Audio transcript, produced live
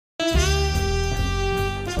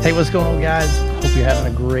Hey, what's going on, guys? Hope you're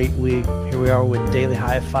having a great week. Here we are with Daily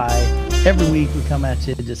Hi-Fi. Every week we come at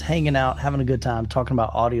you just hanging out, having a good time, talking about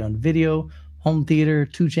audio and video, home theater,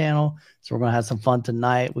 2-channel. So we're going to have some fun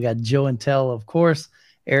tonight. We got Joe and Tell, of course,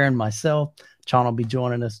 Erin, myself. John will be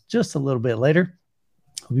joining us just a little bit later.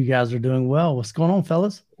 Hope you guys are doing well. What's going on,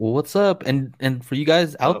 fellas? Well, what's up? And for you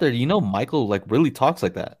guys out there, Michael like really talks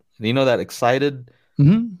like that. That excited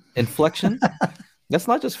inflection? That's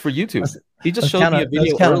not just for YouTube. He just showed me a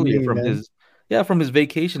video earlier from his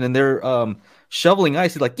vacation, and they're shoveling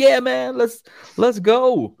ice. He's like, "Yeah, man, let's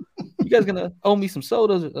go. You guys gonna owe me some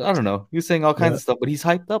sodas?" I don't know. He was saying all kinds of stuff, but he's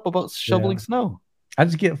hyped up about shoveling snow. I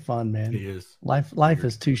just get fun, man. He is. Life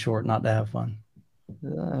is too short not to have fun.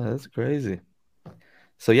 Yeah, that's crazy.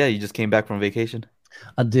 So yeah, you just came back from vacation?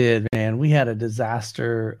 I did, man. We had a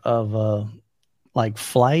disaster of a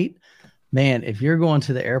flight. Man, if you're going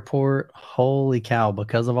to the airport, holy cow,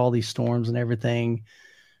 because of all these storms and everything,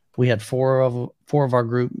 we had four of our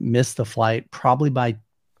group miss the flight probably by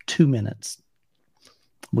 2 minutes.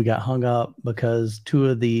 We got hung up because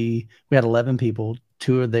we had 11 people.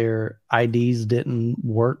 2 of their IDs didn't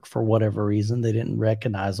work for whatever reason. They didn't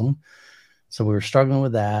recognize them. So we were struggling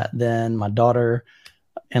with that. Then my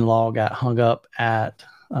daughter-in-law got hung up at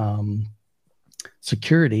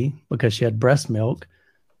security because she had breast milk.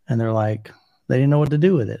 And they're like, they didn't know what to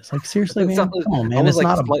do with it. It's like, seriously, man, come on, man. I was it's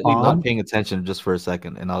not slightly a bomb. not paying attention just for a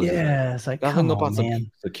second, and I was it's like, got hung up on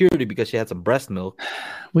some security because she had some breast milk.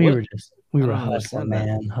 We were hustling,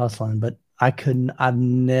 man, hustling. But I've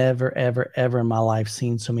never, ever, ever in my life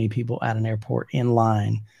seen so many people at an airport in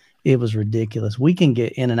line. It was ridiculous. We can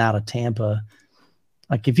get in and out of Tampa.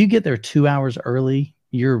 Like if you get there 2 hours early,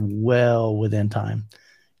 you're well within time.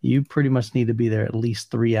 You pretty much need to be there at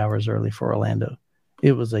least 3 hours early for Orlando.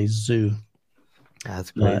 It was a zoo. That's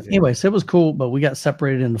crazy. Anyways, it was cool, but we got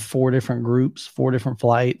separated into 4 different groups, 4 different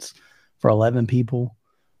flights for 11 people.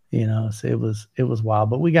 So it was wild.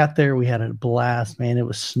 But we got there. We had a blast, man. It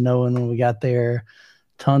was snowing when we got there.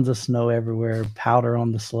 Tons of snow everywhere, powder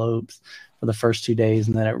on the slopes for the first 2 days.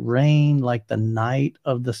 And then it rained like the night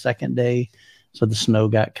of the second day. So the snow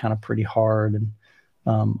got kind of pretty hard and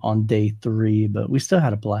on day 3. But we still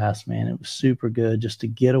had a blast, man. It was super good just to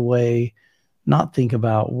get away, not think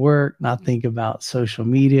about work, not think about social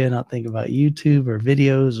media, not think about YouTube or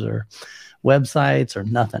videos or websites or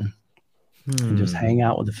nothing. And just hang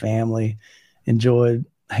out with the family, enjoyed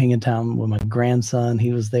hanging time with my grandson.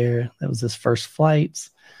 He was there. That was his first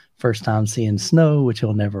flights, first time seeing snow, which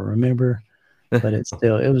he'll never remember. But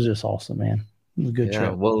it was just awesome, man. It was a good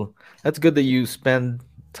trip. Well, that's good that you spend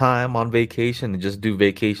time on vacation and just do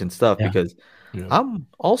vacation stuff because I'm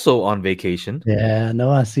also on vacation. Yeah, no,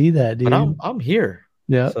 I see that, dude. But I'm here.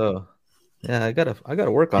 Yeah. So yeah, I gotta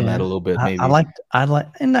work on that a little bit. Maybe I like,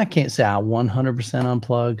 and I can't say I 100%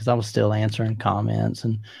 unplugged because I was still answering comments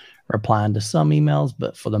and replying to some emails,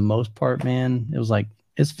 but for the most part, man, it was like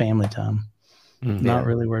it's family time. Not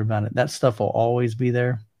really worried about it. That stuff will always be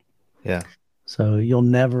there. Yeah. So you'll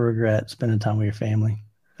never regret spending time with your family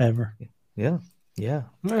ever. Yeah. So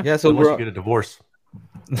unless you get a divorce.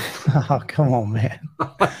 Oh, come on, man.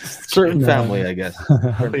 Certain family, I guess.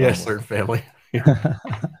 Certain family.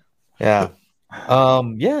 Yeah.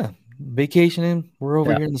 Vacationing. We're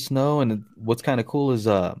over here in the snow, and what's kind of cool is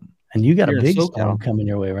and you got a big storm coming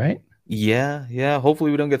your way, right? Yeah.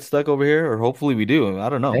 Hopefully we don't get stuck over here, or hopefully we do. I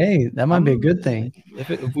don't know. Hey, that might be a good thing.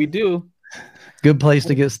 If we do, good place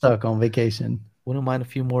to get stuck on vacation. Wouldn't mind a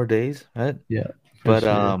few more days, right? Yeah. But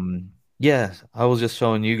yeah, I was just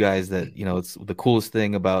showing you guys that, it's the coolest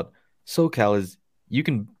thing about SoCal is we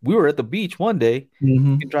were at the beach one day,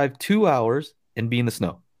 you can drive 2 hours and be in the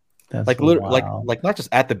snow. That's like literally, like not just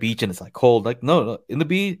at the beach and it's like cold, like no, at the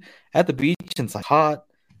beach and it's like hot,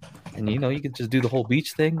 and you can just do the whole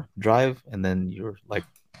beach thing, drive, and then you're like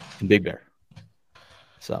in Big Bear.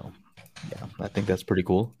 So yeah, I think that's pretty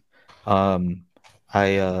cool. So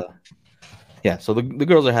the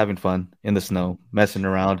girls are having fun in the snow, messing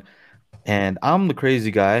around. And I'm the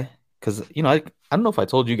crazy guy because, I don't know if I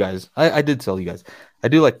told you guys. I did tell you guys. I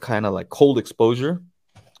do kind of cold exposure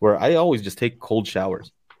where I always just take cold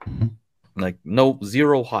showers. Like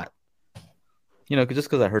zero hot.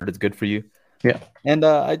 Just because I heard it's good for you. Yeah. And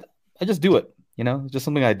I just do it. It's just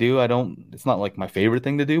something I do. It's not like my favorite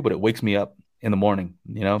thing to do, but it wakes me up in the morning.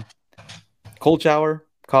 Cold shower,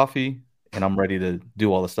 coffee, and I'm ready to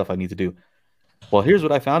do all the stuff I need to do. Well, here's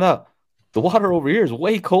what I found out. The water over here is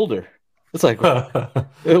way colder. It's like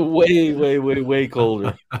way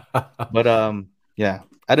colder. But yeah,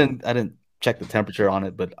 I didn't check the temperature on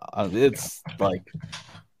it, but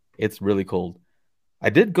it's really cold.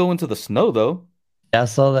 I did go into the snow though. Yeah, I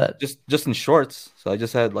saw that. Just in shorts. So I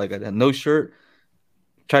just had like no shirt.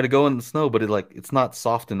 Try to go in the snow, but it's not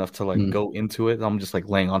soft enough to like go into it. I'm just like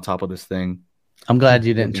laying on top of this thing. I'm glad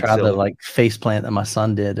you didn't try the like face plant that my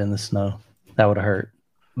son did in the snow. That would have hurt.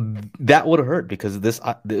 That would have hurt because it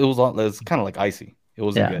was kind of like icy. It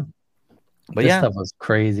wasn't good. But this stuff was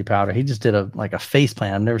crazy powder. He just did a face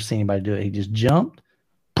plant. I've never seen anybody do it. He just jumped.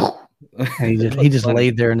 And he just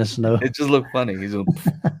laid there in the snow. It just looked funny. He just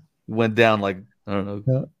went down like I don't know.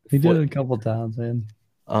 Yeah, he did it a couple times, man.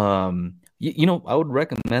 I would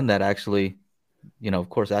recommend that actually. Of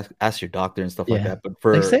course, ask your doctor and stuff like that. But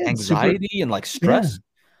for anxiety and like stress,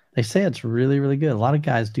 they say it's really, really good. A lot of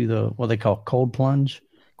guys do what they call cold plunge.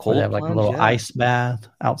 They have like a little ice bath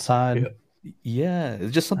outside. Yeah,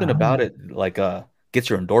 it's just something about it, like gets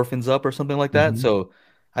your endorphins up or something like that. So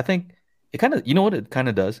I think it kind of, what it kind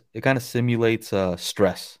of does? It kind of simulates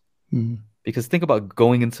stress. Because think about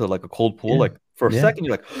going into like a cold pool, like for a second,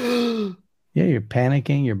 you're like, yeah, you're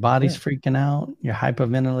panicking, your body's freaking out, you're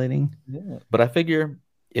hyperventilating. Yeah, but I figure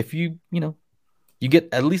if you get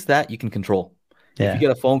at least that you can control. Yeah. If you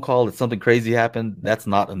get a phone call that something crazy happened, that's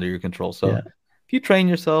not under your control. So if you train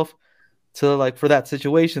yourself to like for that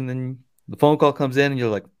situation, then the phone call comes in and you're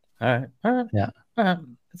like, all right,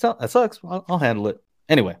 that sucks. I'll handle it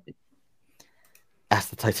anyway. Ask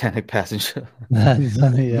the Titanic passenger. That's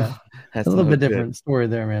a little bit different story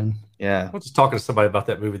there, man. Yeah, I was just talking to somebody about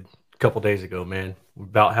that movie a couple days ago, man.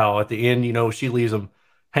 About how at the end, she leaves them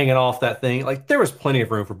hanging off that thing. Like there was plenty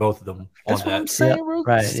of room for both of them. That's what I'm saying, bro.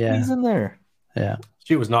 Right? Squeeze in there. Yeah,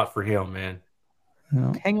 she was not for him, man.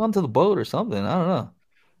 Hang on to the boat or something. I don't know.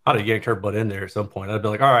 I'd have yanked her butt in there at some point. I'd be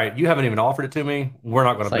like, all right, you haven't even offered it to me. We're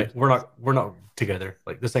not gonna we're not together.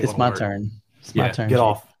 Like this ain't it's my work. turn. It's my turn. Get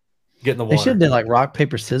off. Get in the water. They should have did like rock,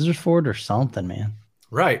 paper, scissors for it or something, man.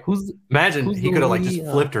 Right. Imagine he could have like just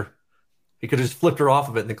flipped her. He could have just flipped her off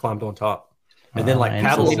of it and then climbed on top. And then like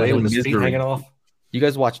paddled away with his feet hanging off. You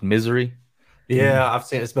guys watched Misery? Yeah, I've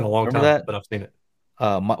seen it. It's been a long time, but I've seen it.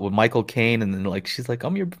 With Michael Caine, and then like she's like,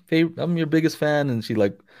 I'm your biggest fan, and she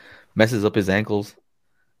like messes up his ankles.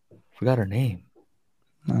 Forgot her name.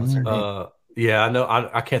 What's her name? Yeah, I know.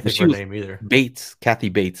 I can't think of her name either. Kathy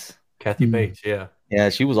Bates. Kathy Bates, yeah. Yeah,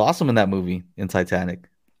 she was awesome in that movie in Titanic.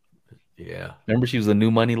 Yeah. Remember she was the new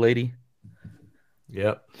money lady?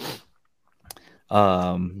 Yep.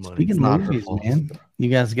 Speaking of movies, man, you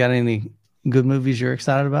guys got any good movies you're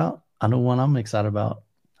excited about? I know one I'm excited about.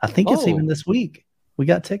 I think it's even this week. We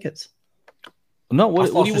got tickets. No, what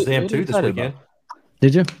Shazam 2 this weekend.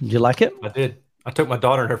 Did you? Did you like it? I did. I took my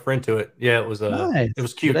daughter and her friend to it. Yeah, it was nice. It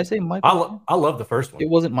was cute. Did I say Michael? I love the first one. It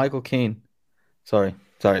wasn't Michael Caine. Sorry.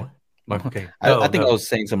 What? Michael Caine. I think I was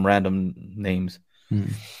saying some random names.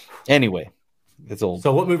 Anyway, it's old.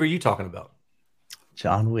 So what movie are you talking about?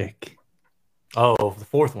 John Wick. Oh, the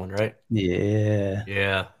fourth one, right? Yeah.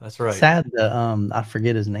 Yeah, that's right. Sad that I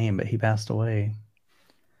forget his name, but he passed away.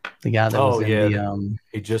 The guy that was in the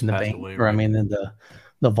he just passed bank, away. Or I mean in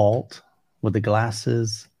the vault with the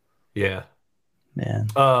glasses. Yeah. Man.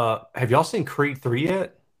 Have y'all seen Creed 3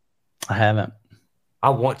 yet? I haven't. I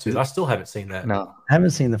want to. I still haven't seen that. No. I haven't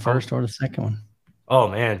seen the first or the second one. Oh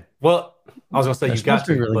man. Well, I was gonna say you got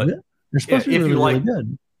to, really good. They're supposed to be really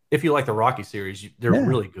good. If you like the Rocky series, they're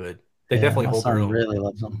really good. They definitely hold their own. Really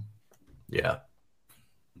loves them. Yeah.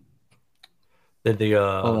 Then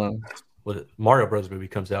the Mario Bros movie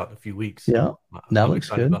comes out in a few weeks. Yeah, that looks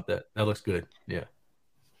good. About that. That looks good. Yeah.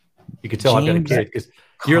 You can tell I've got a kid because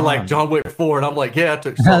you're like John Wick 4, and I'm like, I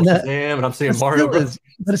took Shazam, and I'm seeing Mario Bros.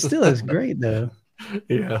 But it still is great though.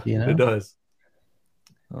 Yeah, it does.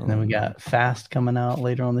 And then we got Fast coming out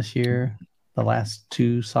later on this year. The last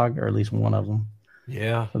two saga, or at least one of them.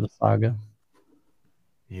 Yeah, for the saga.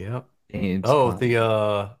 Yeah.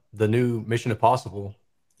 The new Mission Impossible.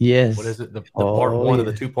 Yes. What is it? The part one of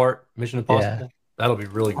the 2-part Mission Impossible. Yeah. That'll be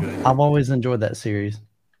really good. I've always enjoyed that series.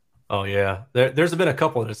 Oh yeah, there's been a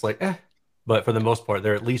couple that's like, but for the most part,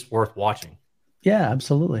 they're at least worth watching. Yeah,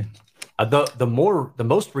 absolutely. The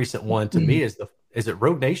most recent one to me is it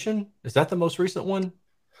Rogue Nation? Is that the most recent one?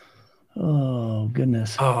 Oh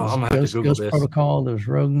goodness. Oh, I'm gonna have to Google Ghost this. Protocol. There's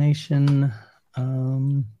Rogue Nation. I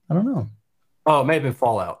don't know. Oh, it may have been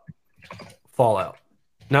Fallout. Fallout.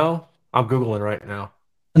 No, I'm Googling right now.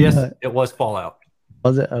 Yes, it was Fallout.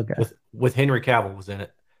 Was it? Okay. With Henry Cavill was in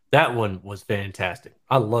it. That one was fantastic.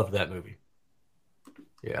 I loved that movie.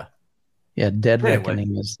 Yeah. Yeah, Dead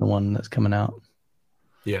Reckoning is the one that's coming out.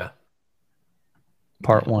 Yeah.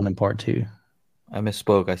 Part 1 and part 2. I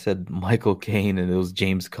misspoke. I said Michael Caine and it was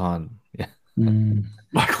James Caan. Yeah.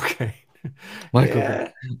 Michael Caine.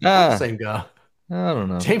 Caine. Same guy. I don't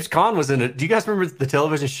know. James Caan was in it. Do you guys remember the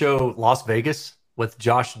television show Las Vegas with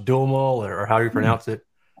Josh Duhamel or how you pronounce it.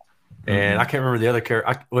 And I can't remember the other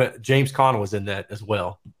character. James Caan was in that as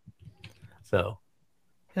well. So,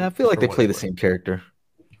 yeah, I feel like they play the same character.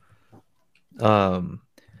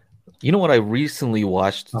 You know what I recently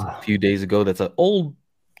watched a few days ago? That's an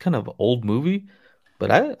kind of old movie,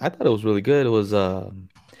 but I thought it was really good. It was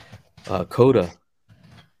Coda.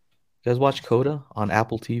 You guys watch Coda on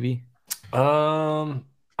Apple TV?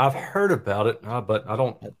 I've heard about it, but I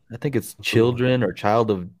don't. I think it's children or child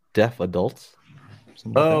of deaf adults.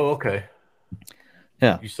 Okay.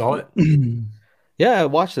 Yeah. You saw it? Yeah, I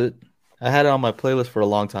watched it. I had it on my playlist for a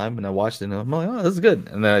long time, and I watched it, and I'm like, oh, this is good.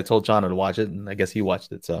 And then I told Chana to watch it, and I guess he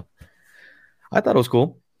watched it. So I thought it was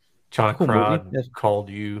cool. Chana cried, called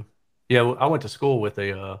you. Yeah, I went to school with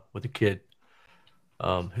a kid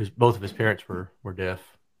whose both of his parents were deaf.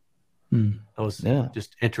 That was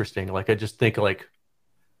just interesting. Like, I just think, like,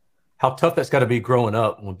 how tough that's got to be growing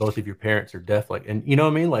up when both of your parents are deaf. Like, and you know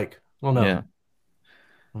what I mean? Like, I don't know. Yeah.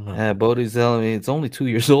 Bodhi's telling me it's only 2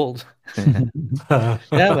 years old. Yeah,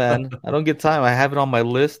 man. I don't get time. I have it on my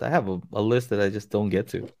list. I have a list that I just don't get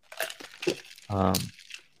to.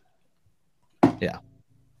 Yeah.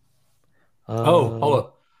 Hold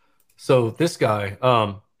up. So this guy,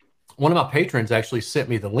 one of my patrons actually sent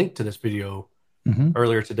me the link to this video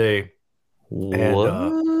earlier today. What?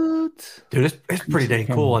 And, dude, it's pretty dang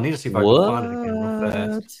cool. I need to see if I can find it again real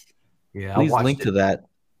fast. Yeah, please link to that.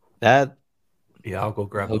 Yeah, I'll go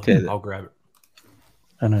grab it. I'll grab it.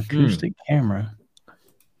 An acoustic camera.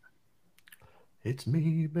 It's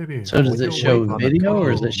me, baby. So does it show video or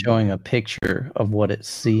is it showing a picture of what it's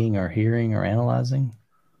seeing or hearing or analyzing?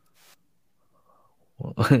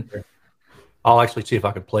 I'll actually see if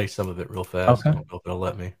I can play some of it real fast. Okay. I don't know if it'll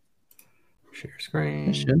let me. Share screen.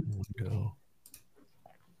 It should.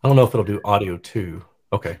 I don't know if it'll do audio too.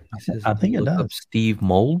 Okay. I think it does. Steve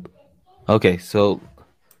Mold. Okay, so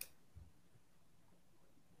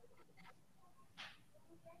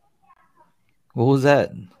what was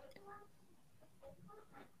that? I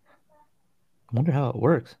wonder how it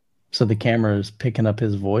works. So the camera is picking up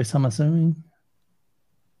his voice, I'm assuming?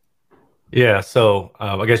 Yeah, so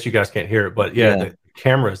I guess you guys can't hear it, but the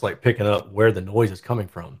camera is like picking up where the noise is coming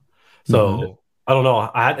from. So I don't know.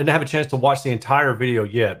 I didn't have a chance to watch the entire video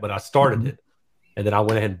yet, but I started it. And then I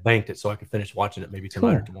went ahead and banked it so I could finish watching it maybe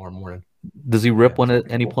tonight or tomorrow morning. Does he rip one at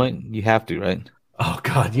any point? You have to, right? Oh,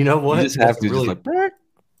 God. You know what? You just have to. Really, just like,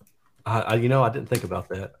 I didn't think about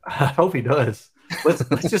that. I hope he does. Let's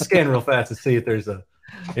just scan real fast and see if there's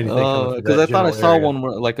anything. Because I thought I saw one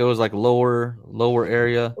where like it was like lower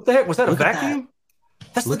area. What the heck was that? A vacuum?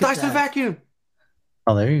 That's the Dyson vacuum.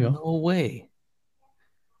 Oh, there you go. No way.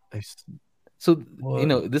 So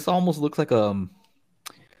this almost looks like showing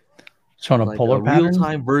a polar pattern?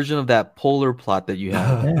 Real-time version of that polar plot that you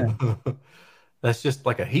have. Yeah. That's just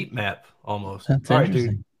like a heat map almost. That's interesting.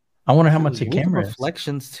 Right, dude. I wonder how much the camera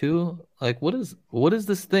reflections too. Like what is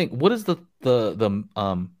this thing? What is the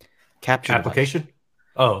capture application? Device?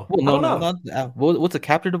 Oh, well, no. What's a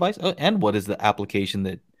capture device? And what is the application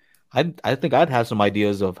that I think I'd have some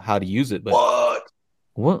ideas of how to use it, but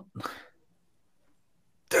what?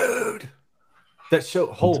 Dude. That show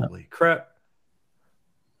holy crap.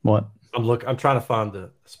 What? I'm trying to find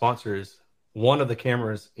the sponsors. One of the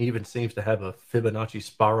cameras even seems to have a Fibonacci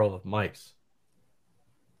spiral of mics.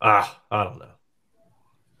 I don't know.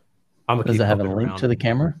 Does it have a link to the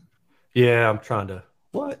camera? Yeah, I'm trying to.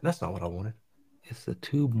 What? That's not what I wanted. It's the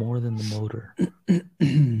tube more than the motor.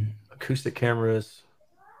 Acoustic cameras.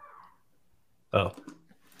 Oh.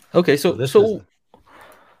 Okay, so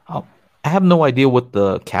I have no idea what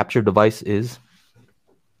the capture device is.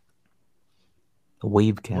 A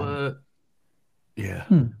wave cam. What? Yeah.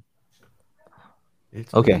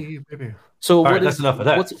 It's okay. Me, baby. So that's enough of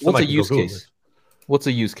that. What's a use case? What's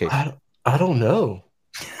a use case? I don't know.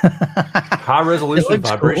 High resolution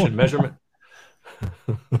vibration measurement.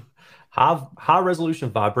 High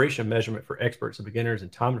resolution vibration measurement for experts and beginners in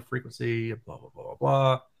time and frequency. Blah blah blah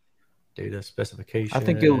blah. Data specification. I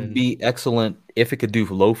think it would be excellent if it could do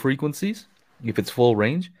low frequencies, if it's full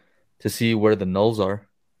range, to see where the nulls are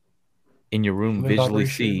in your room. Visually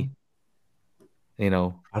see.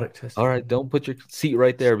 All right, don't put your seat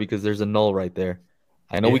right there because there's a null right there.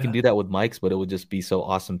 I know we can do that with mics, but it would just be so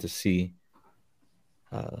awesome to see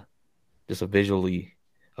just a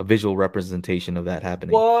visual representation of that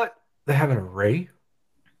happening. What? They have an array?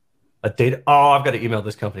 A data? Oh, I've got to email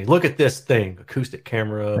this company. Look at this thing. Acoustic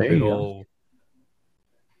camera. Big old.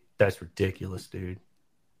 That's ridiculous, dude.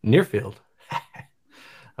 Near field.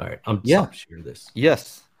 All right, I'm stop sharing this.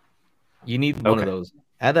 Yes. You need one of those.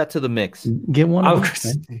 Add that to the mix. Get one of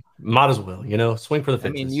them. Might as well, swing for the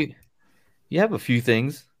fences. I mean, You have a few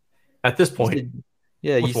things at this point.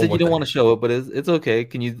 You said you don't want to show it, but it's okay.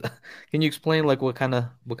 Can you explain like what kind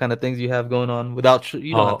of things you have going on without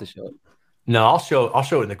you don't have to show it? No, I'll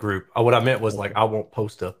show it in the group. What I meant was like I won't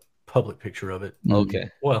post a public picture of it. Okay.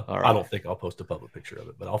 Well, right. I don't think I'll post a public picture of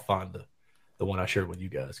it, but I'll find the one I shared with you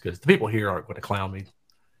guys because the people here aren't going to clown me.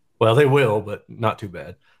 Well, they will, but not too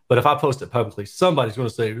bad. But if I post it publicly, somebody's going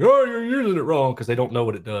to say, "Oh, you're using it wrong," because they don't know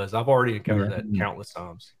what it does. I've already encountered that countless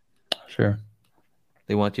times. Sure.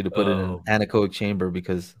 They want you to put it in an anechoic chamber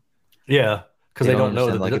because because they don't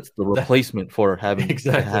know that like it's the replacement for having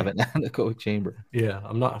exactly. to have an anechoic chamber. Yeah,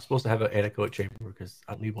 I'm not supposed to have an anechoic chamber because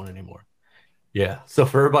I don't need one anymore. Yeah. So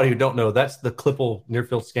for everybody who don't know, that's the Klippel near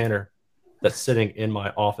field scanner that's sitting in my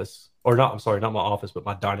office, or not. I'm sorry, not my office, but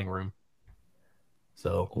my dining room.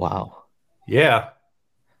 So wow. Yeah.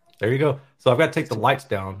 There you go. So I've got to take the lights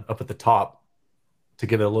down up at the top to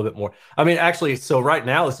give it a little bit more. I mean, actually, so right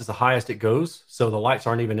now this is the highest it goes. So the lights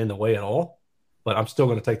aren't even in the way at all. But I'm still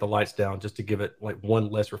going to take the lights down just to give it like one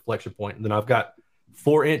less reflection point. And then I've got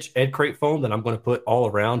 4-inch Ed crate foam that I'm going to put all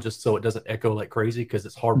around just so it doesn't echo like crazy because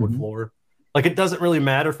it's hardwood floor. Like it doesn't really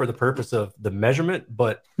matter for the purpose of the measurement,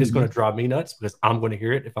 but it's going to drive me nuts because I'm going to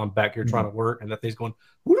hear it if I'm back here trying to work and that thing's going.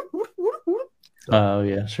 Whoop, whoop, whoop, whoop. So, oh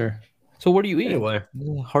yeah, sure. So where do you eat? Anyway,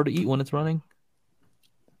 hard to eat when it's running.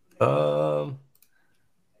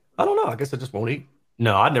 I don't know. I guess I just won't eat.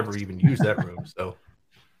 No, I never even use that room. So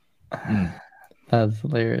that's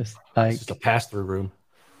hilarious. It's just a pass-through room.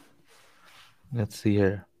 Let's see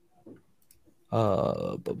here.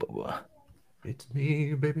 It's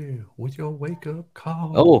me, baby, with your wake-up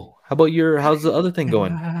call. Oh, how's the other thing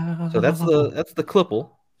going? So that's the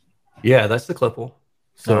Klippel. Yeah, that's the Klippel.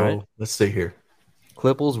 So let's see here.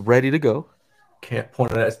 Klippel's ready to go. Can't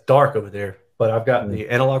point at it. It's dark over there. But I've got the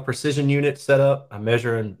analog precision unit set up. I'm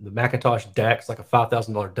measuring the Macintosh DAC. It's like a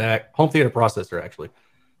 $5,000 DAC. Home theater processor, actually.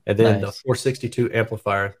 And then the 462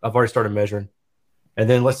 amplifier. I've already started measuring. And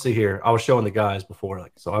then let's see here. I was showing the guys before.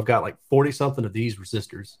 So I've got like 40-something of these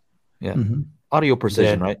resistors. Yeah. Audio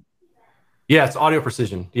precision, right? Yeah, it's audio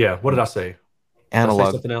precision. Yeah. What did I say? Analog. Did I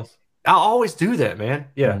say something else? I always do that, man.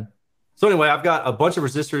 Yeah. So anyway, I've got a bunch of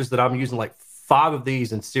resistors that I'm using like 5 of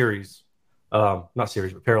these in series. Not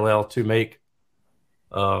series, but parallel to make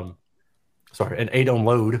an 8-ohm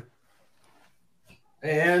load.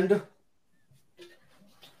 And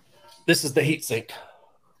this is the heatsink.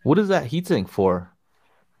 What is that heatsink for?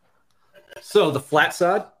 So the flat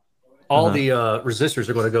side, all the resistors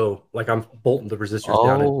are going to go, like I'm bolting the resistors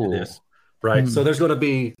down into this, right? So there's going to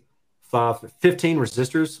be 15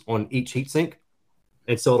 resistors on each heatsink.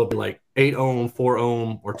 And so it'll be like 8 ohm, 4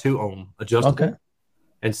 ohm, or 2 ohm adjustable. Okay.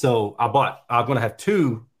 And so I'm going to have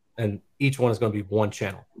 2, and each one is going to be 1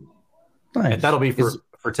 channel. Nice. And that'll be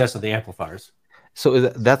for testing the amplifiers. So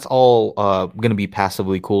that's all going to be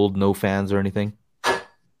passively cooled, no fans or anything?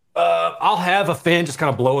 I'll have a fan just kind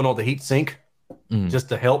of blowing on the heat sink just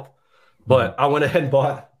to help. But I went ahead and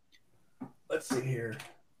bought, let's see here.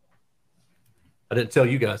 I didn't tell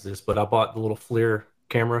you guys this, but I bought the little FLIR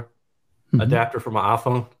camera adapter for my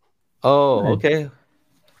iPhone. Oh, okay.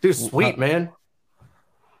 Dude, sweet, man.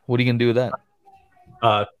 What are you going to do with that?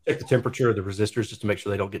 Check the temperature of the resistors just to make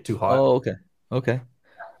sure they don't get too hot. Oh, okay. Okay.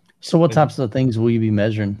 So what types of things will you be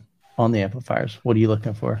measuring on the amplifiers? What are you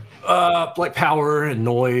looking for? Like power and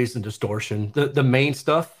noise and distortion. The main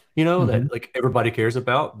stuff, that like everybody cares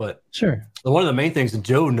about. But sure. One of the main things, and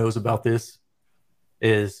Joe knows about this,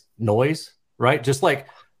 is noise, right? Just like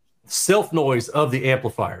self noise of the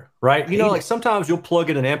amplifier, right? Like sometimes you'll plug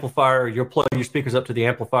in an amplifier, you'll plug your speakers up to the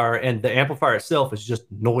amplifier, and the amplifier itself is just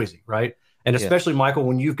noisy, right? And especially, Michael,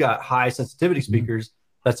 when you've got high sensitivity speakers,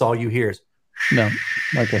 that's all you hear is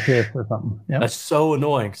like a hiss or something. Yep. That's so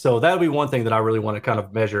annoying. So that'll be one thing that I really want to kind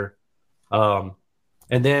of measure. And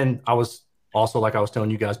then I was also, like I was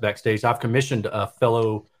telling you guys backstage, I've commissioned a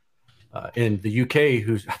fellow in the UK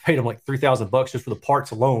who's I paid him like $3,000 just for the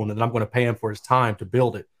parts alone, and then I'm going to pay him for his time to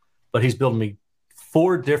build it. But he's building me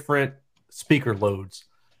 4 different speaker loads,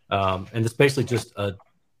 and it's basically just a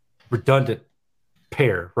redundant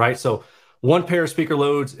pair, right? So one pair of speaker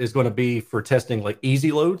loads is going to be for testing like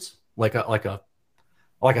easy loads, like a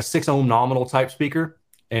 6 ohm nominal type speaker,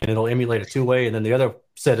 and it'll emulate a 2-way. And then the other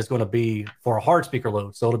set is going to be for a hard speaker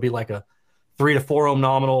load. So it'll be like a 3 to 4 ohm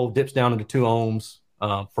nominal, dips down into 2 ohms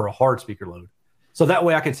for a hard speaker load. So that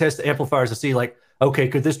way I can test the amplifiers to see like, okay,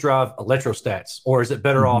 could this drive electrostats, or is it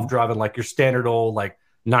better off driving like your standard old, like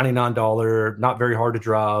 $99, not very hard to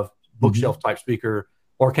drive bookshelf type speaker,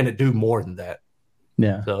 or can it do more than that?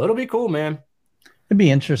 Yeah. So it'll be cool, man. It'd be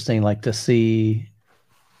interesting, like to see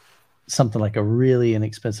something like a really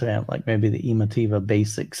inexpensive amp, like maybe the Emotiva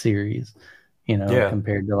Basic series,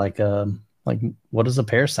 compared to like what does a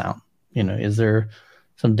pair sound? Is there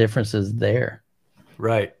some differences there?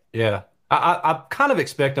 Right. Yeah. I'm kind of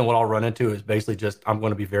expecting what I'll run into is basically just I'm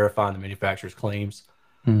going to be verifying the manufacturer's claims.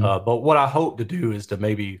 But what I hope to do is to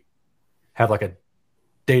maybe have like a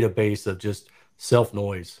database of just self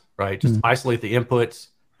noise, right? Just isolate the inputs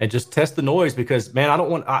and just test the noise because,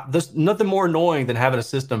 man, there's nothing more annoying than having a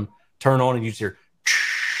system turn on and you just hear,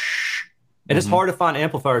 and it's hard to find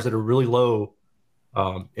amplifiers that are really low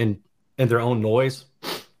in their own noise.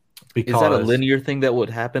 Because, is that a linear thing that would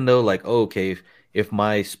happen though? Like, okay, if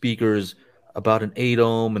my speaker's about an 8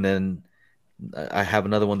 ohm and then I have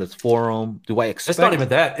another one that's 4 ohm, do I expect? It's not even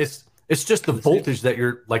that. It's just the voltage that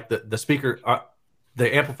you're like the speaker,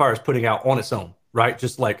 the amplifier is putting out on its own, right?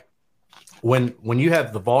 Just like when you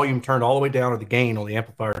have the volume turned all the way down or the gain on the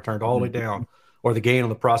amplifier turned all the way down or the gain on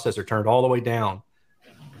the processor turned all the way down,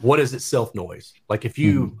 what is its self noise? Like if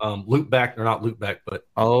you loop back or not loop back, but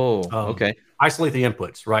okay, isolate the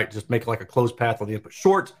inputs, right? Just make like a closed path on the input.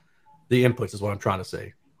 Short the inputs is what I'm trying to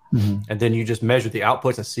say. And then you just measure the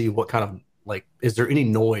outputs and see what kind of like, is there any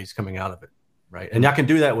noise coming out of it, right? And I can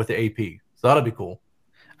do that with the AP, so that'll be cool.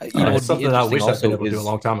 It's something that I wish I'd been able to do a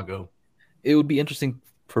long time ago. It would be interesting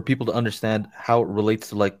for people to understand how it relates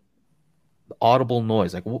to like audible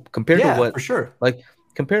noise, like compared to what, for sure. Like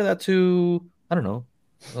compare that to, I don't know,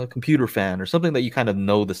 a computer fan or something that you kind of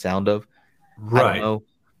know the sound of. Right. I don't know.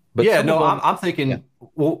 But I'm thinking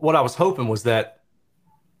what I was hoping was that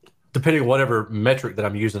depending on whatever metric that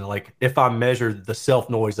I'm using, like if I measure the self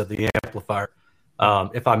noise of the amplifier,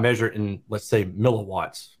 if I measure it in, let's say,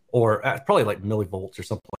 milliwatts or probably like millivolts or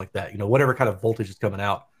something like that, whatever kind of voltage is coming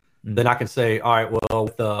out, then I can say, all right,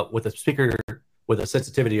 well, with a speaker with a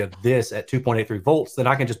sensitivity of this at 2.83 volts, then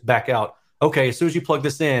I can just back out, okay, as soon as you plug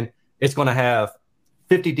this in, it's going to have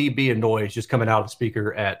 50 dB of noise just coming out of the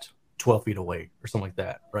speaker at 12 feet away or something like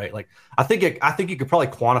that, right? Like I think you could probably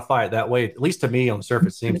quantify it that way. At least to me on the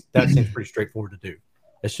surface, seems pretty straightforward to do.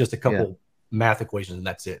 It's just a couple math equations and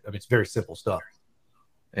that's it. I mean, it's very simple stuff.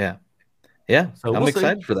 Yeah. So I'm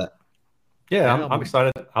excited for that. Yeah, I'm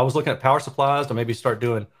excited. I was looking at power supplies to maybe start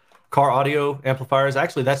doing car audio amplifiers.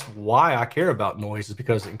 Actually, that's why I care about noise, is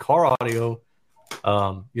because in car audio,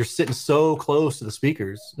 you're sitting so close to the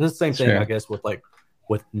speakers. And it's the same thing, I guess,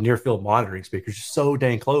 with near field monitoring speakers. You're so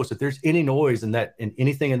dang close. If there's any noise in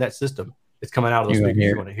anything in that system, it's coming out of those speakers.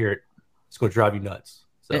 You're going to hear it. It's going to drive you nuts.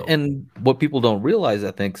 So. And what people don't realize,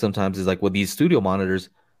 I think, sometimes is like with these studio monitors,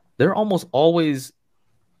 they're almost always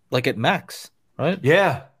like at max, right?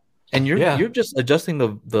 Yeah. And you're just adjusting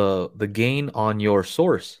the gain on your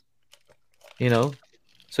source, so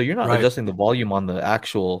you're not adjusting the volume on the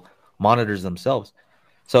actual monitors themselves.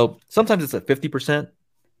 So sometimes it's at 50%,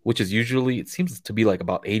 which is usually, it seems to be like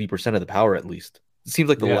about 80% of the power at least. It seems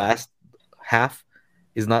like the last half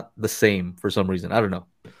is not the same for some reason. I don't know.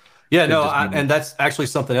 Yeah, no, and that's actually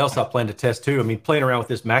something else I plan to test too. I mean, playing around with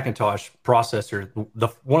this Macintosh processor,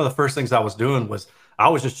 one of the first things I was doing was I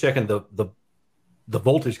was just checking the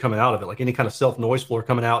voltage coming out of it, like any kind of self noise floor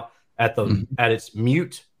coming out at its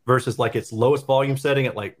mute versus like its lowest volume setting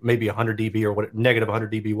at like maybe 100 dB or negative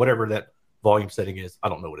 100 dB, whatever that volume setting is. I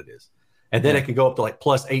don't know what it is. And then it can go up to like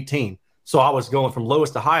plus 18. So I was going from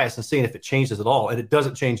lowest to highest and seeing if it changes at all. And it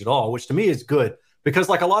doesn't change at all, which to me is good because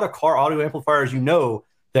like a lot of car audio amplifiers,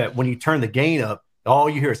 that when you turn the gain up, all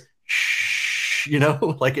you hear is shh,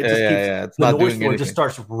 like it just keeps the noise floor just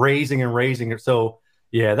starts raising and raising. So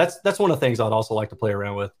yeah, that's one of the things I'd also like to play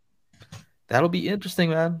around with. That'll be interesting,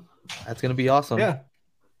 man. That's gonna be awesome. Yeah.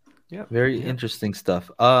 Very interesting stuff.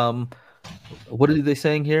 What are they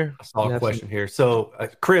saying here? I saw a question here. So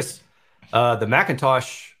Chris, the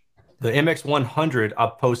Macintosh, the MX100, I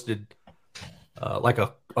posted like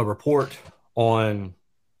a report on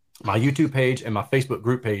my YouTube page and my Facebook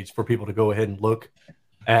group page for people to go ahead and look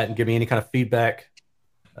at and give me any kind of feedback.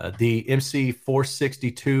 The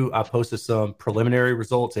MC462, I posted some preliminary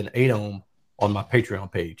results in 8 ohm on my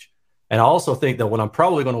Patreon page. And I also think that what I'm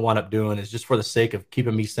probably going to wind up doing is just for the sake of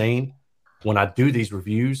keeping me sane, when I do these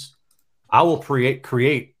reviews, I will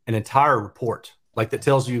create an entire report like that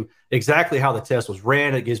tells you exactly how the test was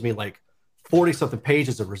ran. It gives me like 40 something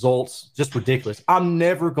pages of results. Just ridiculous. I'm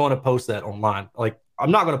never going to post that online. Like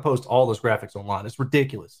I'm not going to post all those graphics online. It's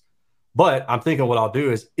ridiculous. But I'm thinking what I'll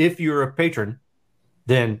do is if you're a patron,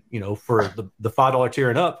 then, for the $5 tier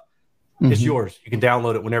and up, it's yours. You can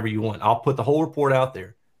download it whenever you want. I'll put the whole report out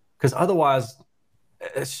there because otherwise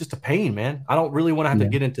it's just a pain, man. I don't really want to have to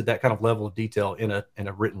get into that kind of level of detail in a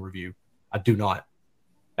written review. I do not.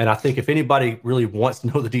 And I think if anybody really wants to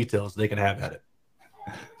know the details, they can have at it.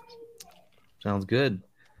 Sounds good.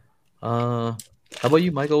 How about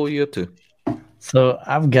you, Michael? What are you up to? So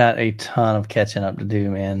I've got a ton of catching up to do,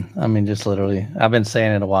 man. I mean, just literally, I've been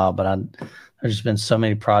saying it a while, but there's just been so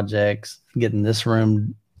many projects getting this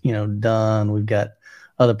room, done. We've got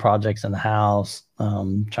other projects in the house,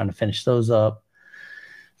 trying to finish those up.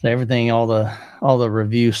 So everything, all the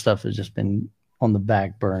review stuff has just been on the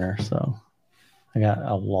back burner. So I got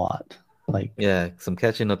a lot. Some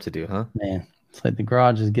catching up to do, huh? Man, it's like the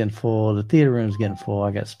garage is getting full, the theater room is getting full. I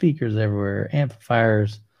got speakers everywhere,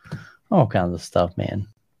 amplifiers, all kinds of stuff, man.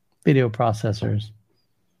 Video processors.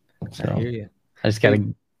 So I hear you. I just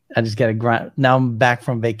gotta grind. Now I'm back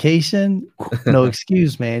from vacation. No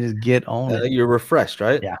excuse, man. Just get on it. You're refreshed,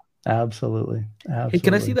 right? Yeah, absolutely. Hey,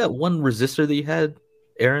 can I see that one resistor that you had,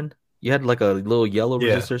 Erin? You had like a little yellow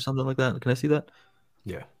resistor or something like that. Can I see that?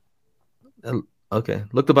 Yeah. Okay.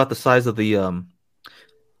 Looked about the size of the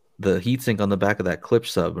heatsink on the back of that clip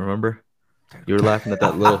sub. Remember? You were laughing at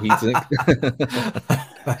that little heatsink.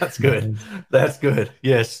 That's good. That's good.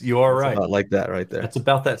 Yes, you are right. About like that right there. It's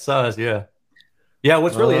about that size. Yeah. Yeah.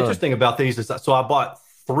 What's really interesting about these is so I bought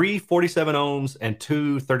 3 47 ohms and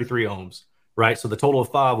 2 33 ohms, right? So the total of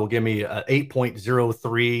 5 will give me an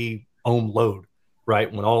 8.03 ohm load,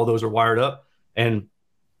 right? When all of those are wired up. And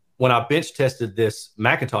when I bench tested this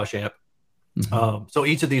Macintosh amp, so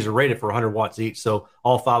each of these are rated for 100 watts each. So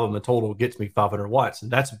all 5 of them in total gets me 500 watts.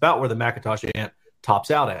 And that's about where the Macintosh amp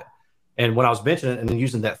tops out at. And when I was benching it and then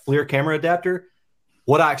using that FLIR camera adapter,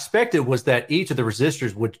 what I expected was that each of the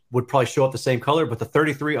resistors would probably show up the same color, but the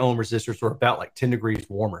 33 ohm resistors were about like 10 degrees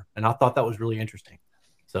warmer. And I thought that was really interesting.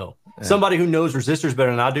 So somebody who knows resistors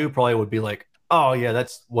better than I do probably would be like, oh yeah,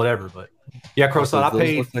 that's whatever. But yeah, Croson, I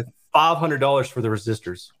paid $500 for the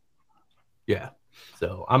resistors. Yeah.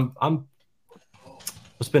 So I'm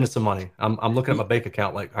spending some money. I'm looking at my bank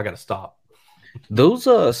account like I got to stop. Those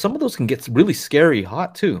some of those can get really scary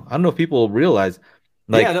hot too. I don't know if people realize.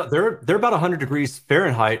 They're about 100 degrees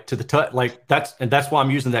Fahrenheit to the touch. Like that's why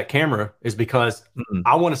I'm using that camera is because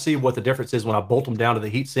I want to see what the difference is when I bolt them down to the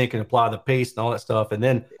heat sink and apply the paste and all that stuff, and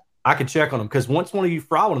then I can check on them because once one of you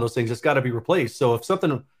fry one of those things, it's got to be replaced. So if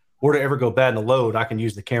something were to ever go bad in the load, I can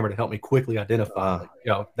use the camera to help me quickly identify.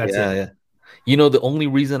 That's it. Yeah. The only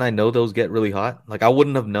reason I know those get really hot, like I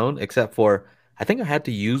wouldn't have known except for I think I had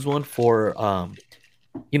to use one for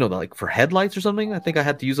like for headlights or something. I think I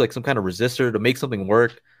had to use like some kind of resistor to make something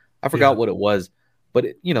work. I forgot what it was, but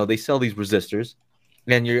they sell these resistors,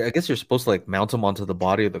 and I guess you're supposed to like mount them onto the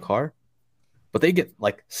body of the car, but they get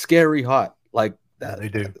like scary hot. Like that, they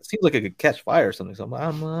do. It seems like it could catch fire or something. So I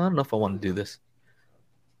don't know if I want to do this.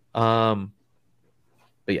 But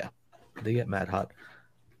yeah, they get mad hot.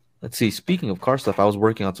 Let's see. Speaking of car stuff, I was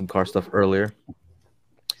working on some car stuff earlier.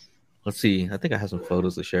 Let's see. I think I have some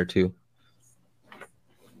photos to share too.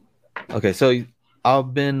 Okay, so you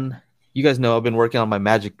guys know I've been working on my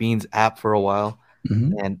Magic Beans app for a while,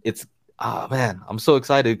 and it's man, I'm so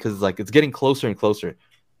excited because like it's getting closer and closer.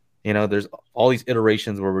 There's all these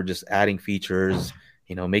iterations where we're just adding features,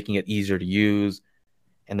 making it easier to use,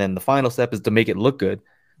 and then the final step is to make it look good.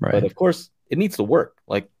 Right. But of course, it needs to work.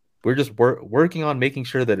 Like we're just working on making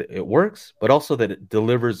sure that it works, but also that it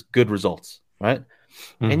delivers good results, right?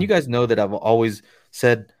 And you guys know that I've always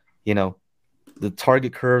said, the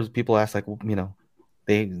target curves, people ask like,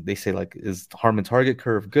 they say like, is Harman target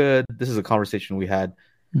curve good? This is a conversation we had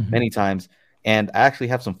many times. And I actually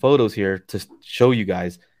have some photos here to show you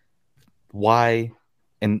guys why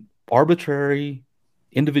an arbitrary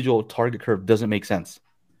individual target curve doesn't make sense.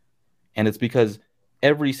 And it's because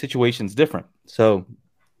every situation is different. So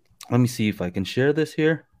let me see if I can share this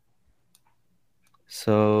here.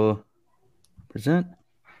 So present,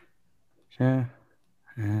 share,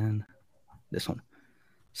 and this one.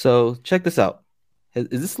 So check this out. Does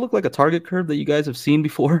this look like a target curve that you guys have seen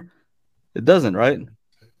before? It doesn't, right?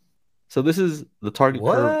 So this is the target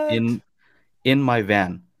curve in my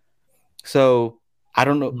van. So I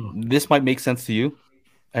don't know. This might make sense to you,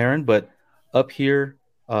 Erin, but up here,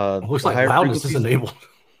 looks like loudness is enabled.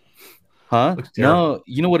 Huh? No,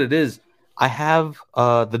 you know what it is? I have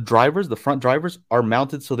the front drivers are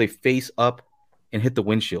mounted so they face up and hit the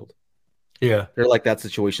windshield. Yeah. They're like that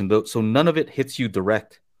situation though. So none of it hits you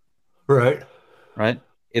direct. Right. I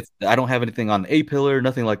don't have anything on the A-pillar,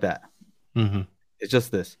 nothing like that. It's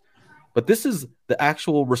just this. But this is the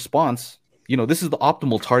actual response. This is the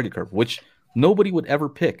optimal target curve, which nobody would ever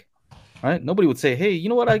pick. Right? Nobody would say, hey, you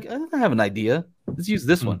know what? I have an idea. Let's use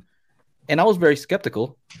this one. And I was very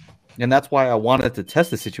skeptical. And that's why I wanted to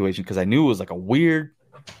test the situation because I knew it was like a weird,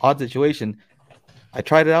 odd situation. I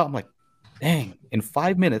tried it out. I'm like, dang, in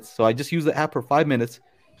 5 minutes. So I just used the app for 5 minutes.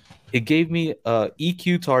 It gave me a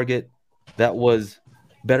EQ target that was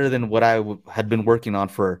better than what I had been working on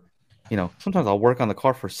for sometimes I'll work on the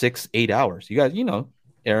car for 6-8 hours. You guys,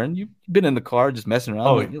 Erin, you've been in the car just messing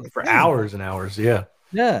around. Oh, for hours and hours. Yeah.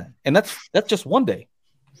 Yeah. And that's just one day,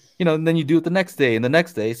 and then you do it the next day and the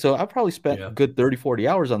next day. So I probably spent a good 30, 40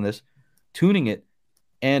 hours on this, tuning it.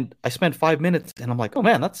 And I spent 5 minutes and I'm like, oh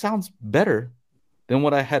man, that sounds better than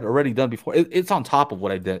what I had already done before. It's on top of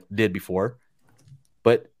what I did before.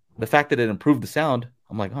 But the fact that it improved the sound,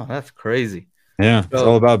 I'm like, oh, that's crazy. Yeah. It's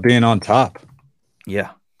all about being on top.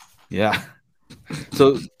 Yeah. Yeah.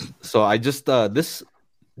 So I just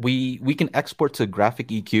we can export to graphic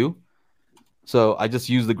EQ. So I just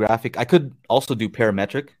use the graphic. I could also do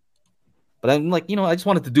parametric, but I'm like, I just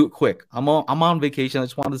wanted to do it quick. I'm on vacation. I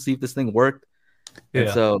just wanted to see if this thing worked. Yeah.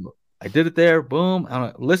 And so I did it there. Boom. I'm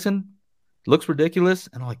like, listen, looks ridiculous.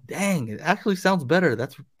 And I'm like, dang, it actually sounds better.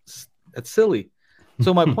 That's silly.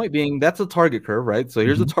 So my point being, that's a target curve, right? So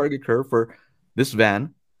here's a target curve for this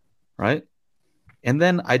van, right? And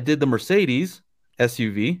then I did the Mercedes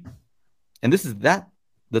SUV, and this is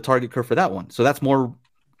the target curve for that one. So that's more,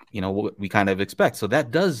 what we kind of expect. So that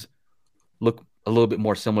does look a little bit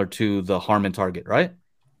more similar to the Harman target, right?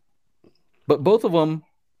 But both of them,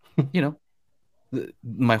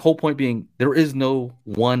 my whole point being, there is no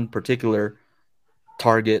one particular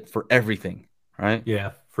target for everything, right?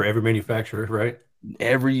 Yeah, for every manufacturer, right?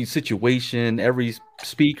 Every situation, every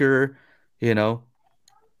speaker,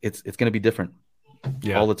 it's going to be different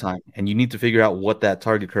all the time. And you need to figure out what that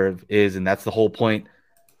target curve is. And that's the whole point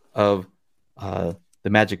of the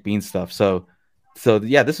Magic Bean stuff. So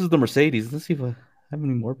yeah, this is the Mercedes. Let's see if I have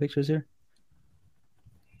any more pictures here.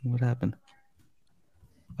 What happened?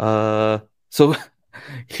 So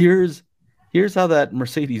here's how that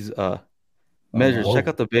Mercedes measures. Check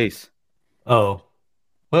out the base. Oh.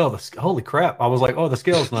 Well, holy crap! I was like, "Oh, the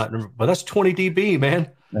scale's not," but that's 20 dB, man.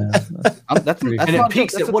 That's and it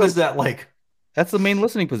peaks at what is that like? That's the main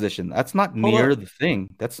listening position. That's not near the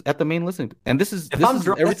thing. That's at the main listening. And this is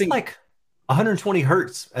everything like 120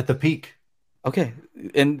 hertz at the peak. Okay,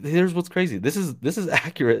 and here's what's crazy. This is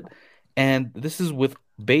accurate, and this is with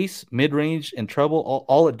bass, mid range, and treble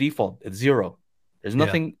all at default. It's 0. There's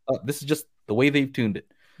nothing. This is just the way they've tuned it.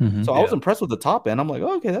 So I was impressed with the top end. I'm like,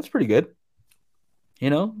 oh, okay, that's pretty good.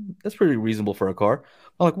 That's pretty reasonable for a car.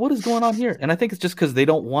 I'm like, what is going on here? And I think it's just because they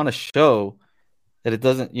don't want to show that it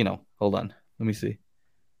doesn't, hold on. Let me see.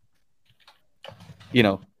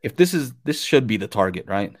 If this should be the target,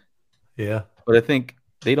 right? Yeah. But I think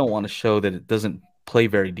they don't want to show that it doesn't play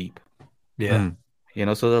very deep. Yeah.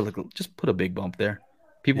 So they're like, just put a big bump there.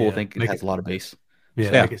 People will think it has a lot of bass. Yeah,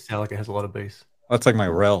 make it sound like it has a lot of bass. That's like my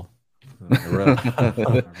rel.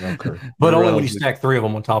 But only when you stack 3 of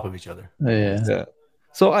them on top of each other. Yeah.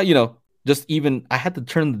 So I had to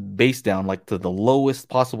turn the bass down like to the lowest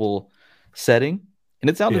possible setting, and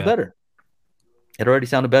it sounded better. It already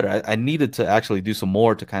sounded better. I needed to actually do some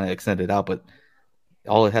more to kind of extend it out, but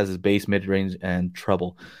all it has is bass, mid-range, and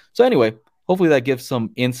treble. So anyway, hopefully that gives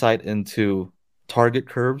some insight into target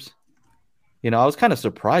curves. I was kind of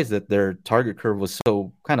surprised that their target curve was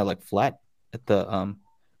so kind of like flat at the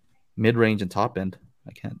mid-range and top end.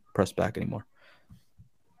 I can't press back anymore.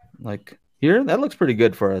 Like here, that looks pretty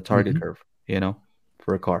good for a target curve,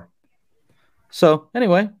 for a car. So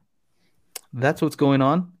anyway, that's what's going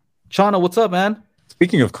on. Shauna, what's up, man?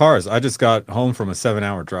 Speaking of cars, I just got home from a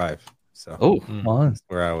 7-hour drive. So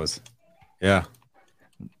where I was. Yeah.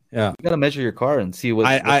 You gotta measure your car and see what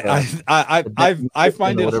I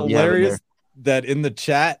find it hilarious that in the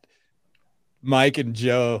chat, Mike and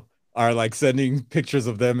Joe are like sending pictures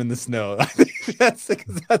of them in the snow. I think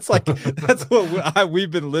that's what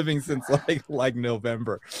we've been living since like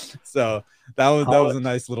November. So that was a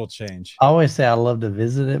nice little change. I always say I love to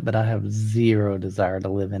visit it, but I have zero desire to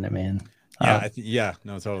live in it, man. No,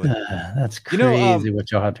 totally. That's crazy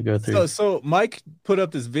what y'all have to go through. So Mike put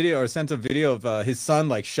up this video or sent a video of his son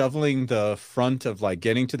like shoveling the front of like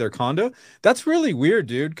getting to their condo. That's really weird,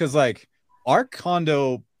 dude. Because like our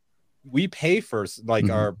condo, we pay for like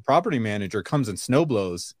our property manager comes and snow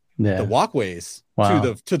blows the walkways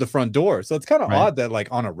to the front door. So it's kind of odd that like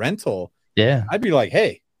on a rental, I'd be like,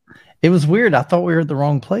 hey. It was weird. I thought we were at the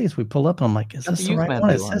wrong place. We pull up and I'm like, is this the right one?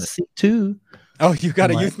 It says C2. Oh, you got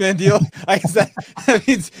a youth man deal? That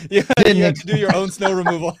means you have to do your own snow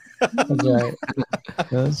removal. That's right.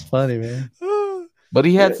 That's funny, man. But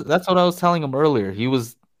that's what I was telling him earlier. He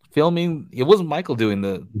was filming. It wasn't Michael doing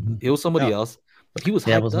it was somebody else. But he was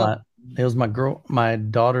hyped up. It was my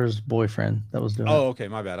daughter's boyfriend that was doing it. Oh, okay.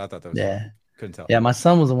 My bad. I thought that was couldn't tell. Yeah, my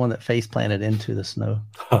son was the one that face planted into the snow.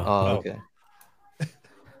 Oh, okay.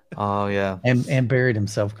 Oh, yeah. And buried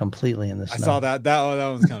himself completely in the snow. I saw that. That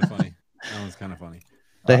one's kind of funny. That one's kind of funny.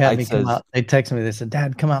 They had me come out. They texted me. They said,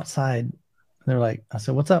 "Dad, come outside." They're like, I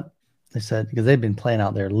said, "What's up?" They said, because they've been playing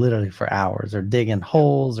out there literally for hours. They're digging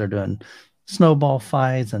holes. They're doing snowball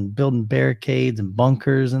fights and building barricades and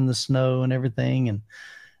bunkers in the snow and everything.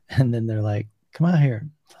 And then they're like, "Come out here."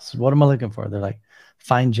 I said, "What am I looking for?" They're like,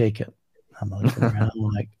 "Find Jacob." I'm looking around.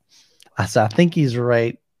 I'm like, I said, "I think he's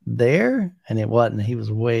right there." And it wasn't. He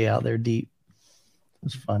was way out there deep. It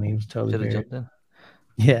was funny. He was totally jumped in.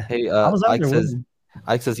 Yeah. Hey,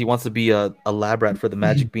 Ike says he wants to be a lab rat for the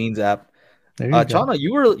Magic Beans app. Chana,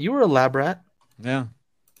 you were a lab rat. Yeah,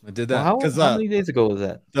 I did that. Well, how many days ago was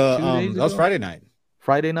that? That was Friday night.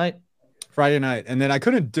 Friday night, and then I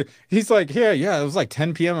couldn't do. He's like, yeah, it was like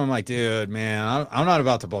 10 p.m. I'm like, dude, man, I'm not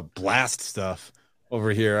about to blast stuff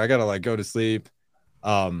over here. I gotta like go to sleep.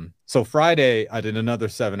 So Friday I did another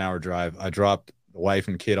 7-hour drive. I dropped the wife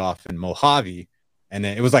and kid off in Mojave, and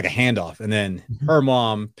then it was like a handoff. And then her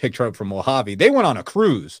mom picked her up from Mojave. They went on a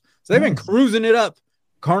cruise, so they've been cruising it up.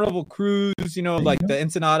 Carnival cruise, like the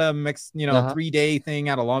Ensenada 3-day thing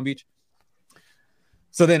out of Long Beach.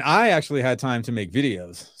 So then I actually had time to make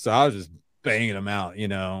videos. So I was just banging them out.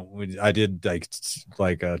 I did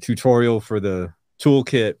like a tutorial for the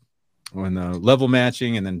toolkit and the level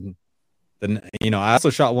matching. And then I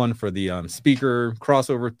also shot one for the speaker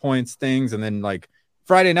crossover points things. And then like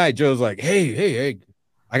Friday night, Joe's like, hey,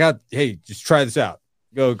 just try this out.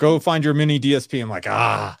 Go find your mini DSP. I'm like,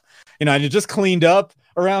 I just cleaned up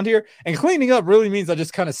around here, and cleaning up really means I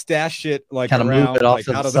just kind of stash it like kind of move it off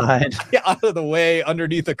to the side, out of the way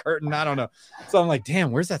underneath the curtain. I don't know. So I'm like,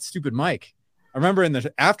 damn, where's that stupid mic? I remember in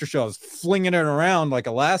the after show I was flinging it around like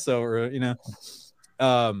a lasso, or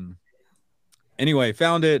Anyway,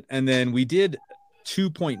 found it, and then we did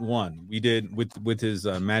 2.1. We did with his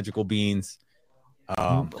magical beans.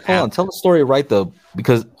 Hold on, tell the story right though,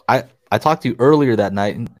 because I talked to you earlier that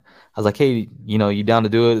night and I was like, hey, you down to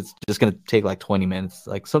do it? It's just gonna take like 20 minutes,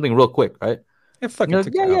 like something real quick, right? Yeah.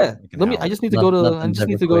 I just need to go to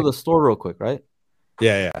the store real quick, right?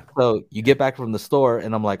 Yeah. So you get back from the store,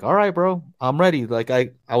 and I'm like, all right, bro, I'm ready. Like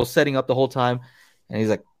I was setting up the whole time, and he's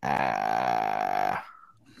like,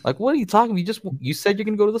 like, what are you talking? You said you're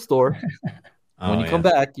gonna go to the store. When you come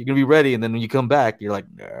back, you're gonna be ready, and then when you come back, you're like,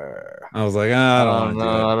 I was like, I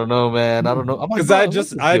don't know, man. I don't know. Because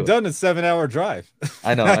I'd done a 7-hour drive.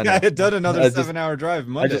 I know. I had done another 7-hour drive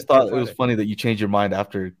Monday. I just thought it was funny that you changed your mind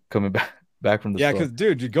after coming back from the store. Yeah, because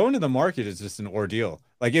dude, going to the market is just an ordeal.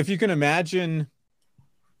 Like if you can imagine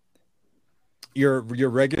your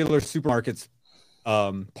regular supermarket's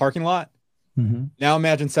parking lot, now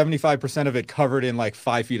imagine 75% of it covered in like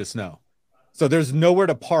 5 feet of snow. So there's nowhere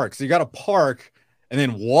to park. So you got to park and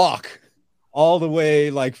then walk all the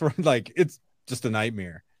way it's just a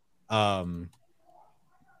nightmare.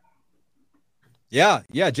 Yeah,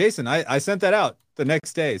 Jason, I sent that out the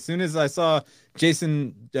next day. As soon as I saw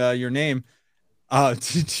Jason, your name, do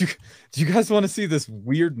you guys want to see this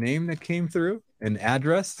weird name that came through? An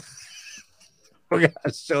address? We're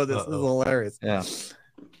gonna show this. This is hilarious. Yeah.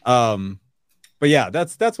 But yeah,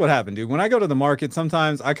 that's what happened, dude. When I go to the market,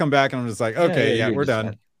 sometimes I come back and I'm just like, okay, we're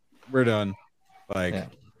done. We're done. Like,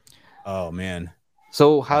 oh man.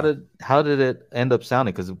 So how did it end up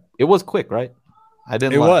sounding? Because it was quick, right?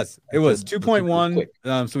 It was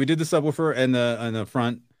 2.1. So we did the subwoofer and the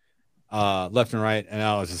front, left and right, and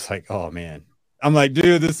I was just like, oh man. I'm like,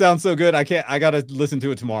 dude, this sounds so good. I gotta listen to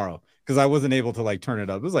it tomorrow because I wasn't able to like turn it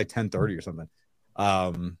up. It was like 10:30 or something.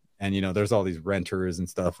 And there's all these renters and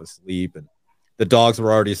stuff asleep, and the dogs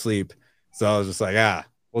were already asleep. So I was just like,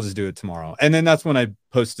 we'll just do it tomorrow. And then that's when I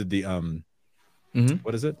posted the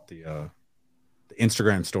what is it? The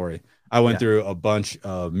Instagram story. I went through a bunch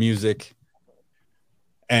of music,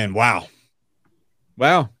 and wow,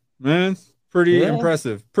 man, pretty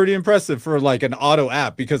impressive for like an auto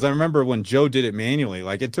app, because I remember when Joe did it manually,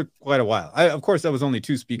 like it took quite a while. Of course, that was only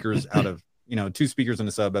 2 speakers out of 2 speakers in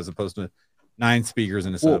a sub as opposed to 9 speakers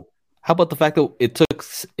in a sub. How about the fact that it took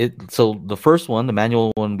it? So the first one, the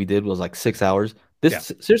manual one we did was like 6 hours.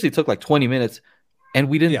 This seriously took like 20 minutes, and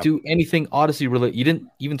we didn't do anything Odyssey related. You didn't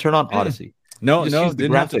even turn on Odyssey. No,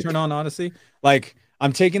 didn't have to turn on Odyssey. Like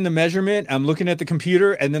I'm taking the measurement, I'm looking at the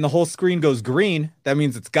computer, and then the whole screen goes green. That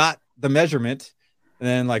means it's got the measurement. And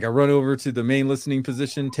then like I run over to the main listening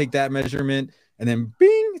position, take that measurement, and then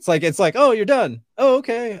bing, it's like, oh, you're done. Oh,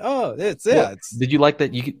 okay. Oh, Did you like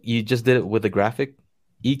that you just did it with a graphic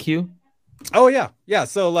EQ? Oh yeah.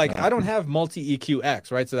 So like I don't have multi EQ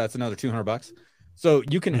X, right? So that's another $200. So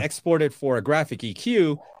you can export it for a graphic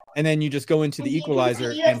EQ, and then you just go into the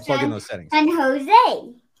equalizer and plug in those settings. And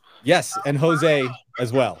Jose. Yes, and Jose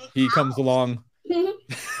as well. He comes along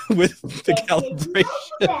with the calibration.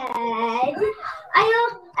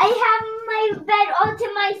 I have my bed all to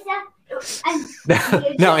myself.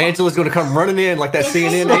 Now Angela's going to come running in like that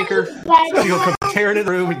CNN anchor. She's going to come tearing in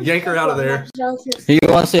the room and yank her out of there. You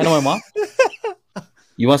want to say hello to my mom?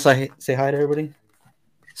 You want to say hi to everybody?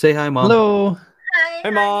 Say hi, Mom. Hello. Hey,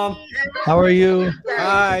 Mom. How are you?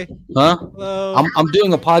 Hi. Huh? Hello. I'm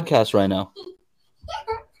doing a podcast right now.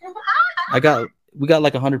 We got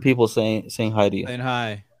like 100 people saying hi to you. Saying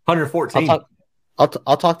hi. 114. I'll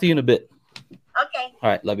talk to you in a bit. Okay. All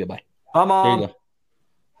right, love you. Bye. Bye, Mom. There you go.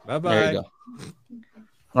 Bye-bye. There you go.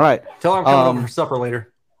 All right. Tell her I'm coming over for supper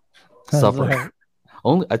later. Supper.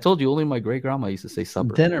 I told you only my great grandma used to say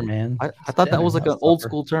supper. Dinner, man. I thought Dinner, that was like an old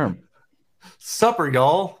school term. Supper,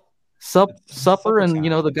 y'all. Supper and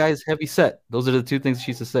the guy's heavy set. Those are the two things she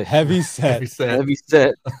used to say. Heavy set. Heavy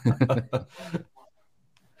set.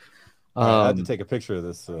 I had to take a picture of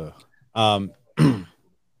this.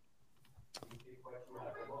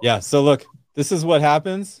 Yeah. So look, this is what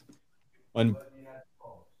happens when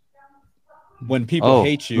people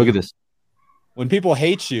hate you. Look at this. When people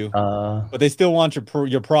hate you, but they still want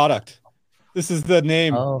your product. This is the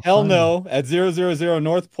name. Hell no at 000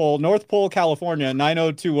 North Pole, California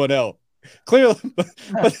 90210. Clearly, but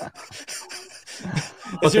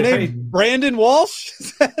is your name Brandon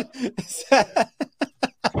Walsh?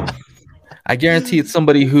 I guarantee it's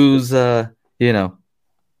somebody who's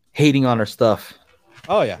hating on our stuff.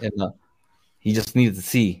 Oh yeah. And he just needed to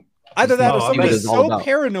see. Either that or somebody's so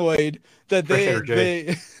paranoid that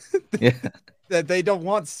that they don't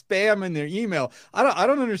want spam in their email. I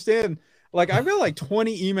don't understand. Like I've got like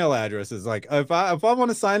 20 email addresses. Like if I want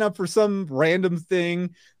to sign up for some random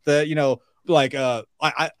thing that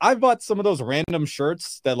I bought some of those random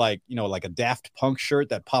shirts that like a Daft Punk shirt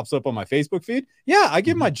that pops up on my Facebook feed. Yeah, I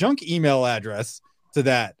give my junk email address to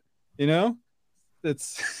that.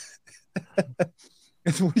 It's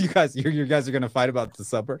it's what you guys are gonna fight about the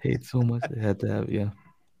supper. Hate so much they had to have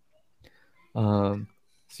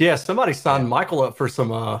somebody signed Michael up for some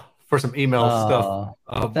email stuff.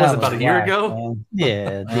 Was it about a year ago? Man.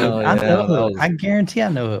 Yeah, dude. I guarantee I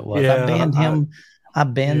know who it was. Yeah, I banned him. I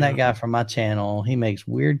banned that guy from my channel. He makes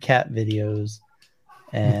weird cat videos,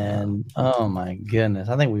 and oh my goodness,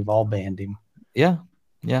 I think we've all banned him. Yeah.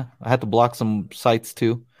 I had to block some sites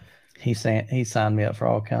too. He signed me up for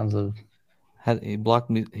all kinds of. He blocked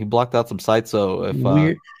me. He blocked out some sites. So if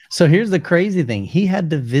weird. So here's the crazy thing: he had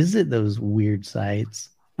to visit those weird sites.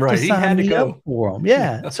 Right, he had to go for them.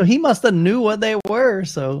 Yeah, so he must have knew what they were.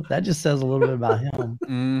 So that just says a little bit about him.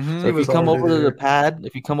 So if you come over to the pad,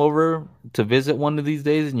 if you come over to visit one of these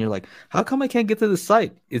days, and you're like, "How come I can't get to the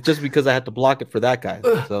site?" It's just because I had to block it for that guy.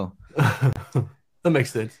 So that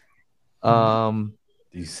makes sense. Do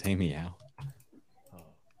you say meow?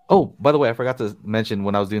 Oh, by the way, I forgot to mention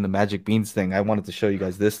when I was doing the Magic Beans thing. I wanted to show you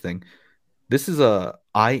guys this thing. This is a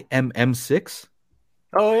IMM6.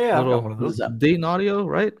 Oh yeah, little one of those. Dayton audio,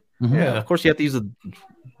 right? Mm-hmm. Yeah. Of course, you have to use a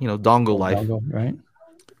dongle life, right?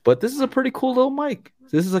 But this is a pretty cool little mic.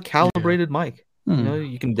 This is a calibrated mic.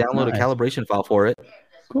 You can download a calibration file for it.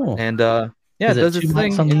 Cool. And it does its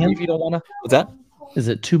thing. On the end? If you don't want to, what's that? Is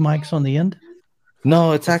it 2 mics on the end?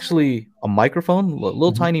 No, it's actually a microphone,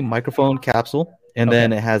 little tiny microphone capsule, and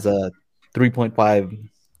then it has a 3.5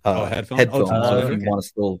 headphone. So if you want to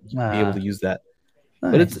still be able to use that.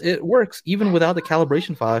 Nice. But it works even without the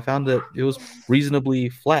calibration file. I found that it was reasonably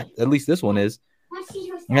flat. At least this one is,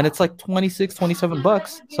 and it's like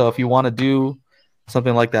 $27. So if you want to do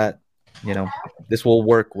something like that, this will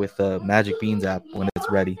work with the Magic Beans app when it's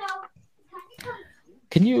ready.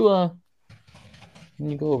 Can you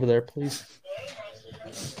go over there, please?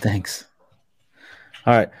 Thanks.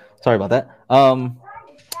 All right. Sorry about that.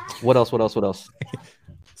 What else?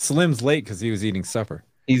 Slim's late because he was eating supper.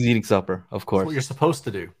 He's eating supper, of course. That's what you're supposed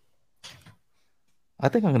to do. I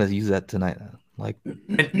think I'm going to use that tonight. Like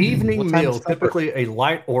an evening meal, typically a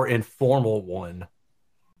light or informal one.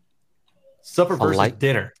 Supper versus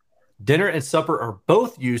dinner. Dinner and supper are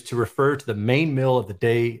both used to refer to the main meal of the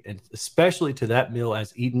day, and especially to that meal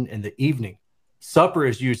as eaten in the evening. Supper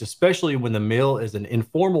is used especially when the meal is an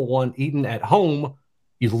informal one eaten at home,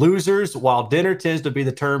 you losers, while dinner tends to be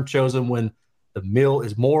the term chosen when the meal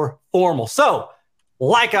is more formal. So,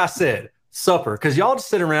 like I said, supper, because y'all just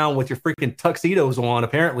sit around with your freaking tuxedos on,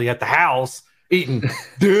 apparently, at the house, eating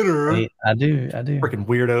dinner. I do. Freaking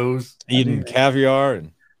weirdos. Eating caviar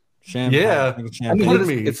and champagne. Yeah.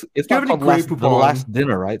 Champagne. It's not called the last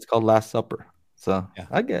dinner, right? It's called Last Supper. So,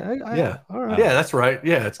 I get it. All right. Yeah, that's right.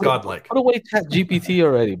 Yeah, it's godlike. Put away ChatGPT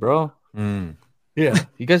already, bro. Yeah.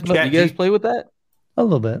 You guys play with that? A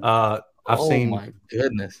little bit. I've seen. Oh, my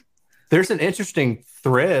goodness. There's an interesting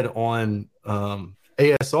thread on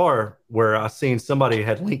ASR where I seen somebody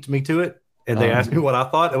had linked me to it, and they asked me what I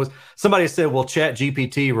thought. It was somebody said, "Will Chat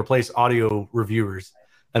GPT replace audio reviewers?"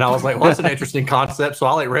 And I was like, "Well, that's an interesting concept." So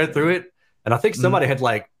I like read through it, and I think somebody had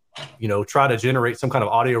like, try to generate some kind of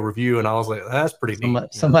audio review, and I was like, "That's pretty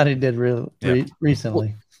neat." Somebody did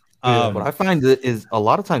recently. What I find is a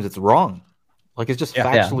lot of times it's wrong. Like it's just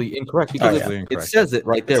factually incorrect because it says it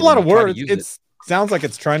right there. It's a lot of words. It sounds like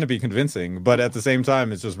it's trying to be convincing, but at the same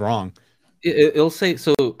time, it's just wrong. It'll say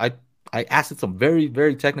so. I asked it some very,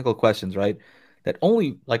 very technical questions, right? That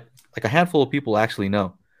only like a handful of people actually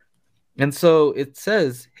know. And so it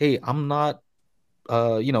says, "Hey, I'm not,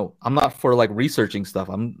 I'm not for like researching stuff.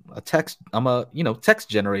 I'm a text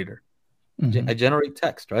generator. Mm-hmm. I generate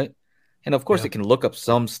text, right? And of course, it can look up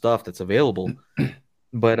some stuff that's available,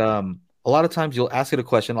 but a lot of times you'll ask it a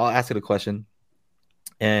question. I'll ask it a question,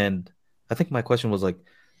 and I think my question was like,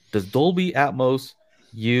 does Dolby Atmos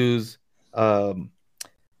use VBAP,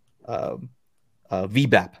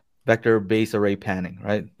 vector base array panning,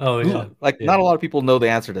 right? Oh yeah. Not a lot of people know the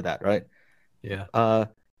answer to that, right? Yeah.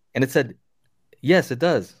 And it said, yes, it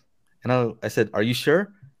does. And I said, are you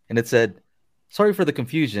sure? And it said, sorry for the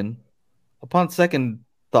confusion. Upon second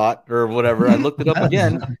thought or whatever, I looked it up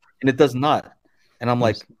again, and it does not. And I'm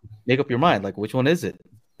like, make up your mind. Like, which one is it?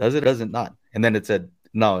 Does it? Does it not? And then it said,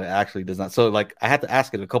 no, it actually does not. So like, I had to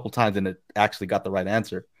ask it a couple times, and it actually got the right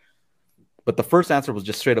answer. But the first answer was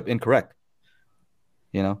just straight up incorrect.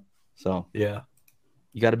 So yeah,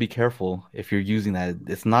 you got to be careful if you're using that.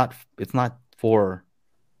 It's not for,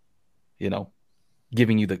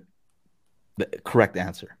 giving you the correct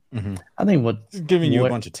answer. Mm-hmm. I think what's giving you a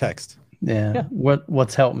bunch of text. Yeah.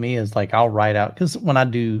 What's helped me is like I'll write out, because when I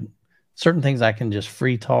do certain things, I can just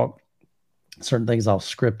free talk. Certain things I'll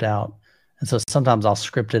script out, and so sometimes I'll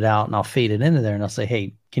script it out and I'll feed it into there, and I'll say,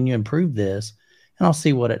 "Hey, can you improve this?" And I'll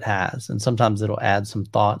see what it has. And sometimes it'll add some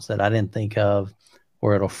thoughts that I didn't think of,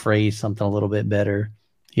 or it'll phrase something a little bit better,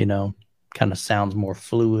 kind of sounds more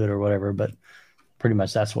fluid or whatever. But pretty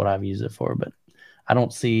much that's what I've used it for. But I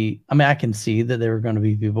can see that there are going to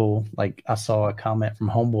be people, like I saw a comment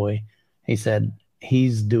from Homeboy. He said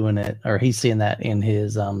he's doing it, or he's seeing that in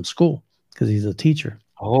his school because he's a teacher.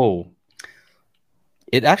 Oh,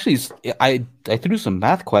 it actually, I threw some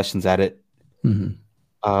math questions at it. Mm-hmm.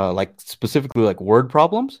 Like specifically like word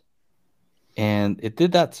problems, and it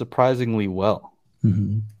did that surprisingly well.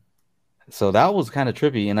 Mm-hmm. So that was kind of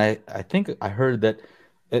trippy, and I think I heard that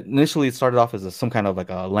initially it started off as some kind of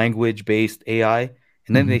like a language-based AI,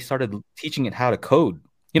 and then they started teaching it how to code.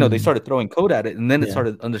 They started throwing code at it, and then it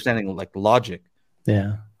started understanding like logic.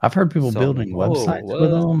 Yeah, I've heard people building websites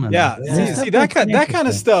with them. And see that kind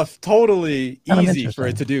of stuff totally easy for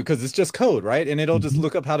it to do because it's just code, right? And it'll just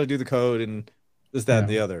look up how to do the code and this, that, and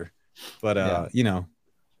the other. But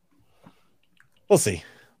we'll see.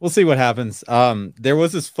 We'll see what happens. There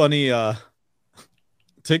was this funny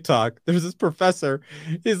TikTok. There's this professor.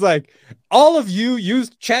 He's like, all of you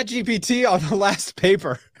used ChatGPT on the last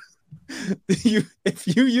paper. If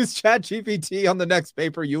you use ChatGPT on the next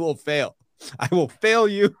paper, you will fail. I will fail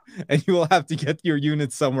you, and you will have to get your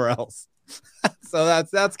units somewhere else. So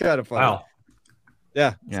that's kind of funny. Wow.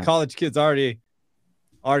 Yeah. College kids already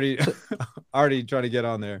trying to get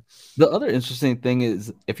on there. The other interesting thing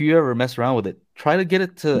is, if you ever mess around with it, try to get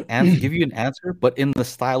it to give you an answer, but in the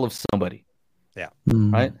style of somebody. Yeah.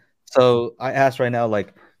 Right. So I asked right now,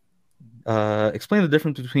 like, explain the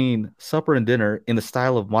difference between supper and dinner in the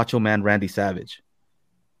style of Macho Man Randy Savage.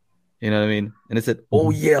 You know what I mean? And it said, "Oh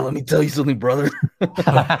yeah, let me tell you something, brother." The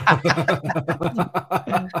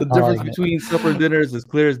difference between supper and dinner is as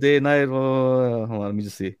clear as day and night. Hold on, let me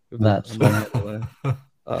just see. That's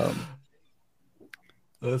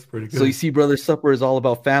that's pretty good. So you see, brother, supper is all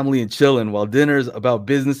about family and chilling, while dinner is about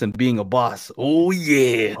business and being a boss. Oh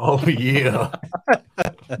yeah. Oh yeah.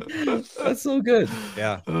 That's so good.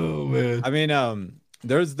 Yeah. Oh man. I mean,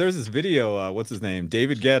 there's this video. What's his name?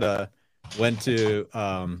 David Guetta went to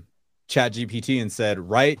ChatGPT and said,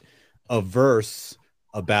 write a verse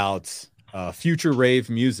about future rave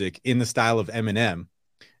music in the style of Eminem,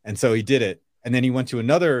 and so he did it. And then he went to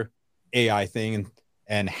another AI thing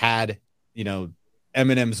and had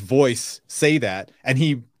Eminem's voice say that, and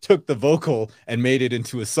he took the vocal and made it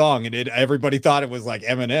into a song, and everybody thought it was like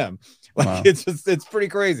Eminem. Like, wow. It's pretty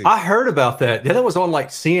crazy. I heard about that. Yeah, that was on like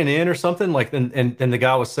CNN or something. Like, and the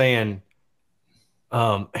guy was saying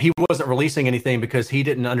he wasn't releasing anything because he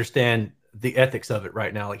didn't understand the ethics of it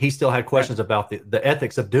right now. Like, he still had questions about the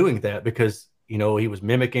ethics of doing that because he was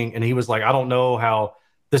mimicking, and he was like, I don't know how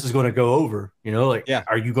this is going to go over. Like,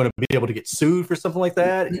 are you going to be able to get sued for something like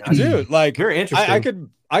that? Dude, like, very interesting.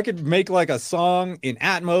 I could make like a song in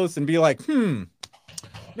Atmos and be like,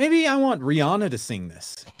 maybe I want Rihanna to sing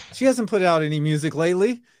this. She hasn't put out any music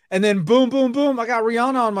lately. And then boom, boom, boom, I got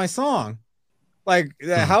Rihanna on my song. Like,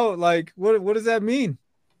 how, like, what does that mean?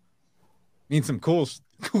 Means some cool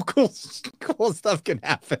stuff can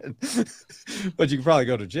happen. But you can probably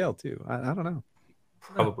go to jail too. I don't know.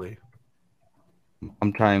 Probably.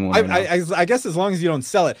 I'm trying one. I guess as long as you don't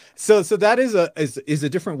sell it. So that is a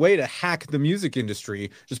different way to hack the music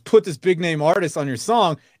industry. Just put this big name artist on your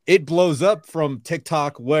song. It blows up from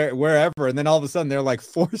TikTok, wherever, and then all of a sudden they're like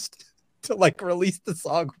forced to like release the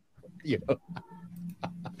song.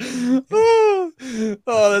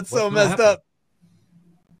 Oh, that's so messed up.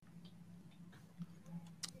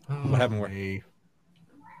 What happened? Where?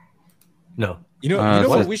 No. You know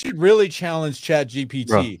what? We should really challenge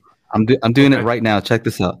ChatGPT. I'm doing it right now. Check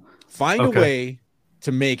this out. Find a way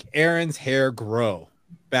to make Erin's hair grow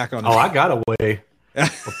back on. I got a way. I'll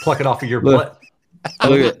pluck it off of your butt.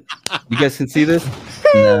 Look at you guys can see this.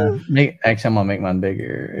 No, actually, I'm gonna make mine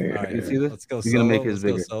bigger. Right, you see this? Let's go. You're gonna make his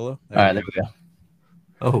bigger. All right, there we go.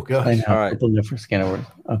 Oh gosh! All right. Different scanner works.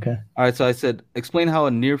 Okay. All right. So I said, explain how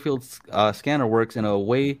a near-field scanner works in a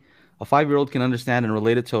way a 5-year-old can understand and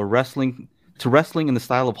relate it to wrestling in the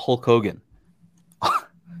style of Hulk Hogan.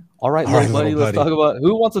 All right, little buddy. Let's talk about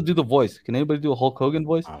who wants to do the voice. Can anybody do a Hulk Hogan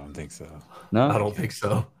voice? I don't think so. No, I don't think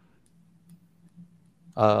so.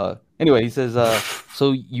 Anyway, he says,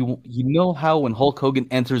 so you know how when Hulk Hogan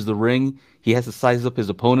enters the ring, he has to size up his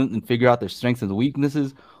opponent and figure out their strengths and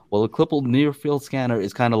weaknesses? Well, a Klippel near-field scanner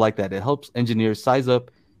is kind of like that. It helps engineers size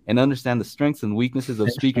up and understand the strengths and weaknesses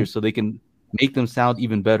of speakers so they can make them sound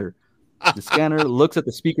even better. The scanner looks at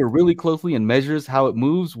the speaker really closely and measures how it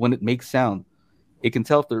moves when it makes sound. It can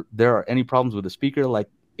tell if there are any problems with the speaker, like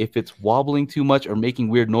if it's wobbling too much or making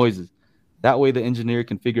weird noises. That way, the engineer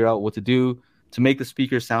can figure out what to do to make the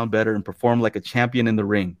speaker sound better and perform like a champion in the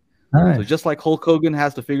ring. Nice. So just like Hulk Hogan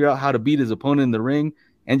has to figure out how to beat his opponent in the ring,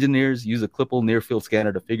 engineers use a Klippel near-field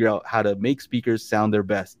scanner to figure out how to make speakers sound their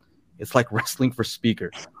best. It's like wrestling for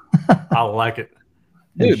speakers. I like it.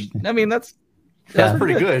 Dude, I mean, that's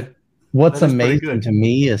pretty good. What's amazing to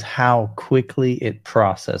me is how quickly it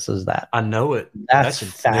processes that. I know it. That's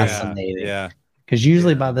fascinating. Yeah. Because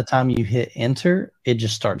usually by the time you hit enter, it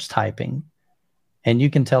just starts typing. And you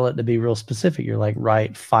can tell it to be real specific. You're like,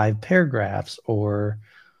 write 5 paragraphs or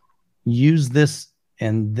use this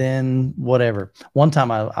and then whatever. One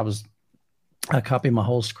time I copied my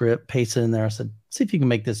whole script, pasted in there. I said, see if you can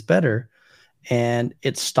make this better. And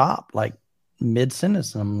it stopped like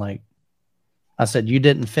mid-sentence. And I'm like, I said, you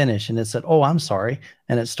didn't finish. And it said, oh, I'm sorry.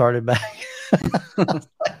 And it started back.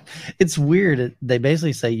 It's weird. They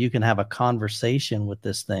basically say you can have a conversation with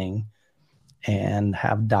this thing and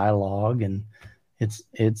have dialogue. And it's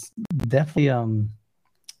definitely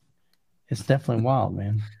wild,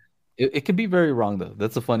 man. It can be very wrong, though.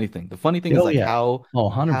 That's the funny thing. The funny thing is like how... Oh,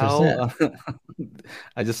 100%.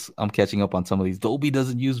 I'm catching up on some of these. Dolby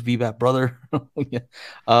doesn't use VBAT, brother.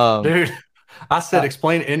 Dude, I said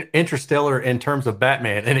explain Interstellar in terms of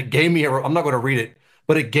Batman, and it gave me I'm not going to read it,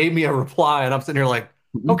 but it gave me a reply, and I'm sitting here like,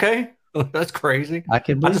 okay, that's crazy. I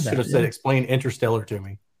just should have said explain Interstellar to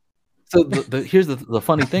me. So here's the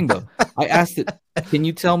funny thing, though. I asked it, can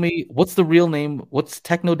you tell me what's the real name? What's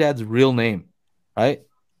Technodad's real name? Right?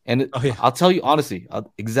 And I'll tell you honestly,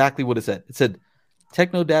 exactly what it said. It said,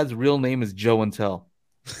 Technodad's real name is Joe and Tell.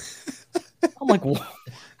 I'm like, what?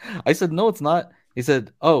 I said, no, it's not. He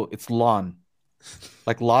said, oh, it's Lon.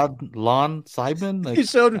 Like Lon Seidman? Like, he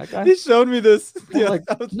showed me this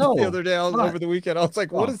the other day. Over the weekend. I was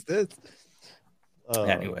like, what is this?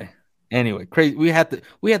 Anyway, crazy. We had to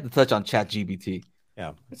touch on ChatGPT.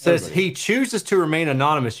 Yeah. It says he chooses to remain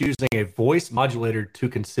anonymous using a voice modulator to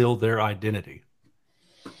conceal their identity.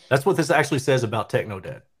 That's what this actually says about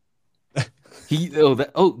Technodad.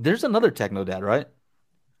 There's another Technodad, right?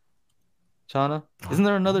 Chana? Isn't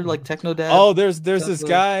there another like Technodad? Oh, there's this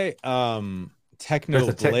guy,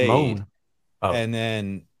 Technoblade. And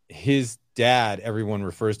then his dad, everyone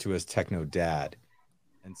refers to as Technodad.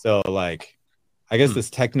 And so like I guess this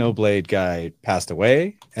Technoblade guy passed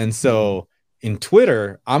away. And so in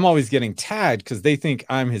Twitter, I'm always getting tagged because they think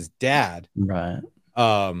I'm his dad. Right.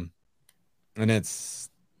 And it's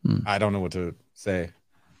I don't know what to say.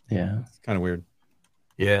 Yeah. It's kind of weird.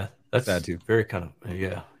 Yeah. That's sad too. Very kind of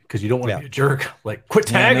because you don't want to be a jerk. Like, quit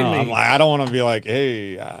tagging me. I'm like, I don't want to be like,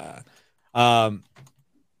 hey. Do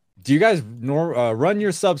you guys run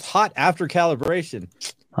your subs hot after calibration?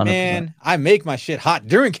 100%. Man, I make my shit hot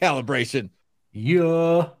during calibration.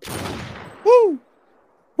 Yeah. Woo.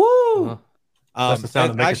 Woo! That's the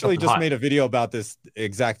sound I actually just made a video about this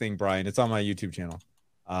exact thing, Brian. It's on my YouTube channel.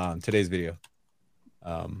 Today's video.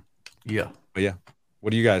 Yeah. But yeah.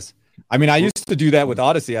 What do you guys? I mean, I used to do that with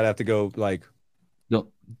Odyssey. I'd have to go like. No,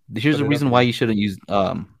 here's the reason why you shouldn't use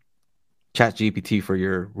ChatGPT for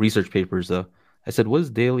your research papers, though. I said, "What is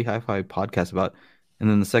Daily Hi-Fi Podcast about?" And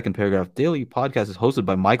then the second paragraph, Daily Podcast is hosted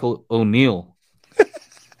by Michael O'Neill,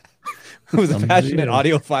 who's a passionate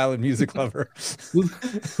audiophile and music lover.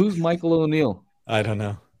 Who's Michael O'Neill? I don't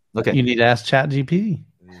know. Okay, you need to ask ChatGPT.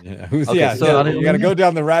 Yeah, you got to go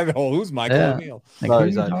down the rabbit hole. Who's Michael O'Neill? Like, what are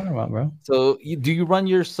you talking about, bro? So, do you run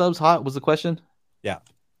your subs hot? Was the question? Yeah.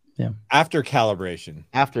 After calibration.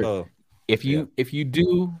 If you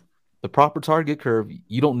do the proper target curve,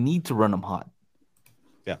 you don't need to run them hot.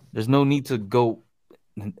 Yeah. There's no need to go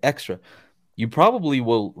extra. You probably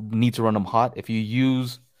will need to run them hot if you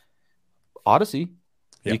use Odyssey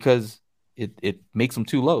because it makes them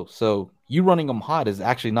too low. So you running them hot is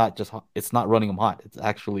actually not just hot. It's not running them hot. It's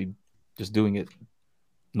actually just doing it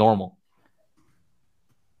normal.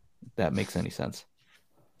 If that makes any sense.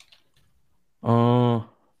 What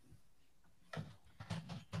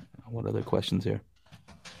other questions here?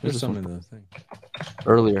 There's some in the thing.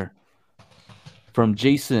 Earlier from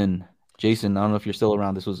Jason. Jason, I don't know if you're still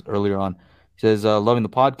around. This was earlier on. He says, loving the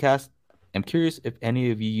podcast. I'm curious if any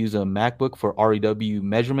of you use a MacBook for REW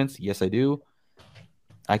measurements. Yes, I do.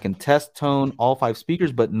 I can test tone all 5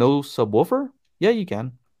 speakers, but no subwoofer? Yeah, you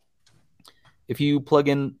can. If you plug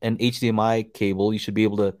in an HDMI cable, you should be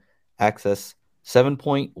able to access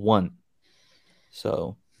 7.1.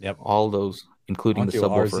 So, all those, including the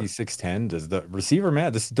subwoofer. RZ610, does the receiver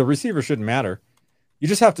matter? The receiver shouldn't matter. You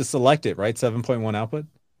just have to select it, right? 7.1 output?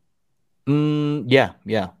 Yeah.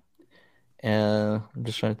 I'm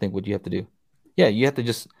just trying to think what you have to do. Yeah, you have to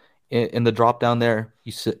just in the drop down there,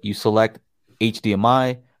 you select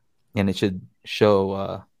HDMI, and it should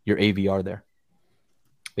show your AVR there.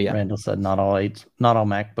 But yeah, Randall said not all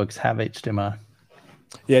MacBooks have HDMI.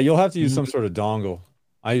 Yeah, you'll have to use some sort of dongle.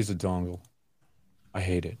 I use a dongle. I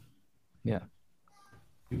hate it. Yeah,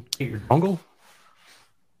 you hate your dongle?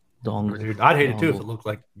 Dongle. Dude, I'd hate it too if it looked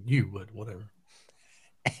like you would. Whatever.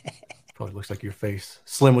 Probably looks like your face.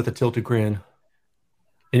 Slim with a tilted grin.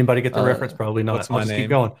 Anybody get the reference? Probably not. What's my name?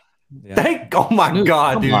 Keep going. Yeah. Oh my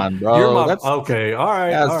God, come dude. on, bro. You're my, okay, all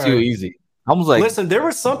right. That's too easy. I was like, listen, there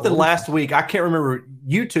was something last week. I can't remember.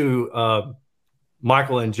 You two,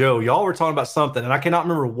 Michael and Joe, y'all were talking about something, and I cannot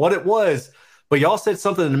remember what it was, but y'all said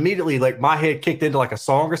something, and immediately, like, my head kicked into like a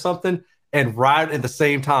song or something, and right at the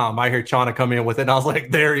same time, I hear Chana come in with it, and I was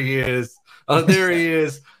like, there he is. There he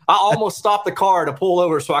is. I almost stopped the car to pull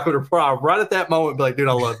over so I could reply right at that moment, be like, dude,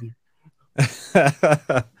 I love you.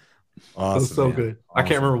 Awesome, it was so good. Awesome. I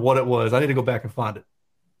can't remember what it was. I need to go back and find it.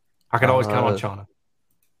 I can always count on Chana.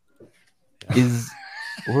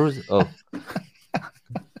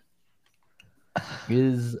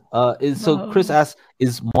 So Chris asks,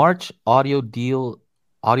 is March audio deals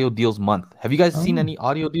month? Have you guys seen any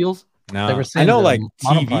audio deals? No, I know like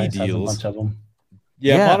TV deals. A bunch of them.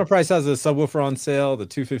 Yeah, Monoprice has a subwoofer on sale, the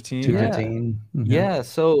 215. Yeah,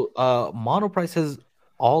 so Monoprice has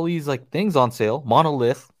all these like things on sale.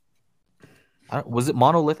 Monolith. Was it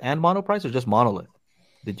Monolith and Monoprice or just Monolith?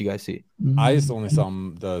 Did you guys see? I just only saw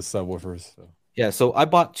the subwoofers. So. Yeah, so I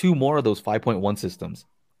bought 2 more of those 5.1 systems,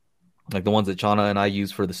 like the ones that Chana and I use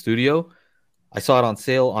for the studio. I saw it on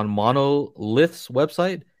sale on Monolith's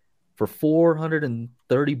website for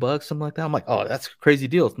 $430, something like that. I'm like, oh, that's a crazy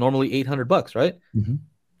deal. It's normally $800, right? Mm-hmm.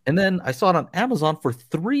 And then I saw it on Amazon for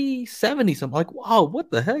 $370 something. I'm like, wow,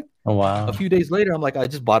 what the heck? Oh, wow. A few days later, I'm like, I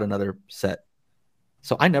just bought another set.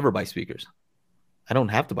 So I never buy speakers. I don't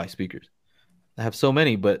have to buy speakers. I have so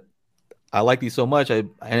many, but I like these so much, I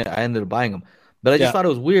ended up buying them. But I just thought it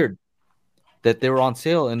was weird that they were on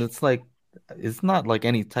sale, and it's like, it's not like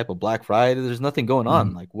any type of Black Friday. There's nothing going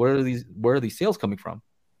on. Like, where are these sales coming from?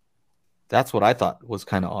 That's what I thought was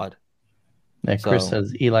kind of odd. Yeah, Chris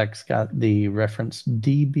says Elex got the reference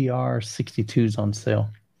DBR62s on sale.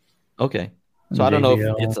 Okay. So I don't know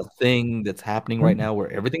if it's a thing that's happening right now where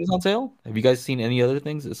everything's on sale. Have you guys seen any other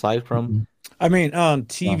things aside from? I mean,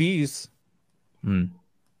 TVs.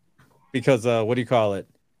 Because what do you call it?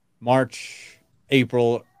 March,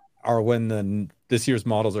 April are when this year's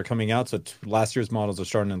models are coming out. So last year's models are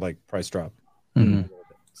starting to like price drop. So,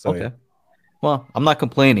 okay. Well, I'm not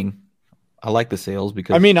complaining. I like the sales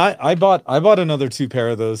because I mean, I bought another 2 pair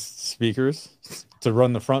of those speakers to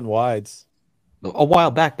run the front wides a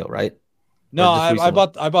while back though, right? No, I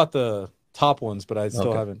bought the top ones, but I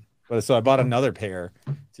still haven't. But so I bought another pair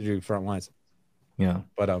to do front wides. Yeah,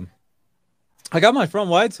 but I got my front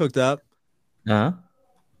wides hooked up.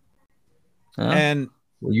 And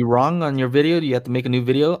were you wrong on your video? Do you have to make a new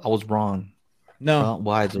video? I was wrong. No. Front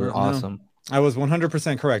wides are awesome. I was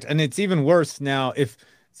 100% correct. And it's even worse now if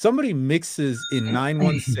somebody mixes in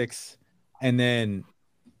 916 and then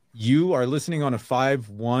you are listening on a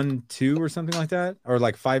 512 or something like that, or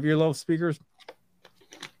like 5-year level speakers.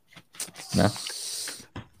 No.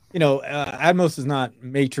 You know, Atmos is not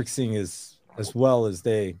matrixing as well as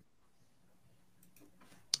they,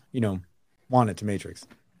 you know, want it to matrix.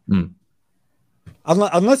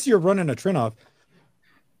 Unless you're running a Trinoff.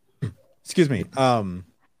 Excuse me.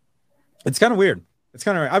 It's kind of weird. It's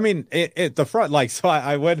kind of, I mean, it the front, like, so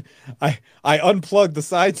I unplugged the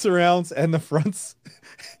side surrounds and the fronts.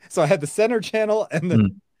 So I had the center channel and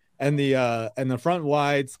the front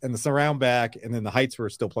wides and the surround back, and then the heights were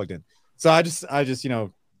still plugged in. So I just, you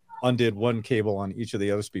know, undid one cable on each of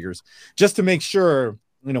the other speakers just to make sure,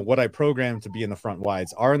 you know, what I programmed to be in the front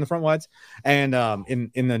wides are in the front wides. And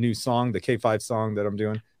in the new song, the K5 song that I'm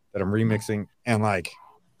doing, that I'm remixing, and like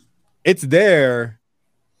it's there,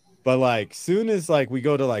 but like soon as like we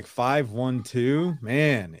go to like 512,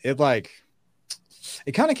 man, it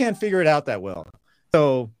kind of can't figure it out that well.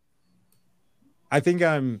 So I think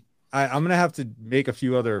I'm gonna have to make a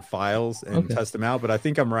few other files and test them out, but I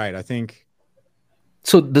think I'm right. I think.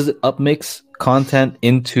 So does it upmix content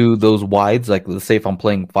into those wides? Like, let's say if I'm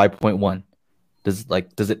playing 5.1, does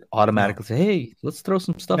it automatically say, "Hey, let's throw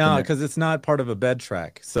some stuff"? No, because it's not part of a bed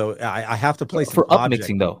track. So I have to play for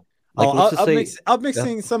upmixing though. Like, let's just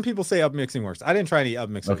upmixing. Yeah. Some people say upmixing works. I didn't try any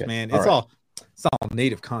upmixers, man. It's all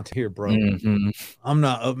native content here, bro. I'm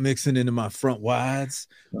not upmixing into my front wides.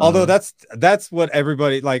 Although that's what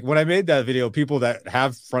everybody, like when I made that video, people that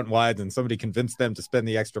have front wides and somebody convinced them to spend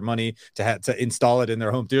the extra money to install it in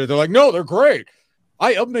their home theater, they're like, no, they're great.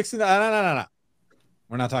 I upmix it. No.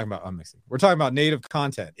 We're not talking about upmixing. We're talking about native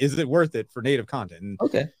content. Is it worth it for native content? And,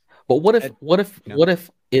 but what if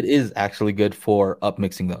it is actually good for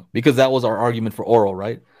upmixing though? Because that was our argument for oral,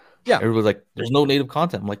 right? Yeah, everybody's like, "There's no native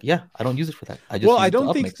content." I'm like, "Yeah, I don't use it for that. I just I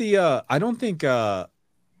don't think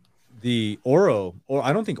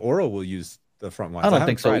Oro will use the front wides. I don't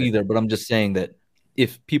think so either. But I'm just saying that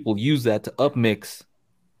if people use that to upmix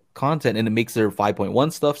content and it makes their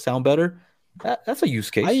 5.1 stuff sound better, that's a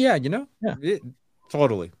use case.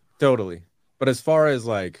 Totally. But as far as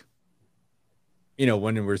like, you know,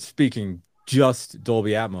 when we're speaking just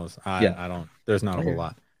Dolby Atmos, I don't. There's not a whole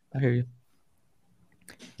lot. I hear you.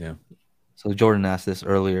 Yeah. So Jordan asked this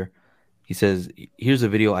earlier. He says, "Here's a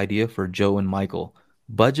video idea for Joe and Michael: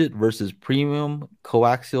 budget versus premium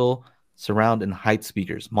coaxial surround and height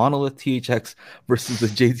speakers. Monolith THX versus the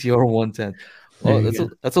JTR 110." Well,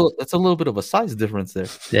 that's a little bit of a size difference there.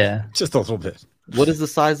 Yeah, just a little bit. What is the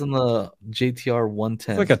size on the JTR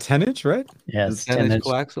 110? It's like a 10-inch, right? Yeah, it's 10-inch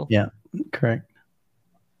coaxial. Yeah, correct.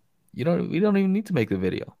 We don't even need to make the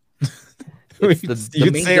video. You can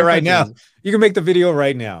say it right now. You can make the video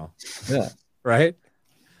right now. Yeah. Right?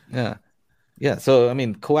 Yeah. So, I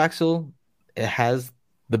mean, coaxial, it has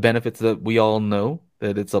the benefits that we all know,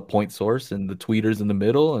 that it's a point source and the tweeters in the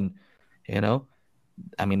middle. And, you know,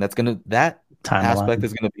 I mean, that aspect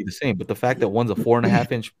is going to be the same. But the fact that one's a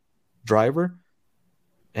 4.5-inch driver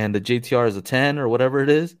and the JTR is a 10 or whatever it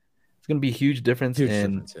is, it's going to be a huge difference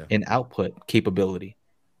in output capability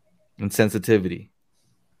and sensitivity.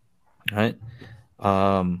 Right.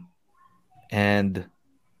 And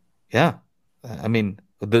yeah, I mean,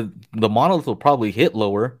 the monolith will probably hit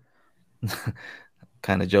lower.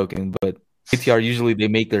 Kind of joking, but ATR usually they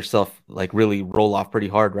make their stuff like really roll off pretty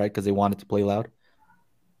hard, right? Because they want it to play loud.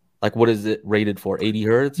 Like, what is it rated for? 80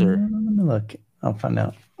 hertz or? Let me look. I'll find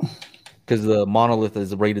out. Because the monolith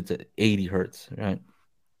is rated to 80 hertz, right?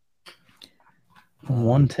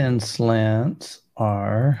 110 slants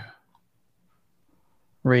are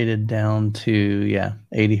rated down to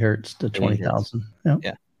 80 hertz to 20,000.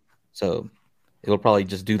 Yeah. So it'll probably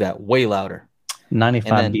just do that way louder.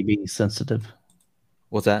 95 dB sensitive.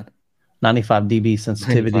 What's that? 95 dB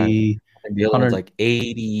sensitivity. 95. And the other one's like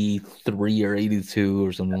 83 or 82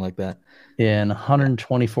 or something like that. Yeah, and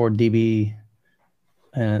 124 dB.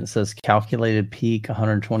 And it says calculated peak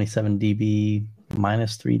 127 dB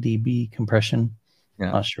minus 3 dB compression.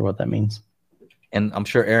 Yeah. Not sure what that means. And I'm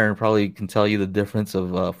sure Erin probably can tell you the difference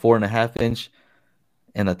of a 4.5-inch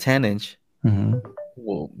and a 10-inch. Mm-hmm.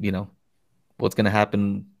 Well, you know, what's going to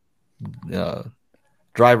happen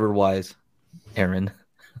driver-wise, Erin.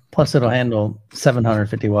 Plus, it'll handle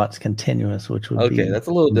 750 watts continuous, which would be... Okay, that's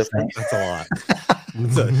a little different. That's a lot.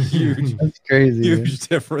 That's a huge... That's crazy. Huge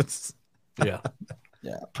difference. Yeah.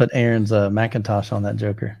 Put Aaron's Macintosh on that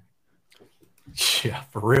joker. Yeah,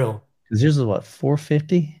 for real. Because yours is what,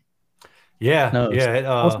 450? Yeah, No, yeah.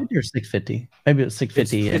 450 or 650? Maybe it's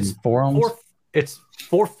 650 and 4 ohms. It's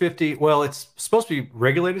 450. Well, it's supposed to be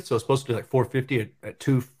regulated, so it's supposed to be like 450 at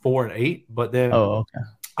 2, 4, and 8. But then, okay.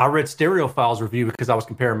 I read Stereophile's review because I was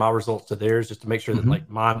comparing my results to theirs just to make sure that like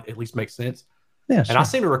mine at least makes sense. Yeah, and I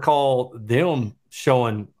seem to recall them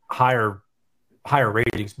showing higher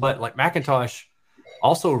ratings, but like Macintosh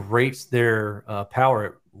also rates their power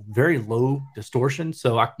at very low distortion.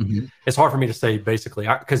 So it's hard for me to say basically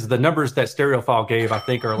because the numbers that Stereophile gave, I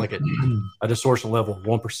think, are like at a distortion level of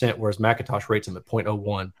 1%, whereas Macintosh rates them at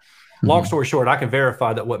 0.01. Long story short, I can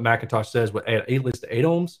verify that what Macintosh says with at least 8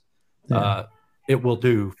 ohms, it will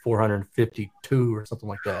do 452 or something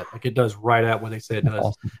like that. Like it does right at what they say it does.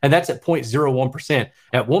 Awesome. And that's at 0.01%.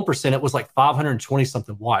 At 1%, it was like 520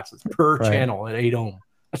 something watts per channel at 8 ohm.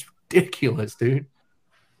 That's ridiculous, dude.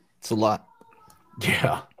 It's a lot.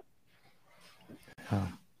 Yeah.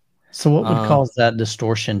 So what would cause that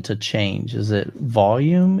distortion to change? Is it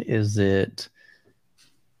volume? Is it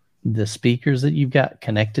the speakers that you've got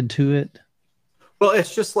connected to it? Well,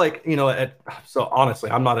 it's just like, so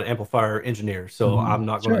honestly, I'm not an amplifier engineer, so I'm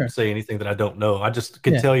not going to say anything that I don't know. I just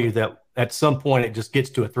can tell you that at some point it just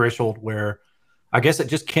gets to a threshold where I guess it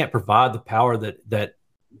just can't provide the power that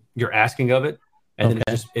you're asking of it. And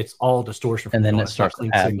then it's all distortion. And then it starts to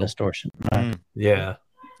add distortion. Right? Yeah.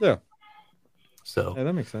 Yeah. So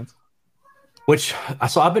that makes sense.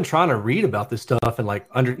 So I've been trying to read about this stuff and like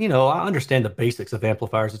I understand the basics of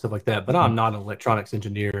amplifiers and stuff like that, but I'm not an electronics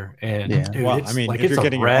engineer. And dude, I mean, like if it's you're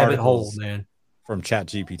getting a rabbit hole, man. From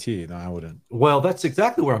ChatGPT, no, I wouldn't. Well, that's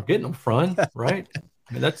exactly where I'm getting them from, right?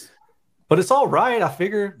 I mean, but it's all right. I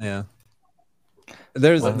figure. Yeah.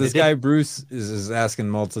 There's this guy Bruce is asking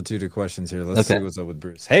multitude of questions here. Let's see what's up with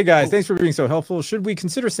Bruce. Hey guys, thanks for being so helpful. Should we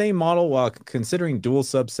consider same model while considering dual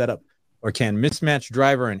sub setup? Or can mismatch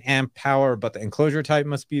driver and amp power, but the enclosure type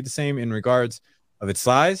must be the same in regards of its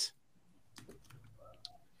size?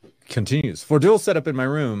 Continues. For dual setup in my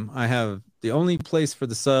room, I have the only place for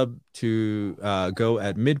the sub to go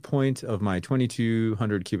at midpoint of my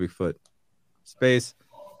 2,200 cubic foot space.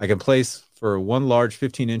 I can place for one large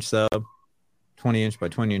 15-inch sub, 20-inch by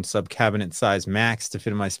 20-inch sub cabinet size max to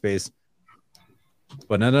fit in my space.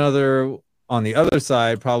 But another on the other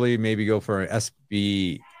side, probably maybe go for an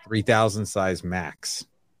SB 3000 size max.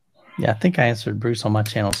 Yeah, I think I answered Bruce on my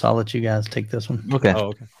channel, so I'll let you guys take this one. Okay. Oh,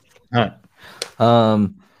 okay. All right.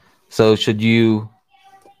 So should you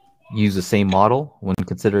use the same model when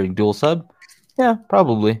considering dual sub? Yeah,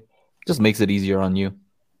 probably. Just makes it easier on you.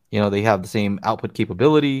 They have the same output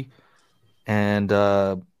capability, and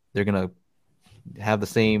they're gonna have the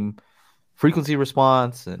same frequency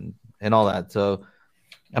response and all that. So,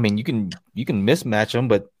 I mean, you can mismatch them,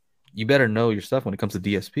 but you better know your stuff when it comes to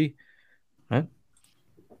DSP, right?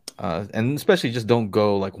 And especially just don't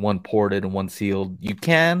go like one ported and one sealed. You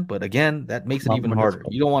can, but again, that makes it even harder.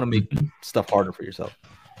 You don't want to make stuff harder for yourself.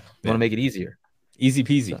 You want to make it easier. Easy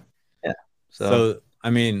peasy. So, yeah. So I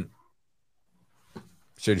mean,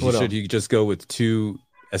 should you just go with two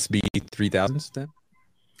SB 3000s then?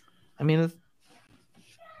 I mean,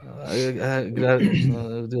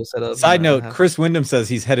 do a setup. Side note: Chris Wyndham says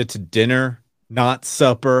he's headed to dinner, not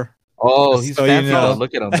supper. Oh, he's fancy.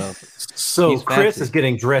 Look at him though. So Chris is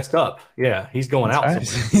getting dressed up. Yeah, he's going out. Right.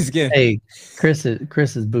 He's getting. Hey, Chris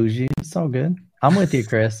is bougie. It's all good. I'm with you,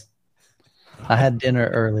 Chris. I had dinner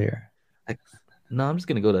earlier. No, I'm just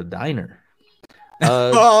gonna go to a diner.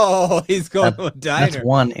 He's going to a diner. That's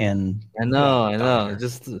one in. I know.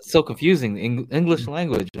 Just so confusing. English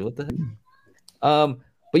language. What the heck?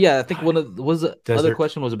 But yeah, I think the other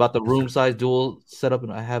question was about the room size dual setup,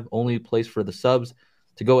 and I have only place for the subs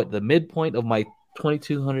to go at the midpoint of my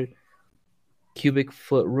 2,200 cubic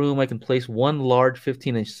foot room. I can place one large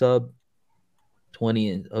 15-inch sub,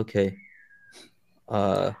 20-inch. Okay.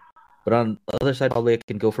 But on the other side, probably I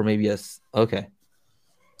can go for maybe okay.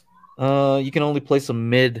 You can only place a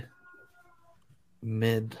mid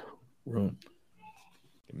room.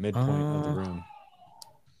 Midpoint of the room.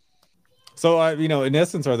 So, in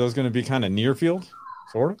essence, are those going to be kind of near field,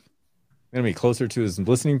 sort of? Going to be closer to his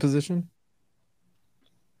listening position?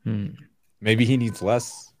 Maybe he needs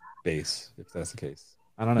less bass, if that's the case.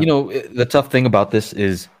 I don't know. The tough thing about this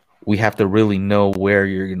is we have to really know where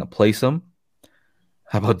you're going to place them.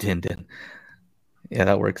 How about Din Din? Yeah,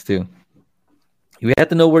 that works too. You have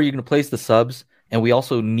to know where you're going to place the subs, and we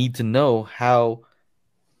also need to know how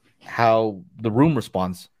the room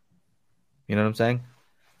responds. You know what I'm saying?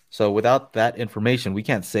 So without that information, we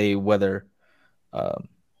can't say whether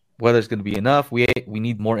it's going to be enough. We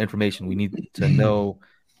need more information. We need to know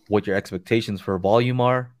what your expectations for volume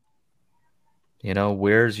are.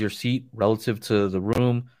 Where's your seat relative to the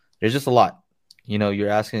room? there's just a lot. You're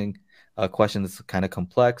asking a question that's kind of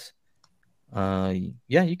complex.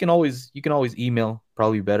 Yeah, you can always email,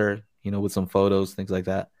 probably better, with some photos, things like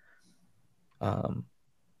that.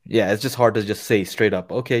 Yeah, it's just hard to just say straight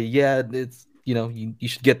up, okay, yeah, it's you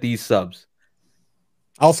should get these subs.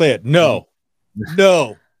 I'll say it. No,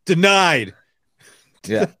 denied.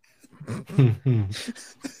 Yeah.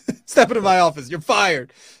 Step into my office. You're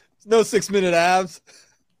fired. No 6-minute abs.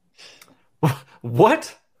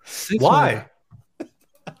 What? Why?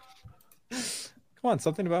 Come on,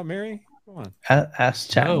 something about Mary. Come on. Ask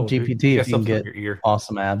ChatGPT if you can get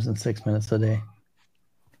awesome abs in 6 minutes a day.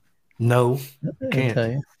 No, can't.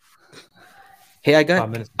 Tell you. Hey, I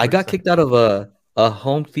got kicked out of a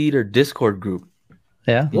home theater Discord group.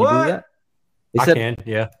 Yeah. Can you believe that? I can.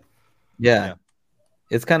 Yeah.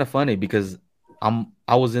 It's kind of funny because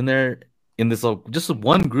I was in there in this just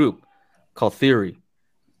one group called Theory,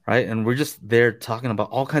 right? And we're just there talking about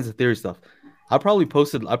all kinds of theory stuff. I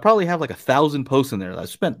probably have like 1,000 posts in there. I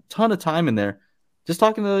spent a ton of time in there just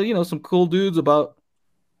talking to, some cool dudes about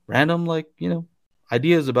random,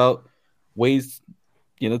 ideas about ways,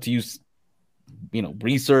 to use,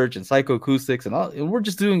 research and psychoacoustics and all. And we're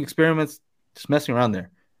just doing experiments, just messing around there.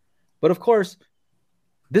 But of course,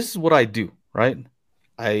 this is what I do, right?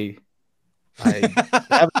 I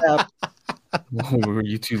have an app. Were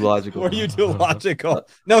you too logical? Were you too logical?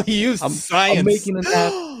 No, he used science. I'm making an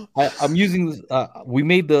app. I'm using. We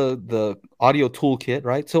made the audio toolkit,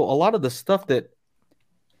 right? So a lot of the stuff that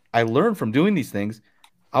I learned from doing these things,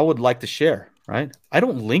 I would like to share, right? I've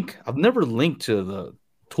never linked to the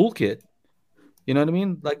toolkit. You know what I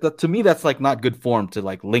mean? Like to me, that's like not good form to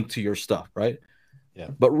like link to your stuff, right? Yeah.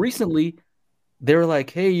 But recently, they're like,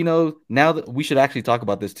 hey, now that we should actually talk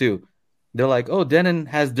about this too. They're like, oh, Denon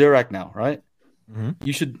has Dirac now, right?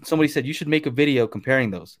 Mm-hmm. Somebody said you should make a video comparing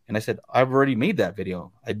those. And I said, I've already made that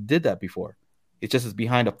video. I did that before. It's just it's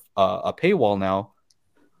behind a paywall now.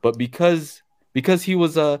 But because he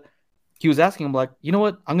was asking, I'm like, you know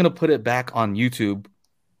what? I'm going to put it back on YouTube.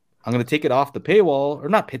 I'm going to take it off the paywall, or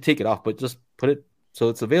not take it off, but just put it so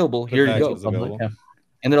it's available. Here you go.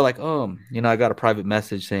 And they're like, oh, I got a private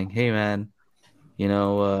message saying, hey, man,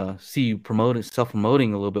 see you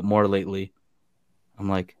self-promoting a little bit more lately. I'm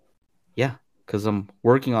like, yeah, because I'm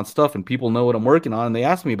working on stuff and people know what I'm working on and they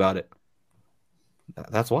ask me about it.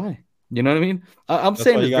 That's why. You know what I mean? I'm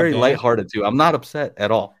saying it's very lighthearted too. I'm not upset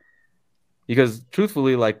at all. Because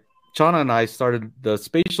truthfully, like Chana and I started the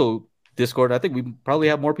spatial Discord. I think we probably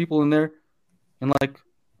have more people in there in like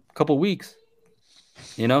a couple weeks.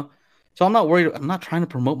 So I'm not worried. I'm not trying to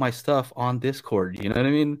promote my stuff on Discord. You know what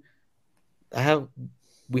I mean?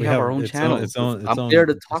 We have our own channel. I'm there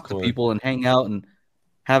to talk to people and hang out and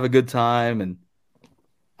have a good time. And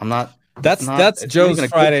I'm not. That's Joe's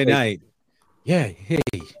Friday night. Yeah. Hey,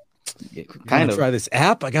 kind of try this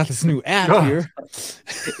app. I got this new app here.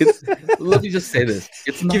 Let me just say this: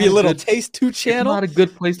 it's not give you a little taste to channel. It's not a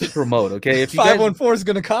good place to promote. Okay, if 514 is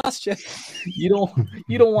going to cost you. You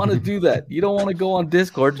don't want to do that. You don't want to go on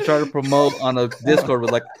Discord to try to promote on a Discord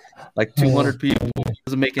with like 200 people. It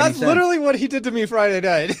doesn't make any sense. That's literally what he did to me Friday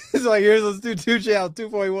night. It's like, let's do 2 channels,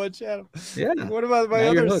 2.1 channel. Yeah. What about my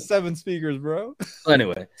other 7 speakers, bro?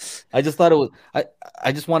 Anyway, I just thought it was.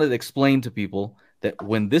 I just wanted to explain to people that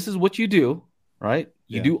when this is what you do, right?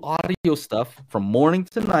 You do audio stuff from morning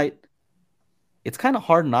to night. It's kind of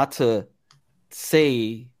hard not to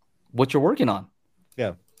say what you're working on.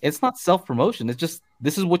 Yeah. It's not self-promotion. It's just,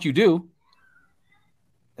 this is what you do.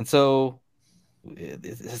 And so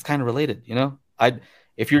it's kind of related,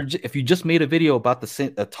 if you just made a video about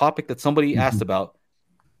a topic that somebody asked about,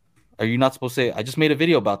 are you not supposed to say, I just made a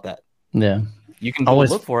video about that? Yeah. You can go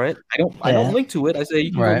look for it. I don't link to it. I say,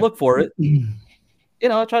 you can go look for it.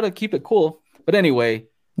 I try to keep it cool. But anyway.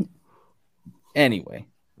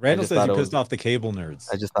 Randall says you pissed off the cable nerds.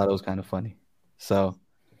 I just thought it was kind of funny. So,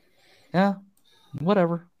 yeah,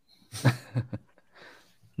 whatever.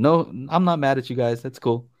 No, I'm not mad at you guys. That's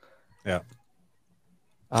cool. Yeah.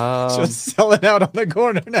 Just selling out on the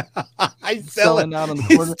corner now. Selling out on the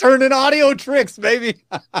corner. He's turning audio tricks, baby.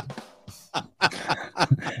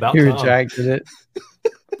 He rejected it.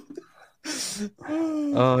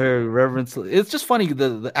 Oh, here, reverence. It's just funny,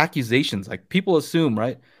 the accusations. Like, people assume,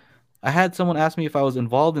 right? I had someone ask me if I was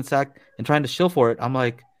involved in SAC and trying to shill for it. I'm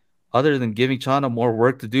like, other than giving Chana more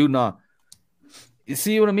work to do, nah. You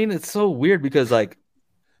see what I mean? It's so weird because, like,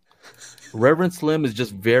 Reverend Slim is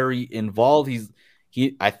just very involved.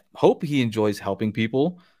 I hope he enjoys helping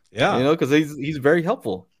people. Yeah, because he's very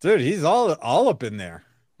helpful, dude. He's all up in there.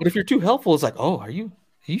 But if you're too helpful, it's like, oh, are you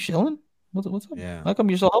shilling? What's up? Yeah. How come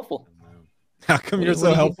you're so helpful? How come you're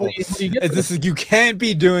so helpful? You can't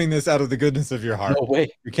be doing this out of the goodness of your heart. No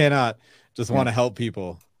way. You cannot just want to help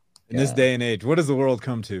people in this day and age. What does the world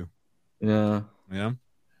come to? Yeah.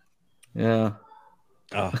 Yeah.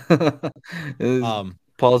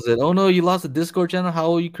 Paul said, "Oh no, you lost a Discord channel. How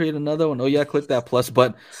will you create another one? Oh yeah, click that plus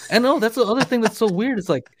button." And no, that's the other thing that's so weird. It's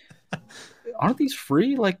like, aren't these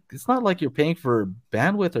free? Like, it's not like you're paying for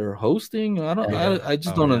bandwidth or hosting. I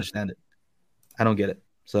just don't understand it. I don't get it.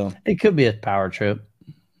 So it could be a power trip.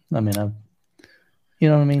 I mean, you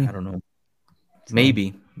know what I mean? I don't know.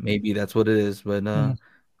 Maybe that's what it is, but I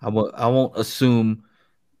won't assume.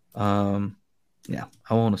 I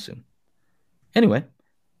won't assume. Anyway,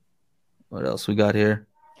 what else we got here?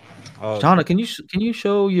 Shauna, can you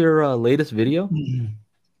show your latest video?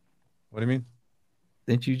 What do you mean?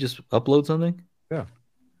 Didn't you just upload something? Yeah.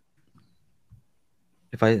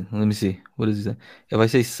 Let me see. What does he say? If I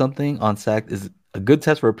say something on SAC is a good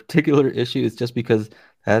test for a particular issue, it's just because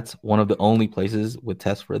that's one of the only places with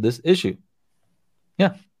tests for this issue.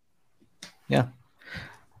 Yeah.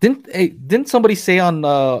 Didn't somebody say on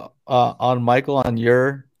Michael on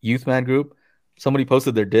your youth man group? Somebody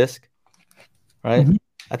posted their disc, right? Mm-hmm.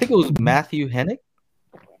 I think it was Matthew Hennick.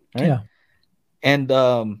 Right? Yeah. And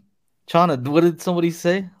Chana, what did somebody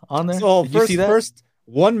say on there? So first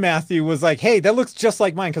one Matthew was like, "Hey, that looks just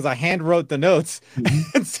like mine," because I hand wrote the notes,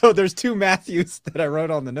 and so there's two Matthews that I wrote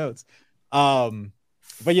on the notes. But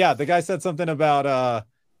yeah, the guy said something about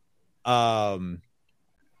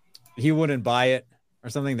he wouldn't buy it or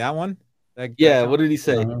something. That one. What did he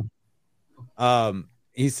say?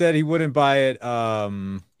 He said he wouldn't buy it.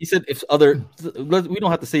 He said if other, we don't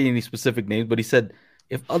have to say any specific names, but he said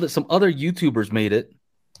if some other YouTubers made it,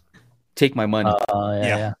 take my money.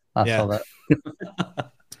 I saw that.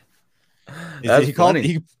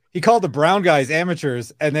 He called the brown guys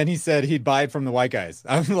amateurs, and then he said he'd buy it from the white guys.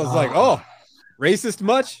 I was like, oh, racist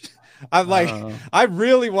much? I'm like, I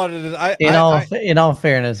really wanted it. In all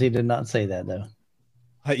fairness, he did not say that though.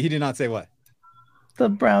 He did not say what? The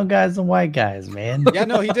brown guys and white guys, man. Yeah,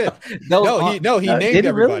 no, he did. He named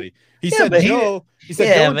everybody. Really? He said Joe. He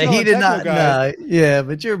said Joe, but he did not.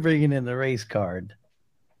 But you're bringing in the race card.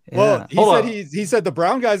 Well, he said the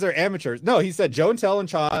brown guys are amateurs. No, he said Joe and Tell and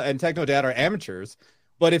Cha and Techno Dad are amateurs.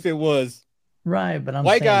 But if it was right, but I'm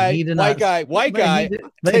white guy,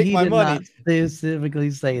 take my money. Not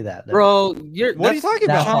specifically say that, though. Bro. What are you talking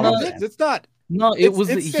about? It's not. No, he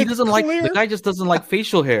doesn't like the guy. Just doesn't like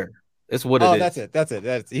facial hair. It's what it is. That's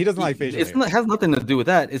it. He doesn't like facial hair. It has nothing to do with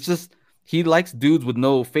that. It's just he likes dudes with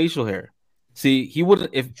no facial hair. See, he wouldn't.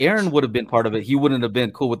 If Erin would have been part of it, he wouldn't have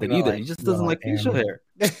been cool with it either. He just doesn't like facial hair.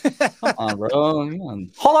 Come on, bro.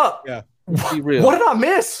 Hold up. Yeah. Be real. What did I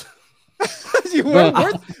miss? you were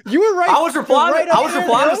right. I was replying. I was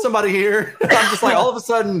replying to somebody here. I'm just like, all of a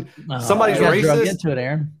sudden, somebody's racist. Get to it,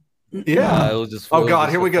 Erin. Yeah. It was just. Oh God,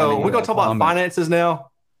 here we go. We're gonna talk about finances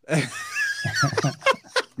now.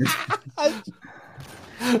 I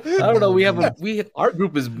don't know. Our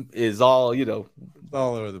group is all,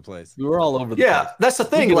 all over the place. We were all over the place. Yeah, that's the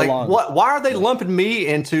thing. Like, why are they lumping me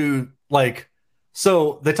into like?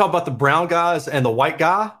 So they talk about the brown guys and the white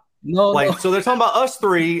guy. No. So they're talking about us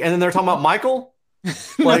three, and then they're talking about Michael.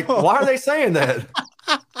 Like, why are they saying that?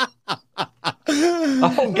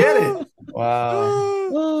 I don't get it.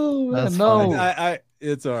 Wow. That's no.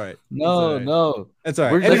 It's all right. No. It's all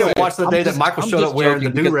right. We're anyway, watch the day that Michael showed up wearing the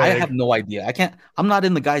do-rag. I have no idea. I'm not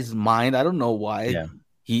in the guy's mind. I don't know why.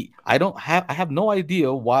 Yeah. I have no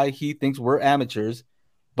idea why he thinks we're amateurs.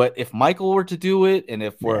 But if Michael were to do it, and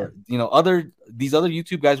if we're these other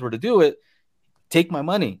YouTube guys were to do it, take my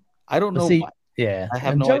money. I don't know why. Yeah. I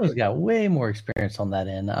have no idea. Joe's got way more experience on that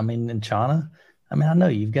end. I mean, in Chana, I know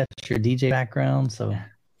you've got your DJ background, so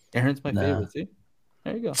Erin's my favorite, see?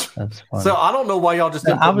 There you go. That's funny. So I don't know why y'all just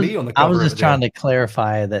didn't put me on the cover. I was just trying to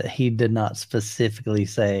clarify that he did not specifically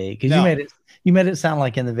say, because you made it sound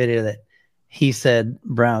like in the video that he said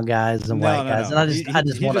brown guys and white guys, and I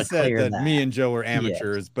just want to clear that me and Joe were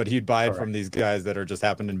amateurs, but he'd buy it from these guys that are just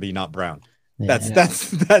happen to be not brown. That's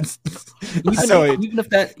so even if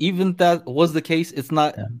that was the case, it's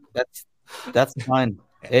not. That's fine.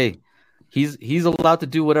 Hey, he's allowed to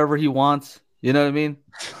do whatever he wants. You know what I mean?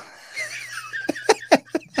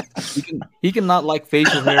 He can not like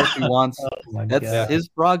facial hair if he wants. That's his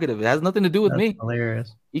prerogative. It has nothing to do with me.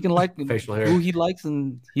 Hilarious. He can like facial hair who he likes,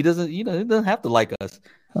 and he doesn't. He doesn't have to like us.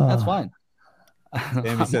 That's fine.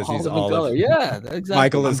 Amy says he's olive. Yeah, exactly.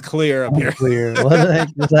 Michael is clear up here. Clear. What the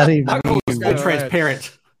heck does that even mean? Michael's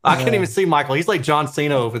transparent. I can't even see Michael. He's like John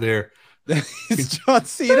Cena over there. He's John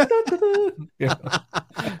Cena. Yeah.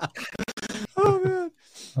 Oh man.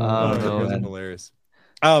 I don't know, man. Hilarious.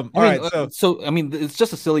 All right. So I mean, it's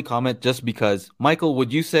just a silly comment, just because. Michael,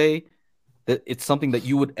 would you say that it's something that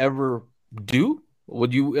you would ever do?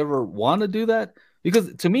 Would you ever want to do that?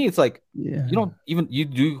 Because to me, it's like you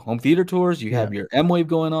do home theater tours, you have your M-Wave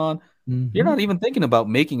going on. Mm-hmm. You're not even thinking about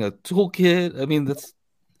making a toolkit. I mean, that's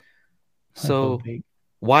so.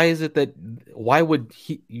 Why is it that? Why would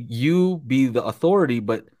you be the authority?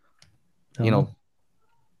 But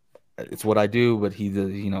it's what I do. But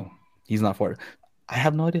he's not for it. I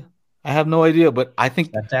have no idea. But I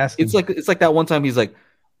think it's like that one time he's like,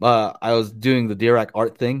 I was doing the Dirac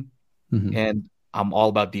art thing, and I'm all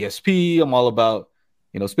about DSP. I'm all about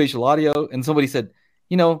spatial audio. And somebody said,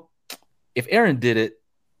 if Erin did it,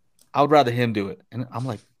 I would rather him do it. And I'm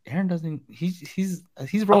like, Erin doesn't. He's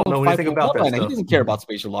wrong. Know anything about that stuff. He doesn't care about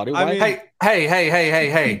spatial audio. I mean,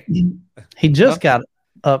 hey. He just got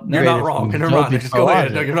up. You're not wrong. You're not. Just go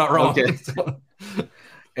ahead. No, you're not wrong. Okay.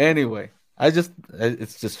 Anyway, I just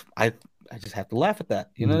have to laugh at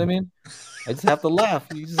that. You know what I mean? I just have to laugh.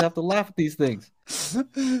 You just have to laugh at these things.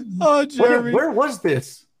 Oh, Jeremy, where was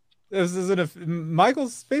this? This is in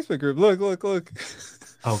Michael's Facebook group. Look.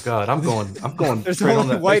 Oh God, I'm going. There's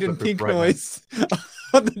only white and pink noise.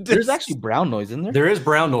 There's actually brown noise in there. There is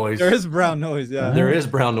brown noise. There is brown noise. Yeah, there is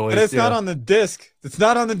brown noise. But it's not on the disc. It's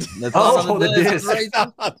not on the disc. The disc. It's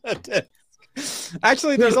not on the disc.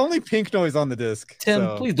 Actually, there's only pink noise on the disc.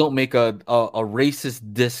 Tim, please don't make a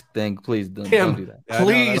racist disc thing. Please don't do that. Yeah,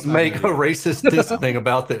 please make a racist disc thing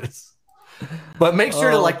about this. But make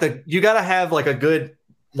sure to you got to have a good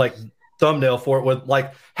thumbnail for it with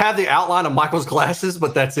have the outline of Michael's glasses,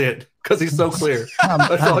 but that's it because he's so clear.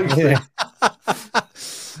 That's all you say.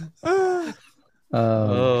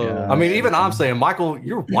 I mean, even I'm saying, Michael,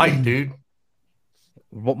 you're white, dude.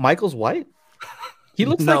 Michael's white? He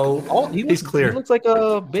looks he's clear. He looks like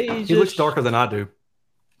a beige. He looks darker than I do.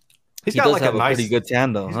 He's got a nice, pretty good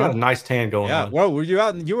tan though. He's got a nice tan going on. Yeah. Well, were you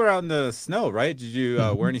out? You were out in the snow, right? Did you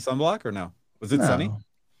wear any sunblock or no? Was it sunny?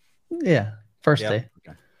 Yeah, first day.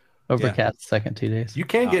 Okay. Overcast second 2 days. You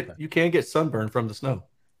can get sunburn from the snow.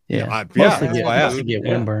 Yeah, mostly get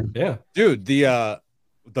windburn. Yeah, dude. The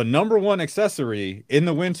number one accessory in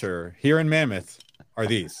the winter here in Mammoth are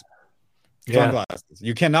these sunglasses.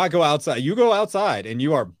 You cannot go outside. You go outside and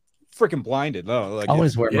you are freaking blinded. No,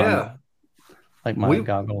 always wear my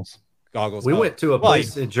goggles. We went to a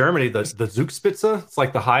place in Germany, the Zugspitze. It's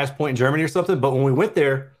like the highest point in Germany or something. But when we went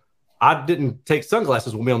there, I didn't take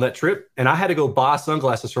sunglasses with me on that trip, and I had to go buy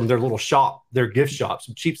sunglasses from their little shop, their gift shop,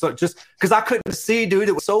 some cheap stuff, just because I couldn't see, dude.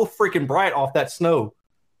 It was so freaking bright off that snow.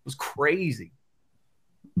 It was crazy.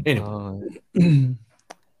 Anyway,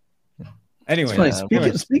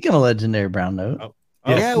 speaking of legendary brown note,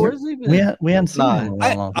 where's he been? We hadn't seen him in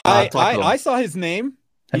a long time. I saw his name.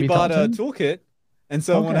 He bought a toolkit, and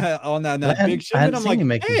so when I on that big shipment, I'm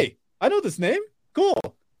like, hey, I know this name. Cool.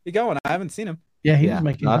 You going? I haven't seen him. Yeah, he was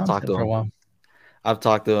making content for a while. I've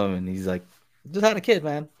talked to him, and he's like, just had a kid,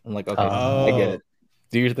 man. I'm like, okay, I get it.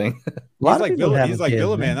 Do your thing. He's like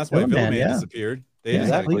Villa Man. That's why Villa Man disappeared.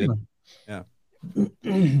 Exactly. Yeah.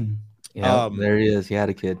 There he is. He had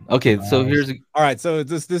a kid. Okay, so here's all right. So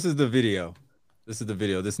this is the video. This is the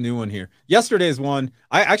video. This new one here. Yesterday's one.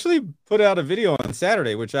 I actually put out a video on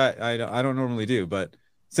Saturday, which I don't normally do, but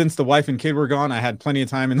since the wife and kid were gone, I had plenty of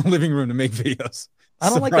time in the living room to make videos. I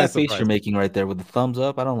don't like that face you're making right there with the thumbs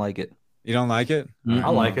up. I don't like it. You don't like it? I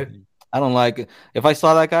like it. I don't like it. If I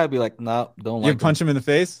saw that guy, I'd be like, no, don't like it. You punch him in the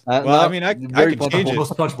face? I mean, I can change it.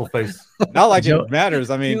 Punchable face. Not like it matters.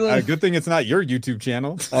 I mean, a good thing it's not your YouTube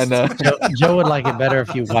channel. I know. Joe would like it better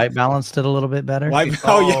if you white balanced it a little bit better. Yes,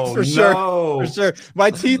 for sure. For sure.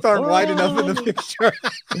 My teeth aren't wide enough in the picture.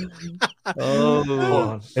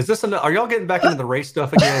 Is this are y'all getting back into the race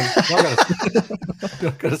stuff again?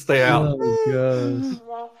 Y'all gotta stay out. Oh, gosh.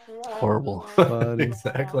 Horrible.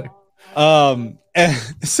 Exactly.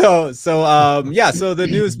 So the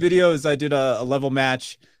newest video is I did a level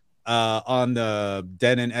match on the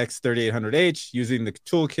Denon X3800H using the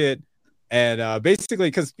toolkit, and basically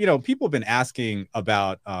because people have been asking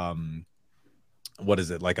about what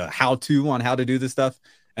is it, like a how-to on how to do this stuff,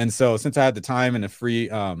 and so since I had the time and a free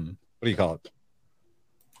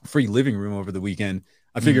free living room over the weekend,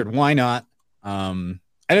 I figured why not, and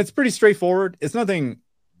it's pretty straightforward. It's nothing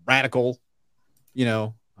radical,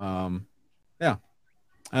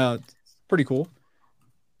 it's pretty cool.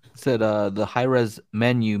 Said the high res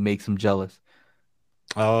menu makes him jealous.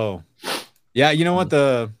 Oh, yeah. You know what?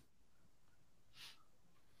 That's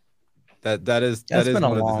been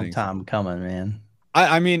a long time coming, man.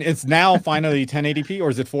 I mean, it's now finally 1080p, or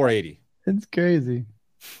is it 480? It's crazy.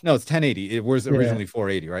 No, it's 1080. It was originally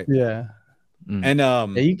 480, right? Yeah.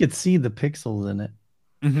 And you could see the pixels in it.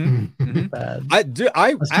 Bad. I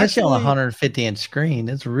especially actually, on a 150-inch screen,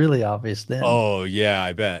 it's really obvious then. Oh yeah,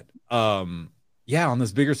 I bet. Yeah, on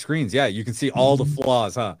those bigger screens, yeah, you can see all the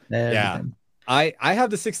flaws, huh? Everything. Yeah. I have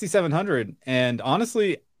the 6700, and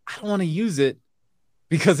honestly, I don't want to use it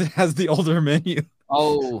because it has the older menu.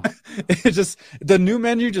 Oh, It just the new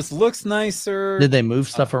menu just looks nicer. Did they move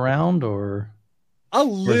stuff around or a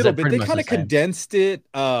little bit? They kind of condensed it.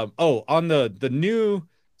 On the new.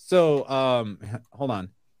 So hold on.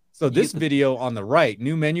 So this video on the right,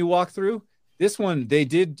 new menu walkthrough. This one they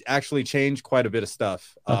did actually change quite a bit of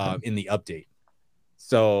stuff in the update.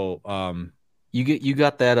 So you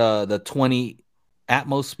got that the 20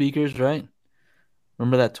 Atmos speakers, right?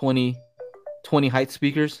 Remember that 20 height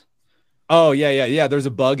speakers? Oh, yeah. There's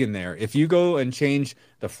a bug in there. If you go and change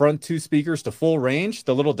the front two speakers to full range,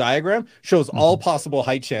 the little diagram shows all possible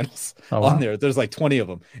height channels on there. There's like 20 of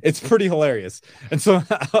them. It's pretty hilarious. And so,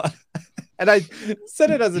 and I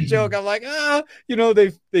said it as a joke. I'm like,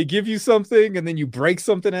 they give you something and then you break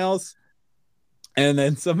something else. And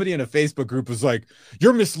then somebody in a Facebook group was like,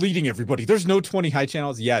 you're misleading everybody. There's no 20 high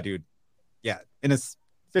channels. Yeah, dude. Yeah. In a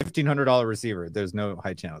 $1,500 receiver, there's no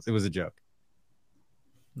high channels. It was a joke.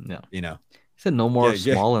 No. You know. He said no more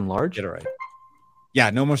small and large. Get it right. Yeah,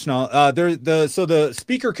 no more small. The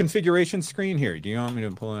speaker configuration screen here. Do you want me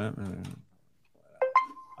to pull it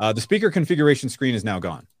up? The speaker configuration screen is now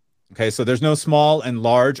gone. Okay, so there's no small and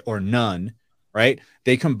large or none, right?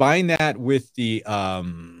 They combine that with the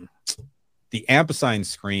ampersand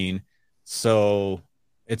screen, so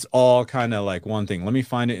it's all kind of like one thing. Let me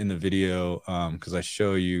find it in the video because I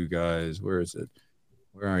show you guys. Where is it?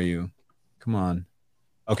 Where are you? Come on.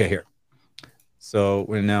 Okay, here. So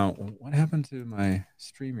we're now. What happened to my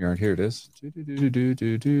StreamYard? Here it is.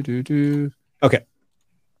 Okay.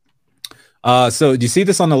 So do you see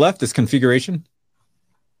this on the left? This configuration.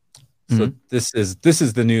 So this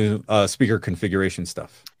is the new speaker configuration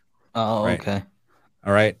stuff. Oh, right? Okay.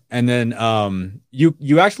 All right, and then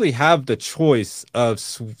you actually have the choice of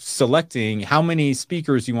selecting how many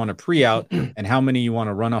speakers you want to pre-out and how many you want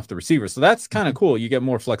to run off the receiver. So that's kind of cool. You get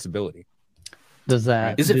more flexibility. Does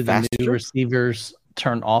that is it faster? The new receivers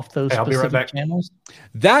turn off those specific channels?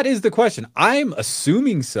 That is the question. I'm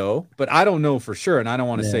assuming so, but I don't know for sure, and I don't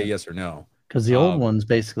want to say yes or no. Because the old ones,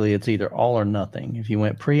 basically, it's either all or nothing. If you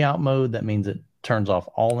went pre-out mode, that means it turns off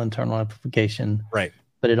all internal amplification. Right.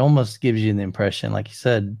 But it almost gives you the impression, like you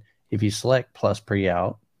said, if you select plus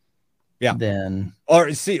pre-out, then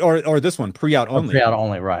or this one pre-out only. Pre-out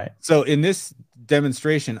only, right? So in this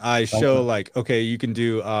demonstration, I show you can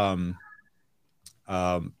do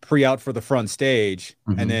pre-out for the front stage,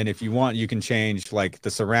 and then if you want, you can change like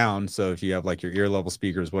the surround. So if you have like your ear level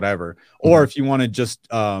speakers, whatever, or if you want to just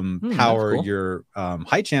power your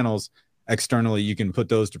high channels externally, you can put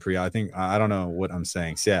those to pre-out. I think I don't know what I'm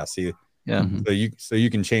saying. So, yeah, see. Yeah. So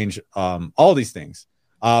you can change all these things.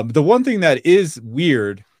 The one thing that is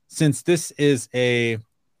weird, since this is a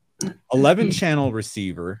 11 channel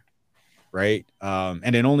receiver, right?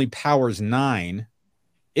 And it only powers 9.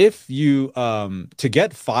 If you to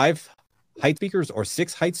get 5 height speakers or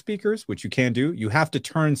 6 height speakers, which you can do, you have to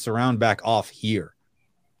turn surround back off here.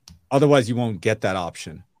 Otherwise, you won't get that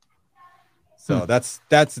option. So that's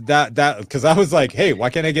that because I was like, hey,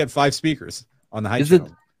 why can't I get 5 speakers on the height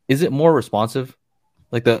channel? Is it more responsive?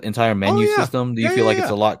 Like the entire menu system? Do you feel like it's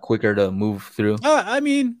a lot quicker to move through? I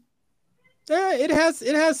mean, it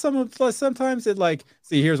has some. Sometimes it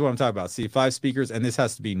see, here's what I'm talking about. See, 5 speakers, and this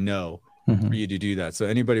has to be no for you to do that. So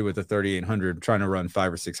anybody with a 3800 trying to run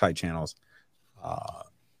 5 or 6 high channels,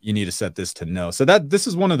 you need to set this to no. So this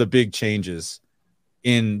is one of the big changes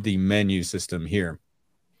in the menu system here.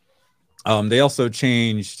 They also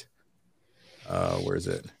changed. Where is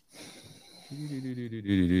it?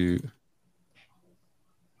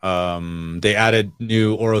 They added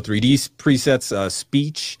new Oro 3D presets,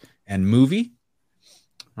 speech and movie.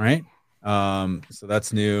 Right. So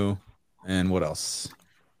that's new. And what else?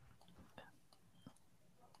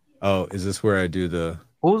 Oh, is this where I do the?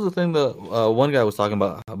 What was the thing that one guy was talking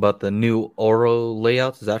about the new Oro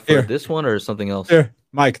layouts? Is that for this one or something else? Here,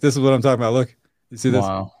 Mike, this is what I'm talking about. Look, you see this?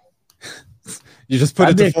 Wow. You just put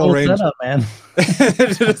it to full range. Setup, man.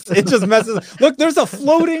 it just messes. Look, there's a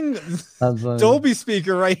floating Dolby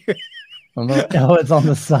speaker right here. Oh, it's on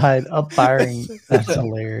the side, up firing. That's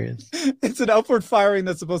hilarious. It's an upward firing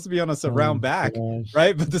that's supposed to be on a surround back,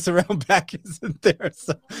 right? But the surround back isn't there.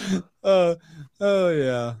 So,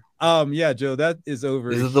 yeah, Joe, that is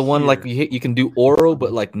over. Is it the one like you can do Oro,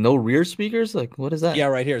 but like no rear speakers? Like, what is that? Yeah,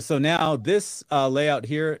 right here. So now this layout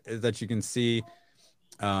here is that you can see.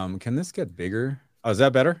 Can this get bigger? Oh, is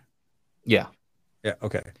that better? Yeah. Yeah.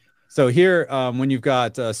 Okay. So here, when you've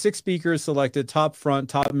got 6 speakers selected, top front,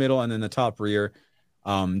 top middle, and then the top rear,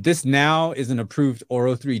 this now is an approved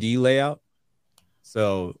Oro 3D layout.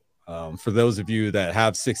 So for those of you that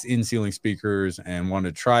have 6 in-ceiling speakers and want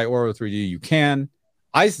to try Oro 3D, you can.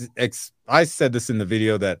 I said this in the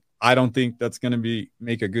video that I don't think that's going to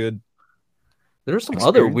make a good. There's some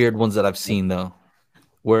other weird ones that I've seen though,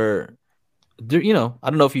 where there, I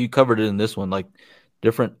don't know if you covered it in this one, like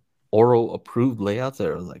different Oro approved layouts that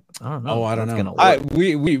are like, I don't know. Oh, I don't know.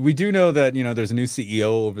 We do know that there's a new CEO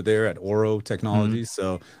over there at Oro Technologies,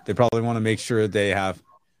 so they probably want to make sure they have.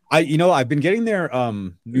 I've been getting their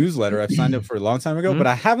newsletter. I've signed up for a long time ago, but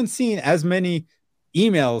I haven't seen as many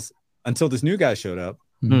emails until this new guy showed up.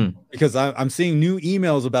 Because I'm seeing new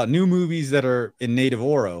emails about new movies that are in native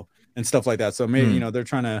Oro and stuff like that. So maybe they're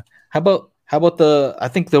trying to. How about I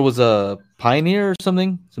think there was a Pioneer or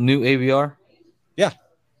something, some new AVR. Yeah.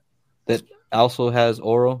 That also has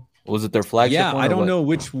Oro. Was it their flagship? Yeah, one I don't know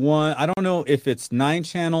which one. I don't know if it's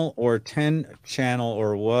 9-channel or 10-channel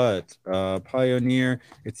or what. Pioneer.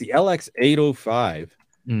 It's the LX805.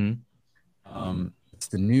 It's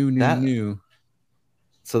the new.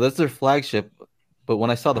 So that's their flagship. But when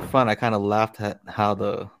I saw the front, I kind of laughed at how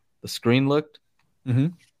the screen looked.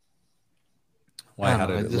 Why?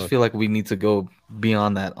 I just feel like we need to go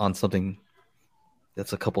beyond that on something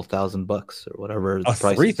that's a couple $1,000 or whatever.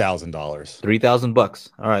 $3,000. $3,000.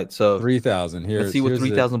 All right, so $3,000. Here, let's see what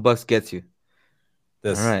 $3,000 gets you.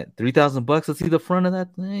 All right, $3,000. Let's see the front of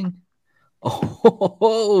that thing.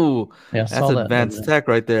 Oh, yeah, that's advanced tech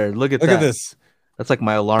right there. Look at this. That's like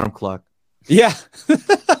my alarm clock. Yeah.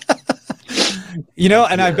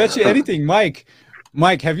 And I bet you anything, Mike,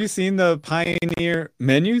 have you seen the Pioneer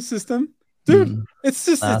menu system? Dude, it's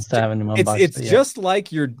just it's just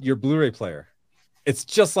like your Blu-ray player. It's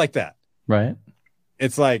just like that. Right.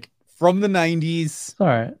 It's like from the 90s. All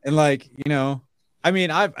right. And I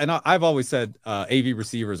mean, I've always said AV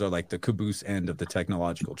receivers are like the caboose end of the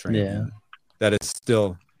technological train. Yeah. That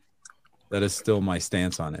is still my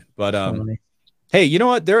stance on it. But hey, you know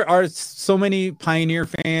what? There are so many Pioneer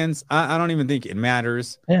fans. I don't even think it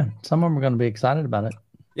matters. Yeah, some of them are going to be excited about it.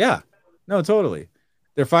 Yeah, no, totally.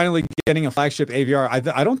 They're finally getting a flagship AVR.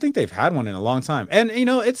 I don't think they've had one in a long time. And,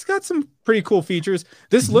 it's got some pretty cool features.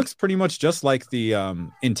 This looks pretty much just like the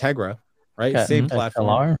Integra, right? Same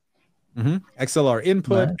platform. XLR. XLR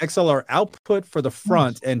input, right. XLR output for the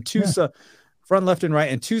front, and two front, left, and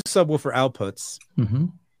right, and 2 subwoofer outputs.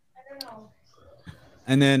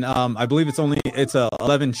 And then I believe it's a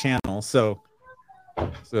 11 channel. So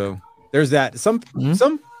there's that. Some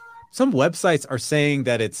websites are saying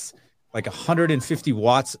that it's like 150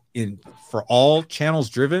 watts for all channels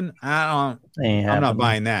driven. I'm not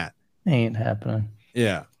buying that. Ain't happening.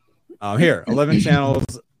 Yeah. Here, 11 channels,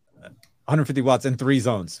 150 watts and 3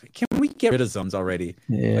 zones. Can we get rid of zones already?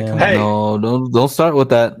 Yeah. No, don't start with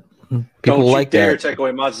that. People don't like you dare that. take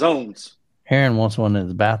away my zones. Erin wants one in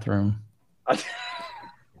his bathroom.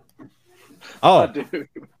 Oh, dude.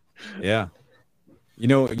 Yeah. You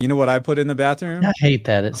know what I put in the bathroom? I hate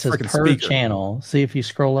that. It says per channel. See if you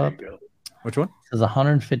scroll up. Which one? It says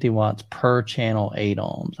 150 watts per channel, 8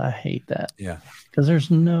 ohms. I hate that. Yeah. Because there's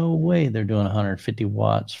no way they're doing 150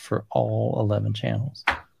 watts for all 11 channels.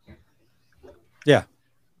 Yeah.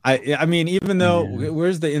 I mean, even though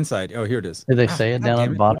where's the inside? Oh, here it is. Did they say it down at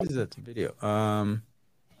the bottom? What is that video?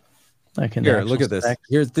 Here, look at this.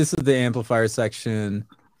 This is the amplifier section.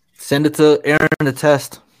 Send it to Erin to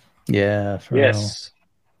test. Yeah. Yes.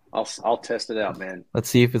 I'll test it out, man. Let's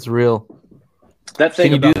see if it's real. That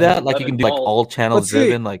thing. Can you do that? Like you can do like all channels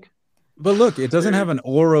driven, like. But look, it doesn't have an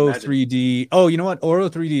Oro 3D. Oh, you know what? Oro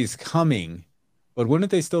 3D is coming, but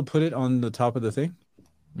wouldn't they still put it on the top of the thing?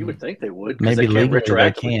 You would think they would. Maybe legally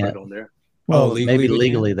they can't. On there. Well, maybe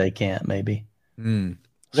legally they can't. Maybe.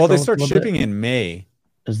 Well, they start shipping in May.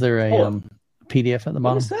 Is there a PDF at the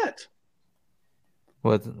bottom? What is that?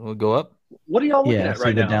 What will go up? What are y'all looking at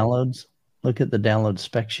right now? The downloads. Look at the download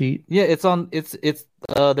spec sheet. Yeah, it's on. It's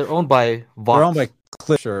they're owned by Vox. They're owned by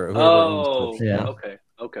Cliff or whoever. Oh, yeah.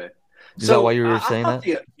 Okay. Is that why you were saying that?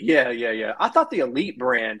 Yeah. I thought the Elite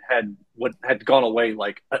brand had gone away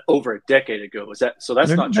like over a decade ago. Is that so? That's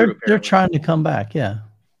not true. They're trying to come back. Yeah.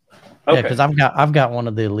 Okay. Yeah, because I've got one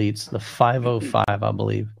of the Elites, the 505, I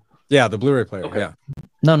believe. Yeah, the Blu-ray player. Okay. Yeah.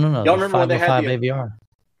 No. Y'all remember when they had the AVR?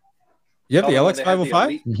 You have the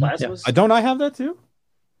LX505? Yeah. Don't I have that too?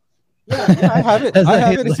 Yeah, I have it.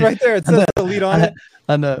 It's right there. It says Elite on it.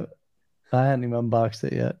 I know. I hadn't even unboxed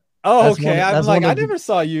it yet. Oh, okay. I'm like, I never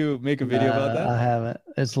saw you make a video about that. I haven't.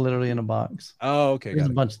 It's literally in a box. Oh, okay. There's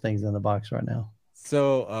a bunch of things in the box right now.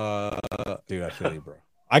 So, dude, I feel you, bro.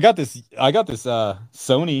 I got this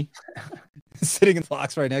Sony sitting in the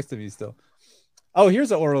box right next to me still. Oh, here's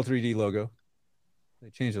the Oro 3D logo. They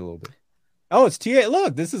changed it a little bit. Oh, it's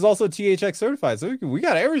Look, this is also THX certified, so we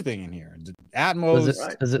got everything in here.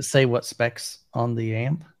 Atmos. Does it say what specs on the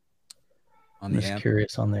amp? I'm just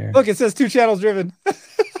curious on there. Look, it says 2 channels driven.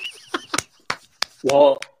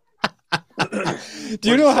 Well, do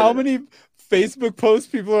you know how many Facebook posts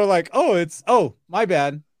people are like, my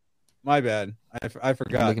bad. I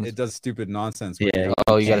forgot. It does stupid nonsense. Yeah.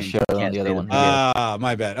 Oh, you got to share it on the other one.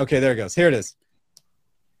 My bad. Okay, there it goes. Here it is.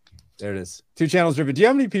 There it is. 2 channels driven. Do you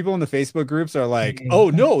know how many people in the Facebook groups are like, oh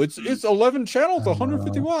no, it's 11 channels,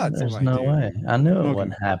 150 watts? There's no way. I knew it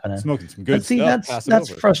wasn't happening. Smoking some good stuff. That's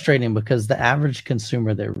frustrating because the average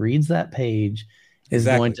consumer that reads that page is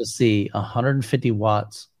going to see 150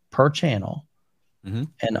 watts per channel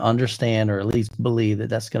and understand or at least believe that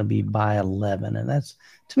that's going to be by 11. And that's,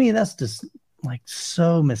 to me, that's just like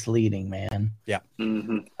so misleading, man. Yeah.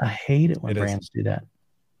 I hate it when brands do that.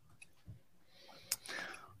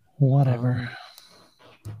 Whatever.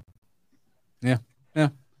 Yeah.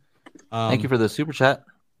 Thank you for the super chat.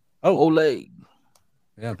 Oh, Ole.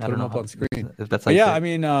 Yeah, put them up on screen. If that's I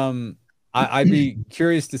mean, I'd be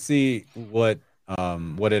curious to see what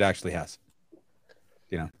it actually has.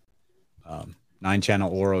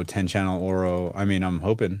 9-channel Oro, 10-channel Oro. I mean, I'm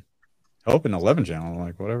hoping 11-channel,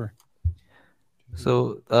 like whatever.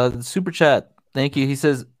 So the super chat. Thank you. He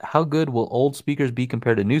says, how good will old speakers be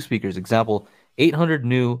compared to new speakers? Example, 800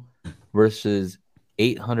 new versus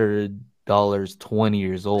 $800 20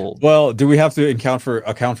 years old. Well, do we have to account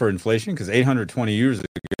for inflation? Because 820 years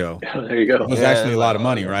ago, there you go. It was actually a lot of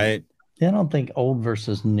money, right? Yeah, I don't think old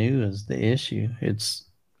versus new is the issue. Is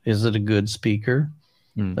it a good speaker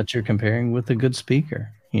that you're comparing with a good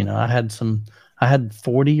speaker? I had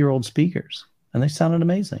 40-year-old speakers and they sounded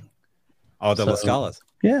amazing. Oh, the La Scalas.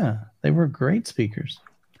 Yeah, they were great speakers.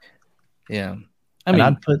 Yeah. I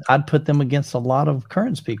mean, I'd put them against a lot of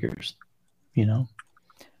current speakers,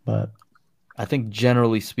 but I think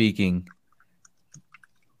generally speaking,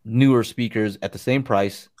 newer speakers at the same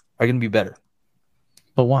price are going to be better.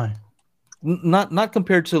 But why? Not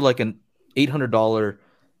compared to like an $800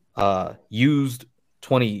 used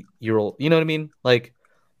 20-year-old. You know what I mean? Like,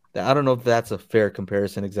 I don't know if that's a fair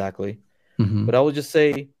comparison exactly, but I would just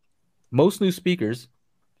say most new speakers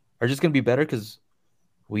are just going to be better because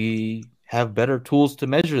we have better tools to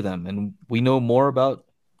measure them, and we know more about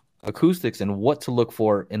acoustics and what to look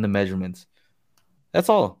for in the measurements. That's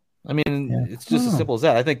all. I mean, it's just as simple as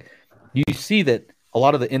that. I think you see that a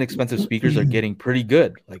lot of the inexpensive speakers are getting pretty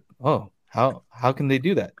good. Like, how can they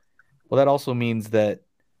do that? Well, that also means that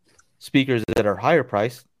speakers that are higher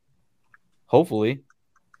priced, hopefully,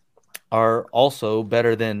 are also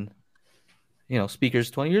better than, speakers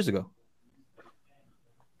 20 years ago.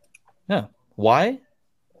 Yeah. Why?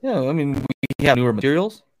 Yeah, I mean, we have newer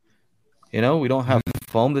materials. We don't have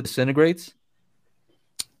foam that disintegrates.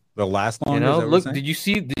 The last long. Look, did you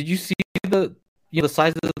see the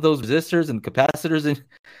size of those resistors and capacitors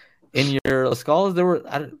in your La Scalas? There were,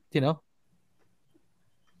 I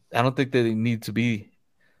don't think they need to be.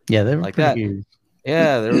 Yeah, they were like that. Huge.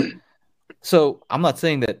 Yeah, so I'm not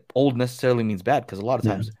saying that old necessarily means bad, because a lot of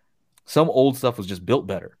times some old stuff was just built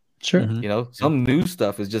better. Sure. Some new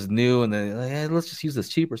stuff is just new, and then let's just use this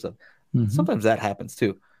cheaper stuff. Sometimes that happens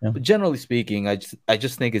too. Yeah. But generally speaking, I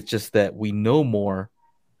just think it's just that we know more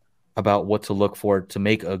about what to look for to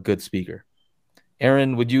make a good speaker.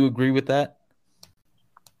 Erin, would you agree with that?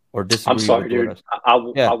 Or disagree? I'm sorry, dude. I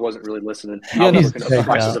wasn't really listening. I was looking at the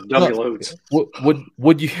prices of dummy loads.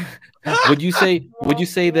 Would you say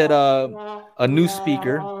that a new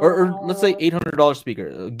speaker, or let's say $800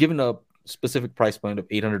 speaker, given a specific price point of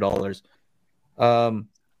 $800,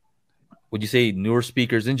 would you say newer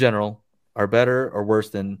speakers in general are better or worse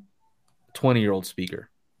than a 20-year-old speaker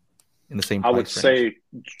in the same price range? I would say,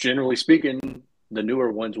 generally speaking, the newer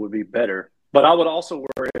ones would be better. But I would also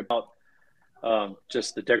worry about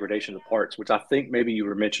just the degradation of parts, which I think maybe you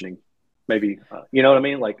were mentioning. Maybe, you know what I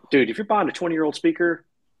mean? Like, dude, if you're buying a 20-year-old speaker,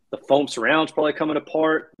 the foam surround's probably coming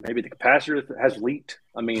apart. Maybe the capacitor has leaked.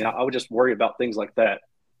 I mean, I would just worry about things like that.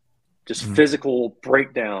 Just physical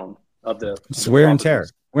breakdown of the wear and tear.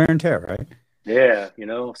 Wear and tear, right? Yeah,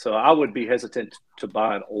 so I would be hesitant to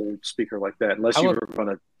buy an old speaker like that unless you were going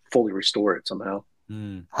to fully restore it somehow.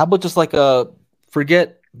 How about just like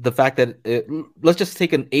forget the fact that let's just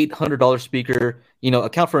take an $800 speaker,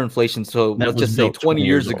 account for inflation. So let's just say 20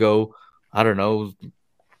 years ago, I don't know,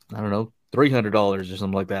 $300 or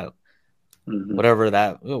something like that. Whatever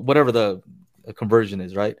the conversion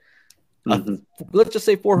is, right? Let's just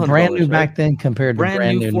say $400. Brand new back then compared to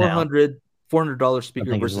brand new 400 $400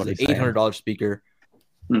 speaker versus an $800 speaker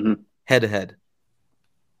head to head.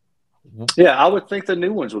 Yeah, I would think the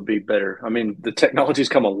new ones would be better. I mean, the technology's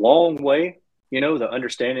come a long way. You know, the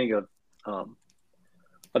understanding of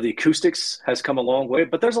the acoustics has come a long way.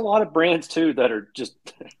 But there's a lot of brands too that are just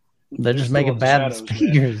they're just making bad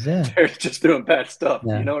speakers. Man. Yeah, they're just doing bad stuff.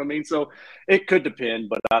 Yeah. You know what I mean? So it could depend,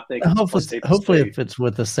 but I think hopefully if it's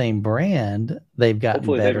with the same brand, they've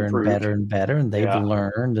gotten better and better and better, and they've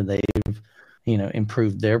learned and they've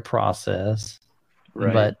improved their process.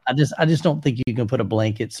 Right. But I just don't think you can put a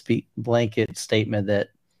blanket statement that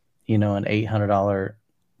an $800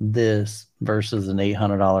 this versus an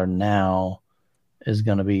 $800 now is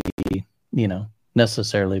going to be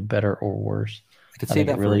necessarily better or worse. I could say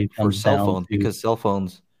that really for cell phones because cell phone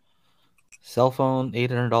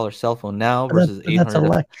 $800 cell phone now versus $800. That's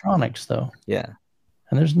electronics though. Yeah,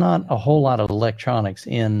 and there's not a whole lot of electronics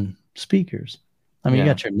in speakers. I mean, you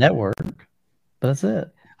got your network, but that's it.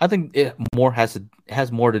 I think it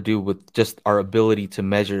has more to do with just our ability to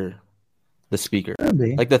measure the speaker,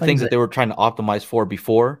 like the things that they were trying to optimize for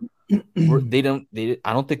before. I don't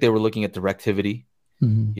think they were looking at directivity.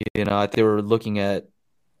 Mm-hmm. They were looking at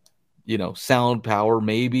sound power.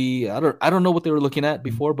 Maybe I don't know what they were looking at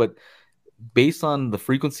before, but based on the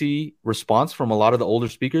frequency response from a lot of the older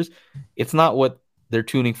speakers, it's not what they're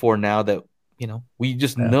tuning for now. That we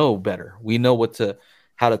just know better. We know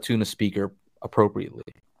how to tune a speaker appropriately.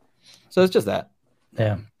 So it's just that.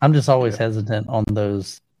 Yeah. I'm just always hesitant on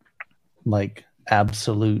those like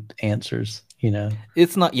absolute answers,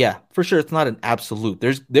 It's not, for sure. It's not an absolute.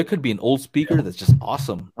 There could be an old speaker that's just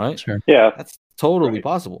awesome, right? Sure. Yeah. That's totally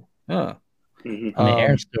possible. Yeah. Mm-hmm. I mean,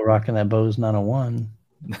 Aaron's still rocking that Bose 901.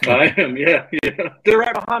 I am, yeah. They're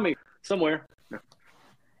right behind me somewhere.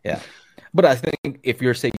 Yeah. But I think if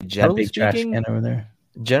you're saying generally speaking, over there.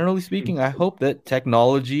 Generally speaking, I hope that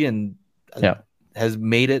technology and has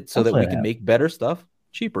made it so that we can make better stuff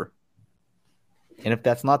cheaper. And if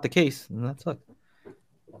that's not the case, then that sucks.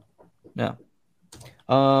 Yeah.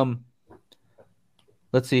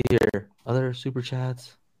 Let's see here. Other super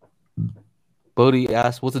chats. Bodie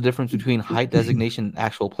asks, what's the difference between height designation and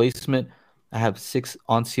actual placement? I have 6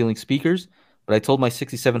 on-ceiling speakers, but I told my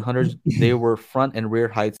 6700s they were front and rear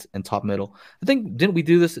heights and top middle. I think, didn't we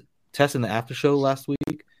do this test in the after show last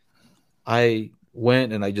week? I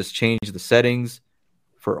went and I just changed the settings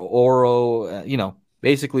for Oro.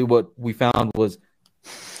 Basically what we found was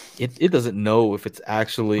it doesn't know if it's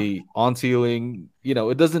actually on ceiling.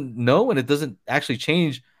 It doesn't know, and it doesn't actually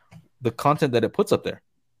change the content that it puts up there.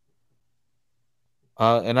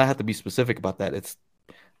 And I have to be specific about that.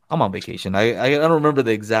 I'm on vacation. I don't remember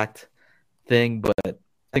the exact thing, but I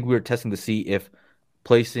think we were testing to see if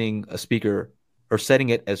placing a speaker or setting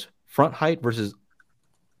it as front height versus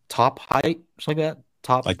top height, something like that.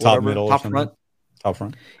 Top, like whatever, top middle, top front. Top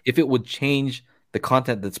front. If it would change the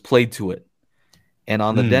content that's played to it. And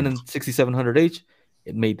on the Denon 6700H,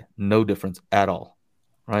 it made no difference at all,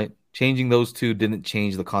 right? Changing those two didn't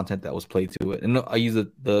change the content that was played to it. And I used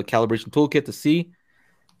the calibration toolkit to see,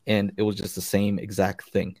 and it was just the same exact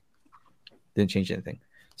thing. Didn't change anything.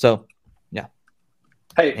 So, yeah.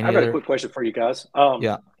 Hey, I got a quick question for you guys.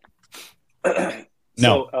 Yeah.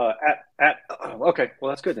 No. So, okay, well,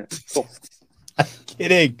 that's good then. Cool.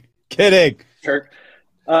 Kidding. Sure.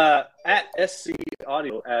 At SC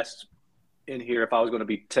Audio asked in here if I was going to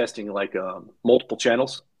be testing like multiple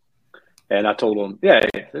channels, and I told him, yeah,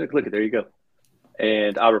 look at there you go.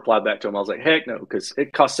 And I replied back to him, I was like, heck no, because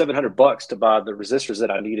it cost $700 to buy the resistors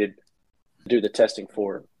that I needed to do the testing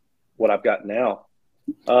for what I've got now.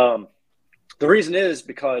 The reason is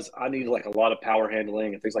because I need like a lot of power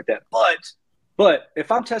handling and things like that. But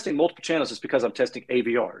if I'm testing multiple channels, it's because I'm testing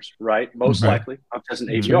AVRs, right? Most likely I'm testing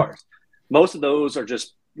AVRs. Most of those are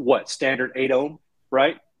just standard 8 ohm,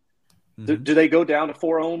 right? Do they go down to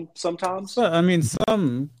 4 ohm sometimes? Well, I mean,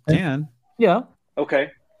 some can. Yeah.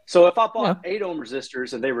 Okay. So if I bought 8 ohm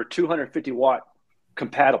resistors and they were 250 watt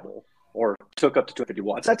compatible or took up to 250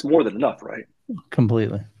 watts, that's more than enough, right?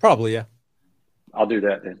 Completely. Probably, yeah. I'll do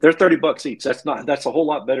that then. They're $30 each. That's a whole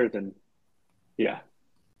lot better than,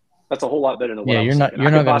 That's a whole lot better than what you're not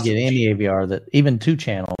going to get any AVR that even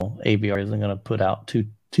 2-channel AVR isn't going to put out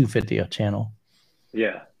 250 a channel.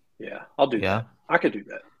 Yeah. I'll do that. I could do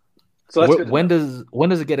that. So that's when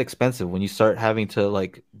does it get expensive? When you start having to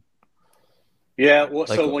like? Yeah. Well,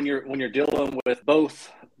 so when you're dealing with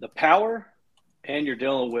both the power and you're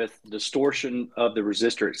dealing with distortion of the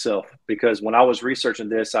resistor itself, because when I was researching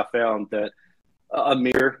this, I found that a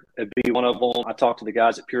mirror would be one of them. I talked to the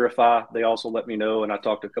guys at Purify. They also let me know, and I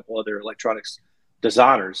talked to a couple other electronics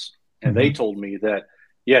designers, and they told me that,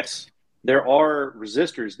 yes, there are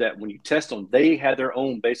resistors that when you test them, they have their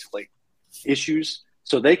own basically issues.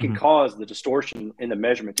 So they can cause the distortion in the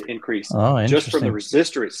measurement to increase just from the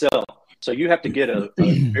resistor itself. So you have to get a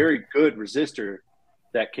very good resistor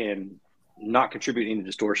that can not contribute any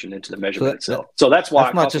distortion into the measurement itself. So that's why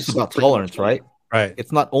it's not just about tolerance, right? Right.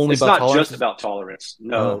 It's not only about tolerance. It's not just about tolerance.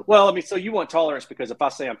 No. Well, I mean, so you want tolerance because if I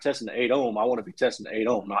say I'm testing the 8 ohm, I want to be testing the 8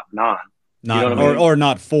 ohm, not 9. Not, you know what I mean? Or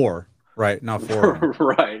not 4. Right. Not 4.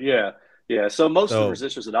 Right. Yeah. Yeah. So most of the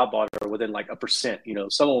resistors that I bought are within like 1%. You know,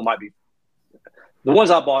 some of them might be. The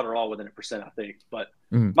ones I bought are all within 1%, I think. But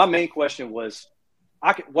my main question was,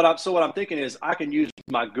 what I'm thinking is I can use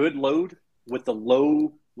my good load with the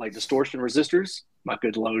low like distortion resistors. My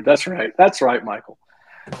good load. That's right. That's right, Michael.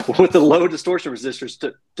 With the low distortion resistors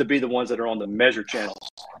to be the ones that are on the measure channels.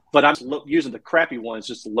 But I'm using the crappy ones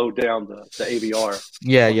just to load down the AVR.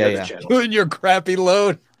 Yeah. Doing your crappy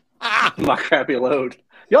load. My crappy load.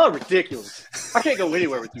 Y'all are ridiculous. I can't go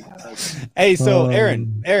anywhere with you guys. Hey, so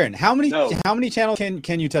Erin, how many channels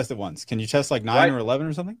can you test at once? Can you test like 9 or 11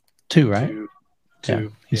 or something? 2, right? 2. Yeah.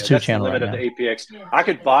 He's 2 channel limit right of the APX.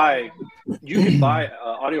 You can buy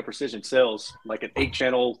Audio Precision sells like an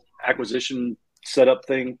 8-channel acquisition setup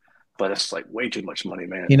thing, but it's like way too much money,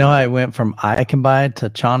 man. You know, I went from I can buy to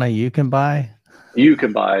Chana you can buy. You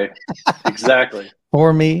can buy. Exactly.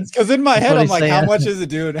 For me. Because in my head, I'm like, how much is it,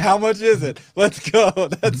 dude? How much is it? Let's go.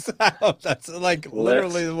 That's like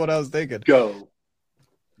literally what I was thinking. Go.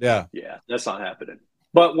 Yeah. Yeah, that's not happening.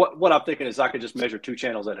 But what I'm thinking is I could just measure 2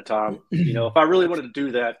 channels at a time. You know, if I really wanted to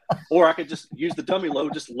do that, or I could just use the dummy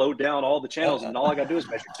load, just load down all the channels, and all I got to do is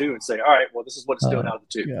measure 2 and say, all right, well, this is what it's doing out of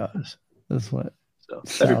the 2. Gosh, that's what. So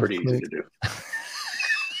that'd be pretty easy to do.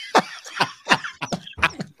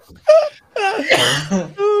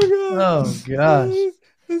 Oh gosh.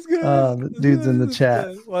 This guy. The dude's in the chat.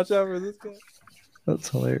 Watch out for this guy. That's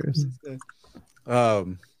hilarious.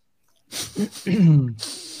 Wow.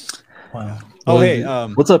 Oh, hey.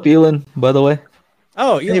 What's up, Elon, by the way?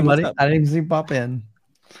 Oh, Elon, hey, buddy. I didn't see you pop in.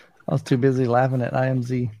 I was too busy laughing at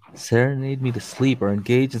IMZ. Serenade me to sleep or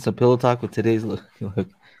engage in some pillow talk with today's look.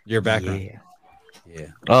 Your background.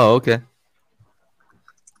 Yeah. Oh, okay.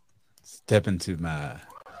 Step into my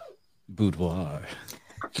boudoir.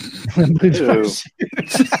 It's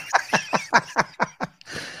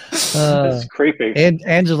creepy. And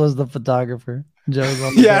Angela's the photographer. Joe's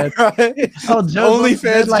on the bed. Right. Oh, Joe's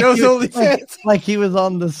OnlyFans. Like Joe's OnlyFans. Like he was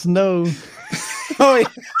on the snow. Oh, yeah.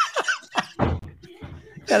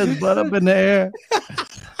 Got his butt up in the air.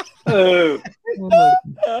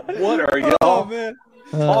 What are y'all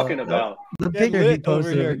talking about? The picture he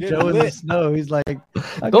posted of Joe in the snow. He's like,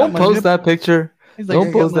 don't post that picture. He's like,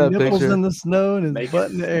 don't post that picture in the snow and his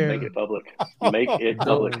butt in the air. Make it public. Make it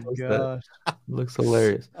public. Oh, gosh. Looks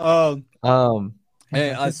hilarious.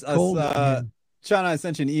 Hey, Sean, I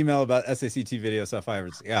sent you an email about SACT video stuff.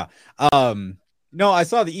 Yeah. No, I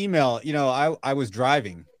saw the email. You know, I was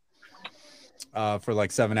driving for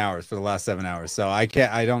like 7 hours for the last 7 hours, so I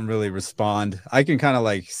don't really respond. I can kind of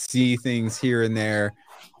like see things here and there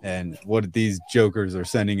and what these jokers are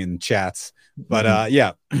sending in chats. But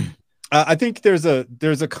yeah, I think there's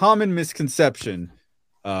a common misconception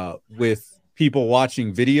with people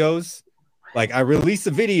watching videos. Like, I release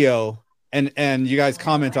a video and you guys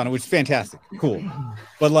comment on it, which is fantastic, cool.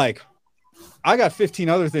 But like, I got 15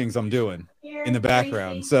 other things I'm doing in the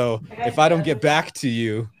background. So if I don't get back to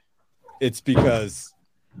you, it's because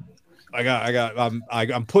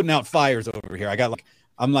I'm putting out fires over here.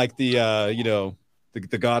 I'm like the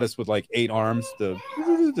the goddess with like 8 arms, the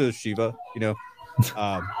Shiva,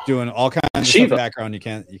 doing all kinds of stuff in the background. You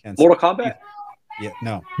can't Mortal Kombat? Yeah,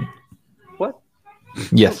 no. What?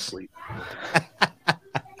 Yes.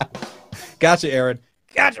 Gotcha, Erin.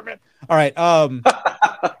 Gotcha, man. All right.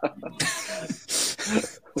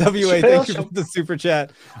 WA, thank you for the super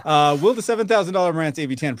chat. Will the $7,000 Marantz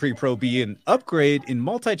AV10 Pre-Pro be an upgrade in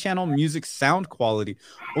multi-channel music sound quality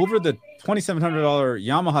over the $2,700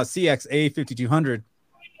 Yamaha CX-A 5200?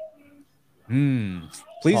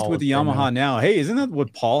 Pleased Paul with the Yamaha now. Hey, isn't that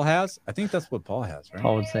what Paul has? I think that's what Paul has, right?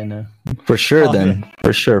 Paul would say no. For sure, then.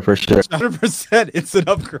 For sure. 100%. It's an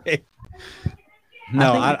upgrade.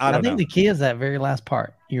 No, I don't know. think the key is that very last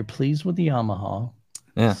part. You're pleased with the Yamaha.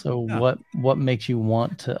 Yeah. So what makes you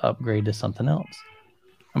want to upgrade to something else?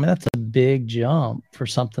 I mean, that's a big jump for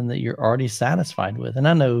something that you're already satisfied with. And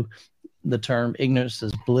I know the term ignorance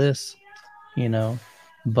is bliss,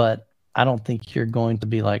 but I don't think you're going to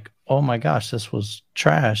be like, oh my gosh, this was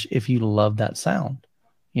trash if you love that sound,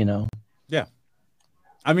 Yeah.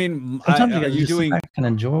 I mean, sometimes are you doing? I can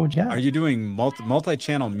enjoy. Yeah. Are you doing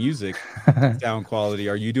multi-channel music sound quality?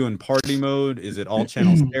 Are you doing party mode? Is it all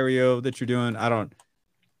channel stereo that you're doing? I don't.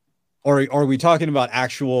 Or are we talking about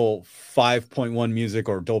actual 5.1 music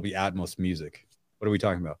or Dolby Atmos music? What are we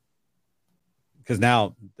talking about? Because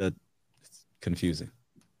now that's confusing.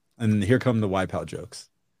 And here come the wipeout jokes.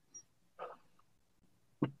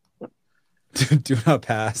 Do not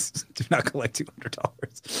pass. Do not collect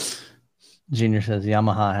 $200. Junior says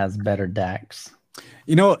Yamaha has better DACs.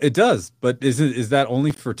 You know, it does, but is that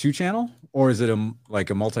only for 2-channel or is it like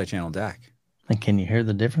a multi-channel DAC? And can you hear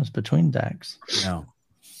the difference between DACs? No,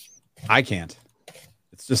 I can't.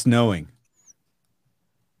 It's just knowing.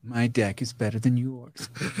 My DAC is better than yours.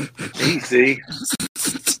 Easy.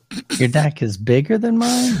 Your DAC is bigger than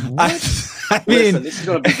mine? I mean,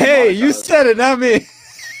 listen, hey, you said it, not me.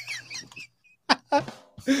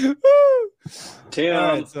 Tim. All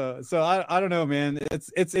right, so I don't know, man.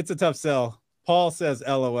 It's a tough sell. Paul says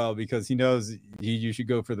LOL because he knows you should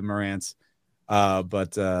go for the Marantz.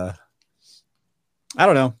 But I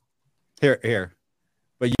don't know. Here.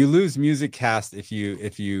 But you lose Musiccast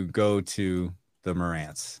if you go to the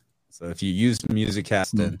Marantz. So if you use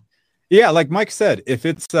Musiccast, then yeah, like Mike said, if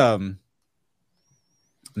it's not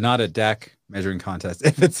a DAC measuring contest,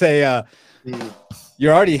 if it's a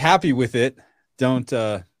you're already happy with it, don't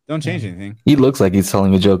change anything. He looks like he's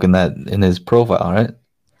telling a joke in his profile, right?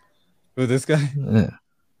 Who, this guy? Yeah.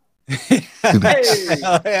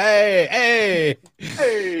 Hey!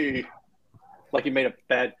 Like he made a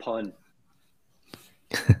bad pun.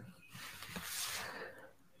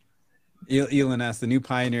 Elon asked, the new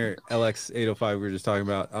Pioneer LX805 we were just talking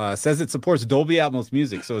about says it supports Dolby Atmos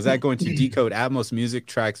music. So is that going to decode Atmos music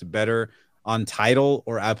tracks better on Tidal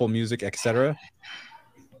or Apple Music, etc.?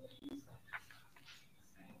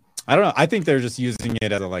 I don't know. I think they're just using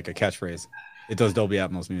it as a catchphrase. It does Dolby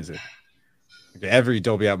Atmos music. Every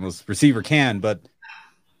Dolby Atmos receiver can, but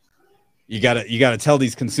you gotta tell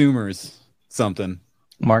these consumers something.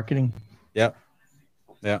 Marketing. Yeah.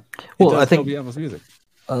 Well, I think Dolby Atmos music.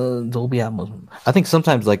 Dolby Atmos. I think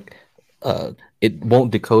sometimes it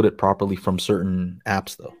won't decode it properly from certain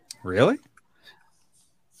apps though. Really?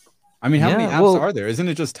 I mean, how many apps are there? Isn't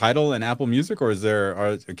it just Tidal and Apple Music, or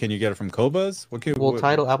can you get it from Qobuz?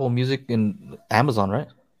 Tidal, Apple Music, and Amazon, right?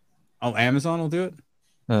 Oh, Amazon will do it?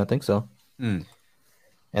 I think so. And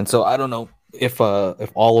so I don't know if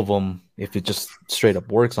all of them, if it just straight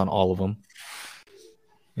up works on all of them,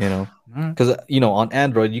 because on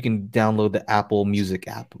Android you can download the Apple Music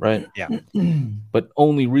app, right? Yeah. But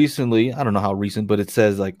only recently, I don't know how recent, but it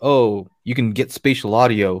says you can get spatial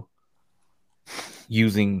audio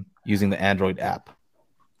using the Android app.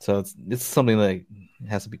 So it's something that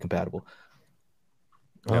has to be compatible.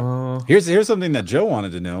 Yep. Here's something that Joe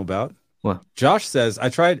wanted to know about. What? Josh says, I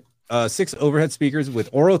tried 6 overhead speakers with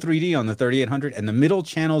Oro 3D on the 3800, and the middle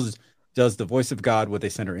channels does the voice of God with a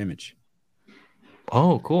center image.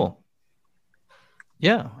 Oh, cool.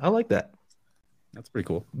 Yeah, I like that. That's pretty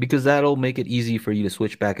cool. Because that'll make it easy for you to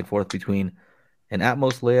switch back and forth between an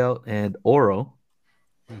Atmos layout and Oro.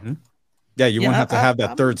 Mm-hmm. Yeah, you won't have to have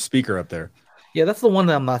that third speaker up there. Yeah, that's the one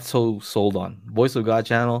that I'm not so sold on. Voice of God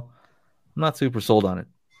channel, I'm not super sold on it.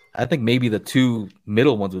 I think maybe the 2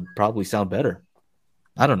 middle ones would probably sound better.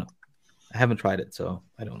 I don't know. I haven't tried it, so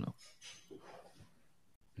I don't know.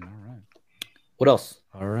 All right. What else?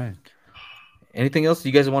 All right. Anything else?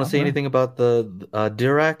 You guys want to say anything about the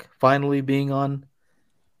Dirac finally being on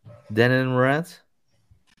Denon and Marantz?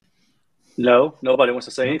 No, nobody wants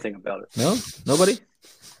to say anything about it. No? Nobody?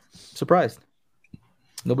 Surprised.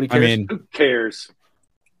 Nobody cares. I mean, who cares?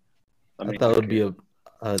 I thought it would be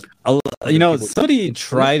somebody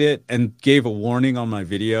tried it and gave a warning on my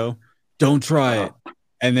video. Don't try it.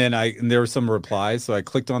 And then there were some replies, so I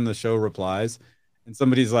clicked on the show replies, and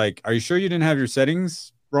somebody's like, "Are you sure you didn't have your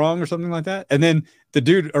settings wrong or something like that?" And then the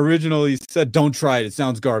dude originally said, "Don't try it. It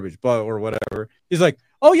sounds garbage," or whatever. He's like,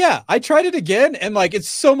 "Oh yeah, I tried it again, and it's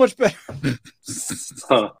so much better."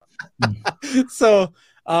 So,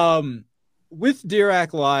 with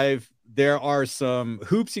Dirac Live, there are some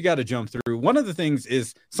hoops you got to jump through. One of the things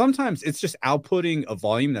is sometimes it's just outputting a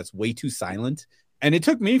volume that's way too silent. And it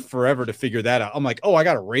took me forever to figure that out. I'm like, I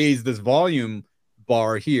got to raise this volume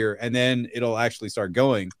bar here, and then it'll actually start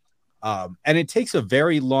going. And it takes a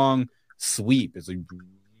very long sweep. It's like,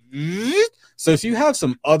 so if you have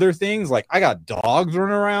some other things, like I got dogs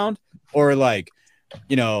running around, or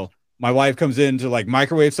my wife comes in to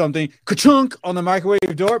microwave something, ka-chunk on the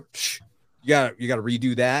microwave door, you gotta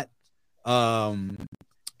redo that. And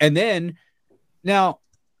then now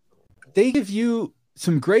they give you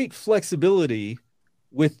some great flexibility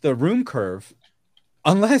with the room curve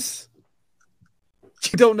unless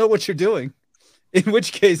you don't know what you're doing, in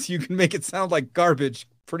which case you can make it sound like garbage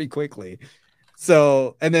pretty quickly.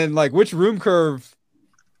 So, and then like, which room curve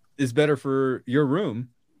is better for your room?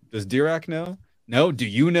 Does Dirac know? No. Do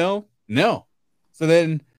you know? No. So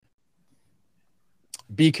then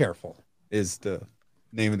be careful is the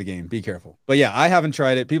name of the game. Be careful. But yeah, I haven't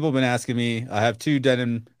tried it. People have been asking me. I have two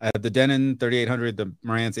Denon. I have the Denon 3800, the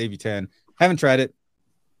Marantz AV10. Haven't tried it.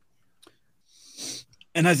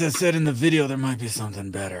 And as I said in the video, there might be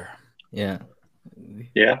something better. Yeah.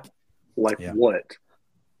 Yeah. Like what?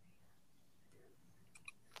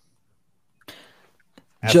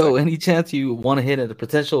 Joe, any chance you want to hit at a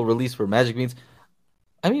potential release for Magic Beans?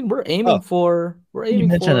 I mean, we're aiming for. You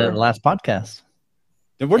mentioned it in the last podcast.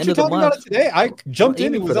 Then weren't you talking about it today? I jumped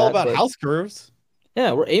in. It was all about house curves.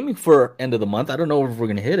 Yeah, we're aiming for end of the month. I don't know if we're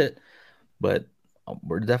going to hit it, but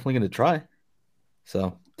we're definitely going to try.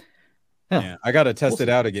 So, yeah, I got to test it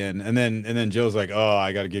out again. And then Joe's like, "Oh,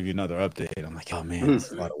 I got to give you another update." I'm like, "Oh man,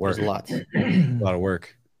 it's a lot of work. There's a lot. A lot of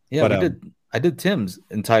work." Yeah, but, I did Tim's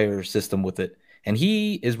entire system with it. And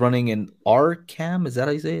he is running an Arkham. Is that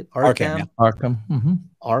how you say it? Arkham. Yeah. Arkham. Mm-hmm.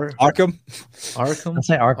 Arkham. I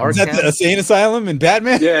say Arkham. Is that the insane asylum in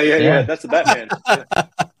Batman? Yeah. That's the Batman.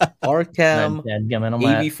 Arkham.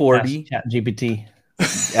 AV40. Chat GPT.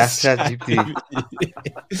 Ask Chat GPT.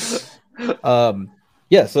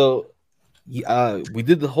 Yeah. So, we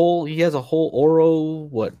did the whole. He has a whole Oro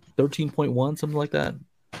 13.1, something like that.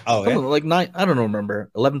 Oh, yeah. Like 9. I don't remember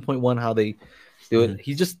 11.1 how they do it.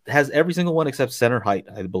 He just has every single one except center height,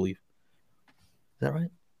 I believe. Is that right?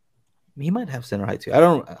 He might have center height too. I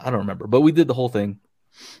don't remember. But we did the whole thing,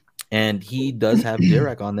 and he does have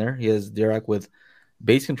Dirac on there. He has Dirac with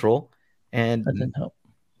base control, and that didn't help.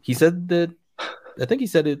 He said that. I think he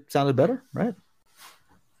said it sounded better, right?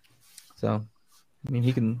 So, I mean,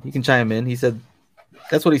 he can chime in. He said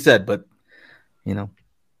that's what he said, but tell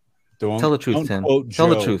the truth, Tim. Tell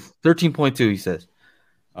the truth. 13.2, he says.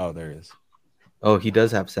 Oh, there it is. Oh, he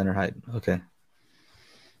does have center height. Okay.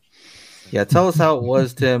 Yeah, tell us how it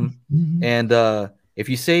was, Tim. And if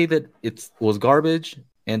you say that it was garbage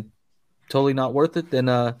and totally not worth it, then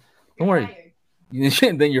don't worry.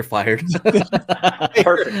 Then you're fired.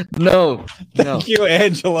 Perfect. No. Thank you,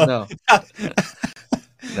 Angela. No.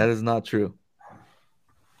 That is not true.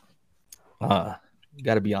 You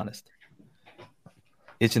got to be honest.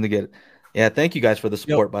 Itching to get it. Yeah, thank you guys for the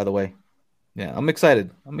support, by the way. Yeah, I'm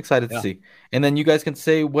excited. To see. And then you guys can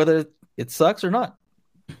say whether it sucks or not.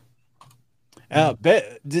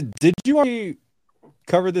 Did you already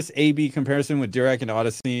cover this A/B comparison with Dirac and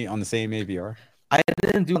Odyssey on the same AVR? I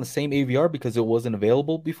didn't do it on the same AVR because it wasn't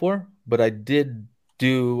available before, but I did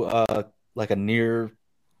do like a near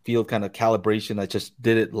field kind of calibration. I just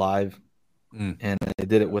did it live, and I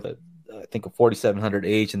did it with I think a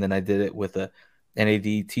 4700H, and then I did it with a NAD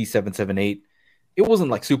T778. It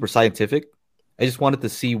wasn't like super scientific. I just wanted to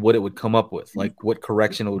see what it would come up with, like what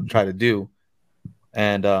correction it would try to do.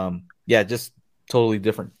 And just totally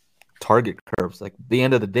different target curves. Like at the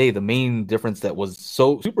end of the day, the main difference that was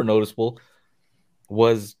so super noticeable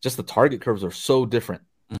was just the target curves are so different.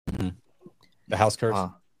 Mm-hmm. The house curves?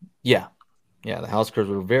 Yeah, the house curves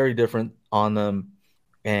were very different on them.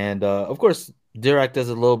 And of course, Dirac does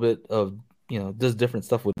a little bit of, does different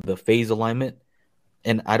stuff with the phase alignment.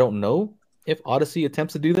 And I don't know if Odyssey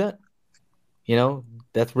attempts to do that.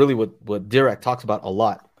 That's really what Dirac talks about a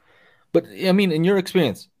lot. But I mean, in your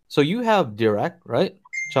experience, so you have Dirac, right,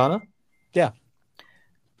 Chana? Yeah.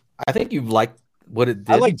 I think you've liked what it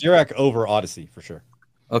did. I like Dirac over Odyssey for sure.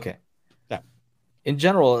 Okay. Yeah. In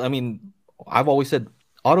general, I mean, I've always said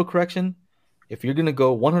auto correction. If you're gonna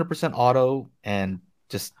go 100% auto and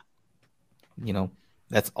just,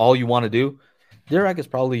 that's all you want to do, Dirac is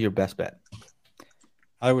probably your best bet.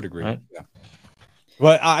 I would agree. Right? Yeah.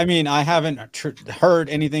 But I mean, I haven't heard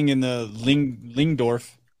anything in the Lingdorf.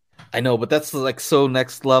 I know, but that's like so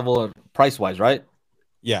next level price wise, right?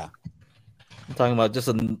 Yeah. I'm talking about just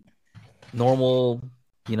a normal,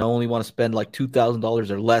 only want to spend like $2,000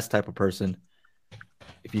 or less type of person.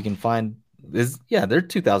 If you can find they're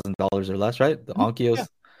 $2,000 or less, right? The Onkios.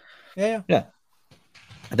 Yeah.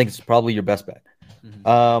 I think it's probably your best bet.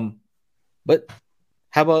 Mm-hmm. But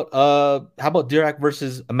how about Dirac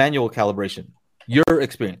versus a manual calibration? Your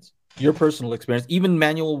experience, your personal experience, even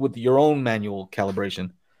manual with your own manual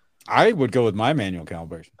calibration. I would go with my manual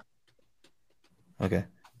calibration. Okay.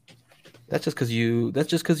 That's just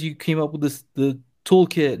because you came up with the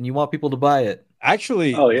toolkit and you want people to buy it.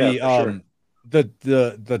 Actually,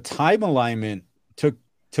 the time alignment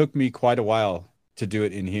took me quite a while to do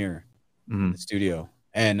it in here in the studio.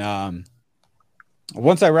 And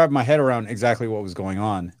once I wrapped my head around exactly what was going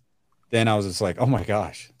on, then I was just like, oh my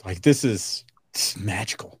gosh, like this is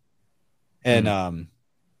magical. And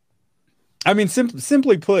I mean,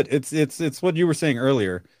 simply put, it's what you were saying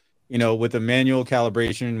earlier, with the manual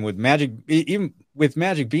calibration, with even with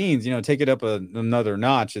Magic Beans, take it up another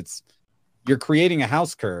notch. You're creating a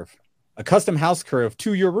custom house curve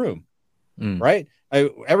to your room, right?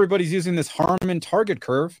 Everybody's using this Harman target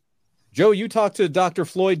curve. Joe, you talked to Dr.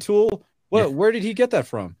 Floyd Toole. Where did he get that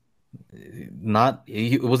from?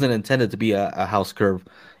 It wasn't intended to be a house curve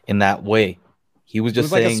in that way. He was just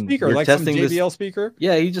saying, like a speaker, like some JBL speaker.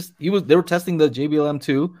 Yeah, they were testing the JBL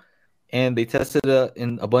M2, and they tested it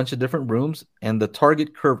in a bunch of different rooms, and the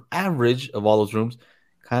target curve average of all those rooms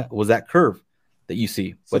was that curve that you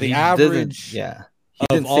see. So the average,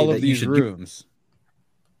 of all of these rooms.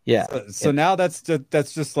 Yeah. So now that's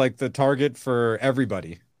just like the target for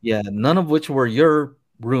everybody. Yeah, none of which were your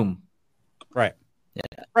room. Right.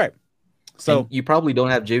 Yeah. Right. So and you probably don't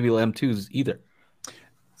have JBL M2s either.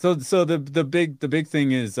 So the big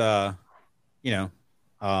thing is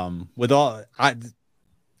with all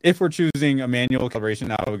if we're choosing a manual calibration,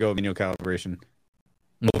 I would go manual calibration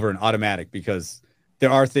over an automatic, because there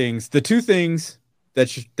are the two things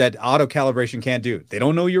that auto calibration can't do. They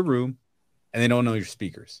don't know your room, and they don't know your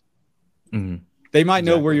speakers. Mm-hmm. They might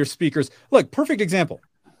know where your speakers. Look, perfect example.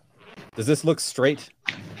 Does this look straight?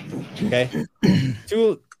 Okay.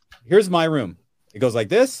 Here's my room. It goes like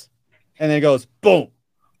this, and then it goes boom.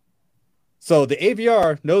 So the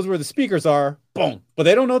AVR knows where the speakers are, boom. But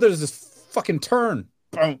they don't know there's this fucking turn,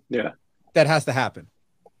 boom. Yeah. That has to happen.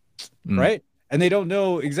 Right? And they don't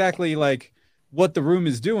know exactly like what the room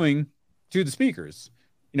is doing to the speakers.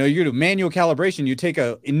 You do manual calibration. You take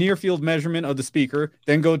a near field measurement of the speaker,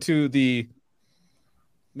 then go to the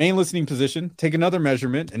main listening position, take another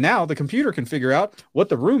measurement, and now the computer can figure out what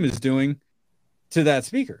the room is doing to that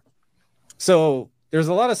speaker. So there's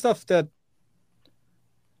a lot of stuff that,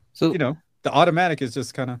 the automatic is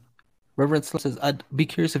just kind of. Reverend Slim says, I'd be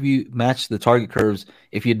curious if you matched the target curves,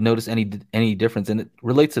 if you'd notice any difference. And it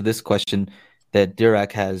relates to this question that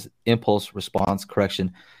Dirac has impulse response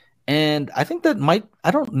correction. And I think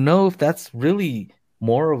I don't know if that's really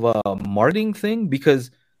more of a marketing thing, because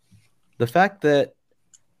the fact that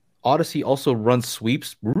Odyssey also runs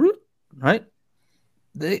sweeps, right?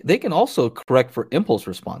 They can also correct for impulse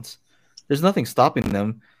response. There's nothing stopping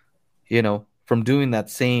them, from doing that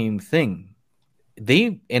same thing.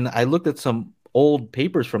 And I looked at some old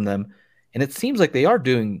papers from them, and it seems like they are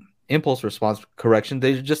doing impulse response correction.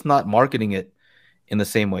 They're just not marketing it in the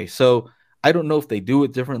same way. So I don't know if they do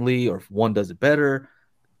it differently or if one does it better.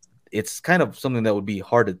 It's kind of something that would be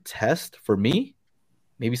hard to test for me.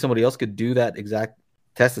 Maybe somebody else could do that exact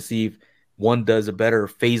test to see if one does a better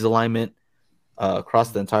phase alignment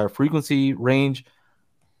across the entire frequency range.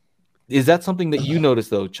 Is that something that you notice,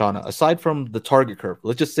 though, Chana, aside from the target curve?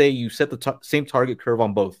 Let's just say you set the same target curve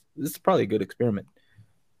on both. This is probably a good experiment.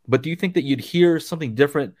 But do you think that you'd hear something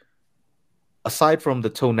different aside from the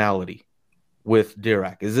tonality with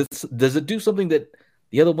Dirac? Does it do something that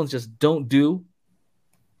the other ones just don't do?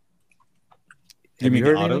 You mean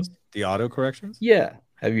the auto corrections? Yeah.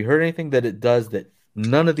 Have you heard anything that it does that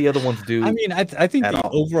none of the other ones do? I mean, I think the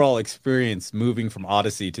overall experience moving from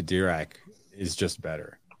Odyssey to Dirac is just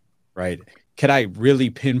better. Right. Can I really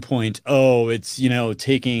pinpoint, it's,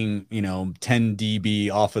 taking, 10 dB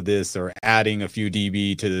off of this or adding a few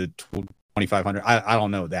dB to the 2500? I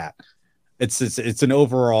don't know that. It's an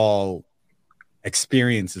overall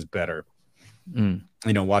experience is better.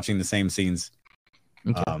 Watching the same scenes.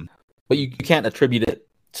 Okay. But you can't attribute it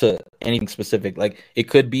to anything specific. Like, it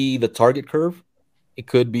could be the target curve. It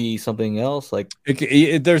could be something else. Like,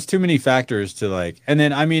 there's too many factors to like. And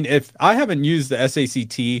then, I mean, if I haven't used the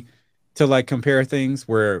SACT to like compare things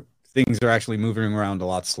where things are actually moving around a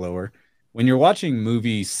lot slower. When you're watching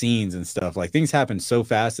movie scenes and stuff, like things happen so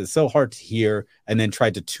fast, it's so hard to hear and then try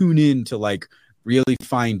to tune in to like really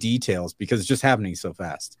fine details because it's just happening so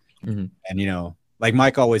fast. Mm-hmm. And like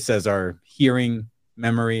Mike always says, our hearing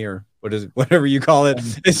memory, or whatever you call it,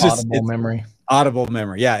 it's just audible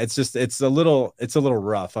memory. Yeah, it's a little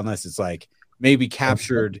rough unless it's like maybe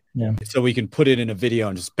captured, so we can put it in a video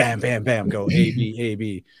and just bam, bam, bam, go A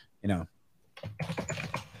B.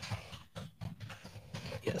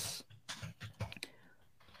 Yes.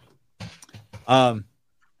 Elon,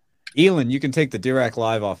 you can take the Dirac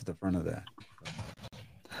Live off at the front of that.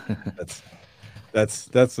 That's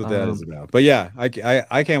what that is about. But yeah,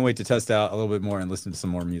 I can't wait to test out a little bit more and listen to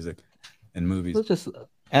some more music and movies. Let's just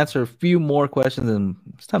answer a few more questions and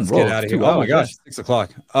it's time to roll. Get out of here. Oh my gosh, 6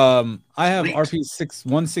 o'clock. I have RP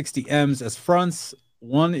 160Ms as fronts.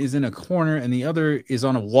 one is in a corner and the other is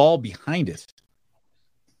on a wall behind it.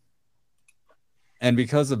 And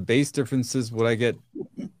because of base differences, would I get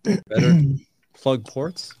better plug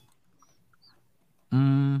ports?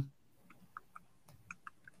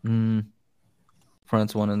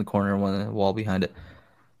 Front's one in the corner, one in the wall behind it.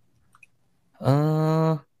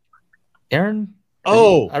 Erin?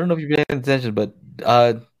 Oh, I don't know if you're paying attention, but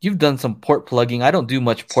you've done some port plugging. I don't do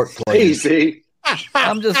much port plugging. Easy.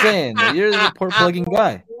 I'm just saying, you're the port plugging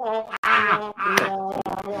guy.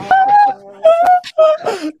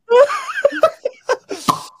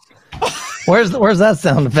 Where's that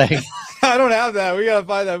sound effect? I don't have that. We gotta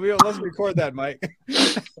find that. Let's record that, Mike.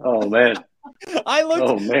 Oh man. I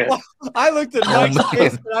looked at Mike's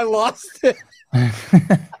face and I lost it.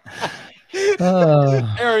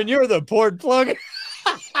 Erin, you're the port plug.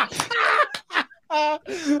 Oh,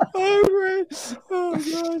 great. Oh,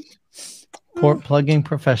 gosh. Port plugging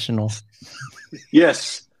professional.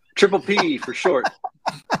 Yes. Triple P for short.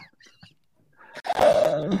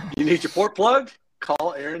 You need your port plugged?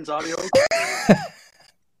 Call Erin's Audio.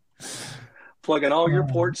 Plug in all your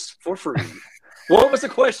ports for free. What was the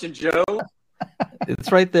question, Joe?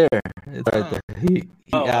 It's right there. It's right there. He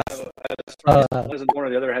asked. One or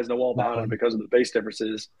the other has no wall behind it because of the base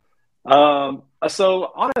differences.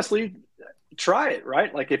 So honestly, try it,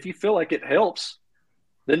 right? Like if you feel like it helps,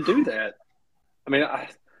 then do that. I mean,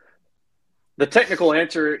 the technical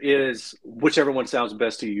answer is whichever one sounds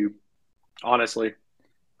best to you, honestly.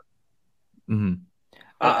 Mm-hmm.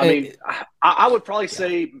 I mean, I would probably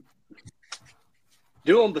say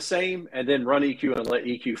do them the same and then run EQ and let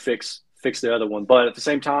EQ fix the other one. But at the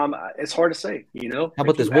same time, it's hard to say, you know. How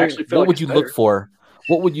about this? What would you look for?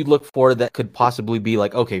 What would you look for that could possibly be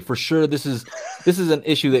like, okay, for sure, this is an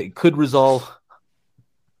issue that could resolve?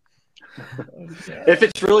 If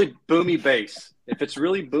it's really boomy bass,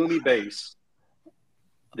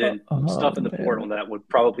 then stuff in the port on that would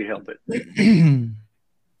probably help it.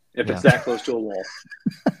 If it's that close to a wall.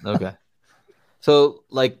 Okay. So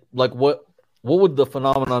like what would the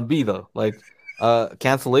phenomenon be though? Like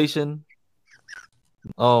cancellation?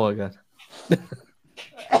 Oh my god.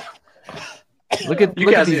 Look at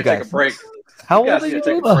these guys. Take a break. How old are you?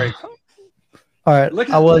 Take a break. All right,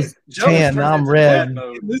 I was tan, now I'm red.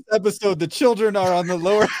 In this episode, the children are on the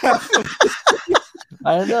lower half.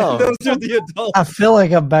 I know. Those are the adults. I feel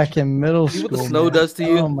like I'm back in middle school. See what the snow does to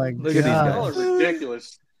you? Oh my Look god. At these guys. Y'all are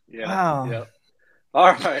ridiculous. Yeah. Wow. Yeah.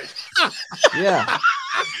 All right. Yeah.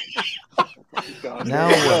 God, Now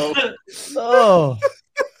what? Oh.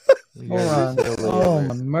 Hold on. Oh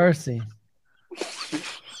my mercy.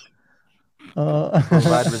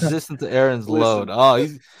 Provide resistance to Erin's load. Oh,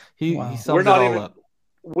 he sums it all up.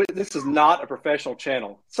 This is not a professional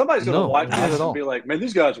channel. Somebody's going to watch this and be like, "Man,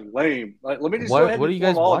 these guys are lame." Like, let me just go ahead. What are you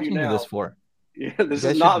guys watching this for? Yeah, this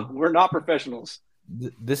is not. We're not professionals.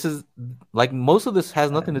 This is like most of this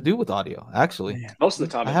has nothing to do with audio. Actually, most of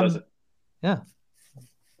the time it doesn't. Yeah,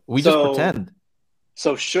 we just pretend.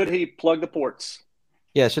 So should he plug the ports?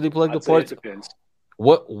 Yeah, should he plug the ports? It depends.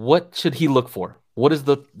 What should he look for? What is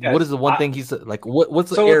the one thing he's like?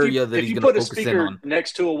 What's the area that he's going to focus in on?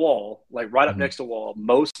 Next to a wall, like right up next to a wall,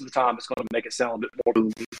 most of the time it's going to make it sound a bit more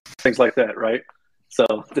boomy, things like that, right? So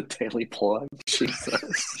the daily plug,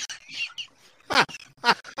 Jesus.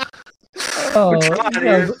 Oh,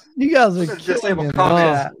 you guys are disable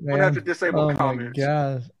comments. We're gonna have to disable comments.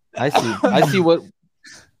 Gosh. I see what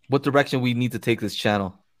direction we need to take this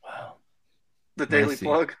channel. The daily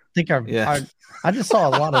plug. I think I just saw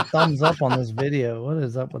a lot of thumbs up on this video. What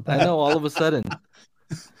is up with that? I know, all of a sudden.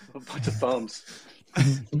 A bunch of thumbs.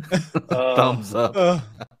 Thumbs up.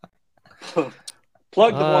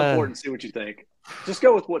 Plug the one port and see what you think. Just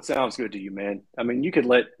go with what sounds good to you, man. I mean, you could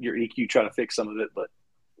let your EQ try to fix some of it, but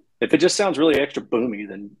if it just sounds really extra boomy,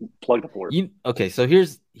 then plug the port. Okay, so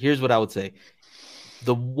here's what I would say.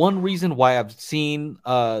 The one reason why I've seen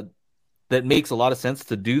that makes a lot of sense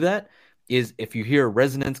to do that is if you hear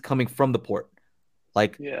resonance coming from the port.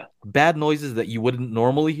 Like bad noises that you wouldn't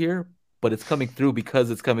normally hear, but it's coming through because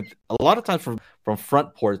it's coming a lot of times from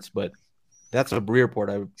front ports, but that's a rear port,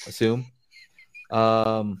 I assume.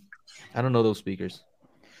 I don't know those speakers.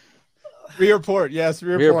 Rear port, yes,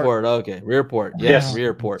 rear port. Okay, rear port, yes,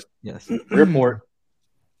 rear port, yes, rear port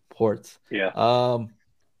ports. Yeah.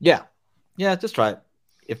 Yeah. Just try it.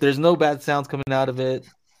 If there's no bad sounds coming out of it,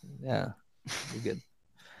 yeah, you're good.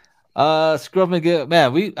 Scrub again,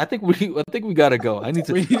 man. I think we gotta go. We need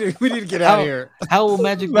to get out of here. How will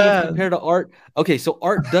Magic Beans compare to art? Okay, so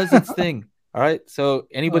art does its thing. All right. So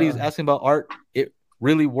anybody who's asking about art, it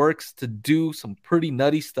really works to do some pretty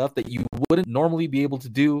nutty stuff that you wouldn't normally be able to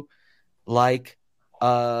do, like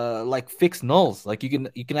like fix nulls. Like you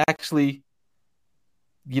can actually,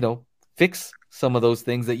 fix some of those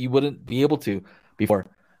things that you wouldn't be able to before.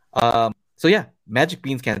 So yeah, Magic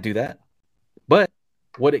Beans can't do that. But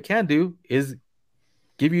what it can do is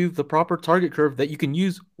give you the proper target curve that you can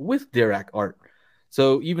use with Dirac art.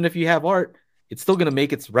 So even if you have art, it's still going to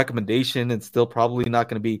make its recommendation. It's still probably not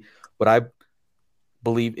going to be what I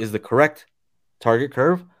believe is the correct target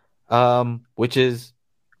curve, which is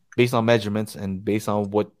based on measurements and based on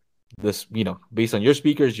what this, based on your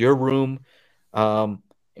speakers, your room.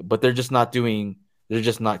 But they're just not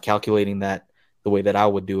calculating that the way that I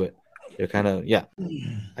would do it. They're kind of,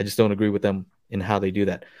 I just don't agree with them in how they do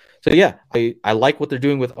that. So yeah, I like what they're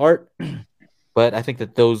doing with art, but I think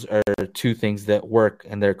that those are two things that work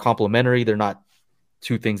and they're complementary. They're not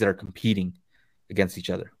two things that are competing against each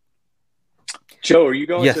other. Joe, are you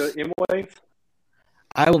going to M-Wave?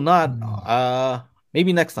 I will not.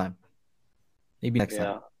 Maybe next time.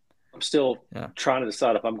 Time. I'm still trying to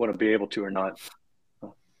decide if I'm going to be able to or not.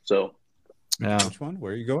 So, which one?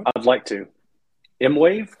 Where are you going? I'd like to.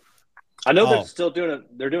 M-Wave. I know they're still doing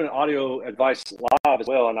they're doing audio advice live as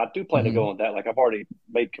well, and I do plan to go on that. Like I've already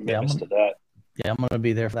made commitments to that. Yeah, I'm going to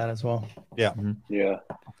be there for that as well. Yeah, yeah.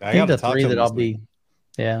 I think the three that I'll be.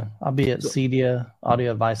 Yeah, I'll be at CEDIA,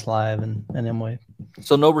 Audio Advice Live, and M-Wave.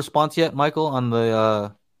 So no response yet, Michael, on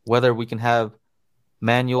the whether we can have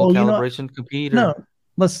manual calibration compete? Or... No,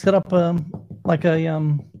 let's set up call.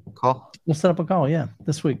 We'll set up a call. Yeah,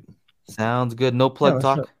 this week. Sounds good. No plug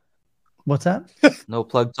talk. What's that? No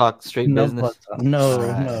plug talk. Straight business.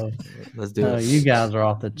 No. Let's do it. You guys are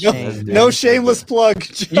off the chain. No shameless plug.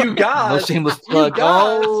 You guys. No shameless plug.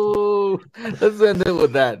 Oh, let's end it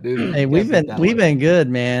with that, dude. Hey, we've been good,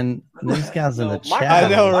 man. These guys in the chat. I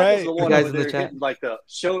know, right? You guys in the chat, like the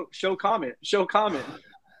show comment.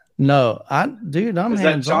 No, I'm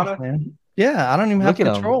hands off, man. Yeah, I don't even have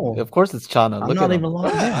control. Of course, it's Chana. I'm not even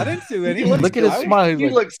logged in. I didn't do any. Look at his smile. You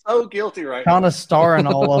look so guilty right now. Chana's starring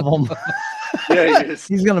all of them. Yeah, he is.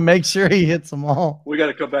 He's gonna make sure he hits them all. We got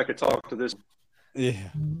to come back and talk to this. Yeah.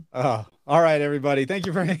 All right, everybody. Thank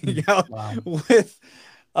you for hanging out with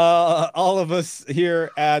all of us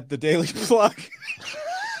here at the Daily Plug.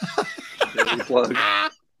 Daily Plug.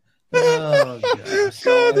 Oh gosh.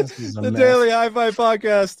 The Daily Hi-Fi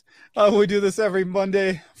Podcast. We do this every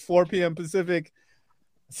Monday, 4 p.m. Pacific,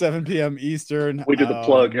 7 p.m. Eastern. We do the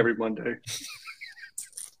plug every Monday.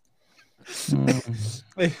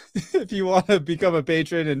 If you want to become a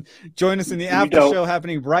patron and join us in the after show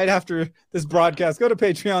happening right after this broadcast, go to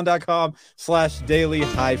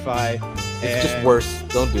patreon.com/dailyhifi. It's just worse.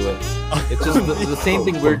 Don't do it. It's just the same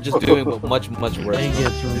thing we're just doing, but much, much worse. It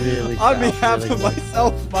gets really on behalf of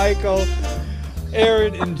myself, Michael,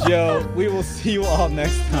 Erin, and Joe, we will see you all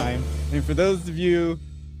next time. And for those of you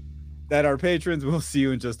that are patrons, we'll see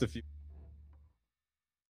you in just a few.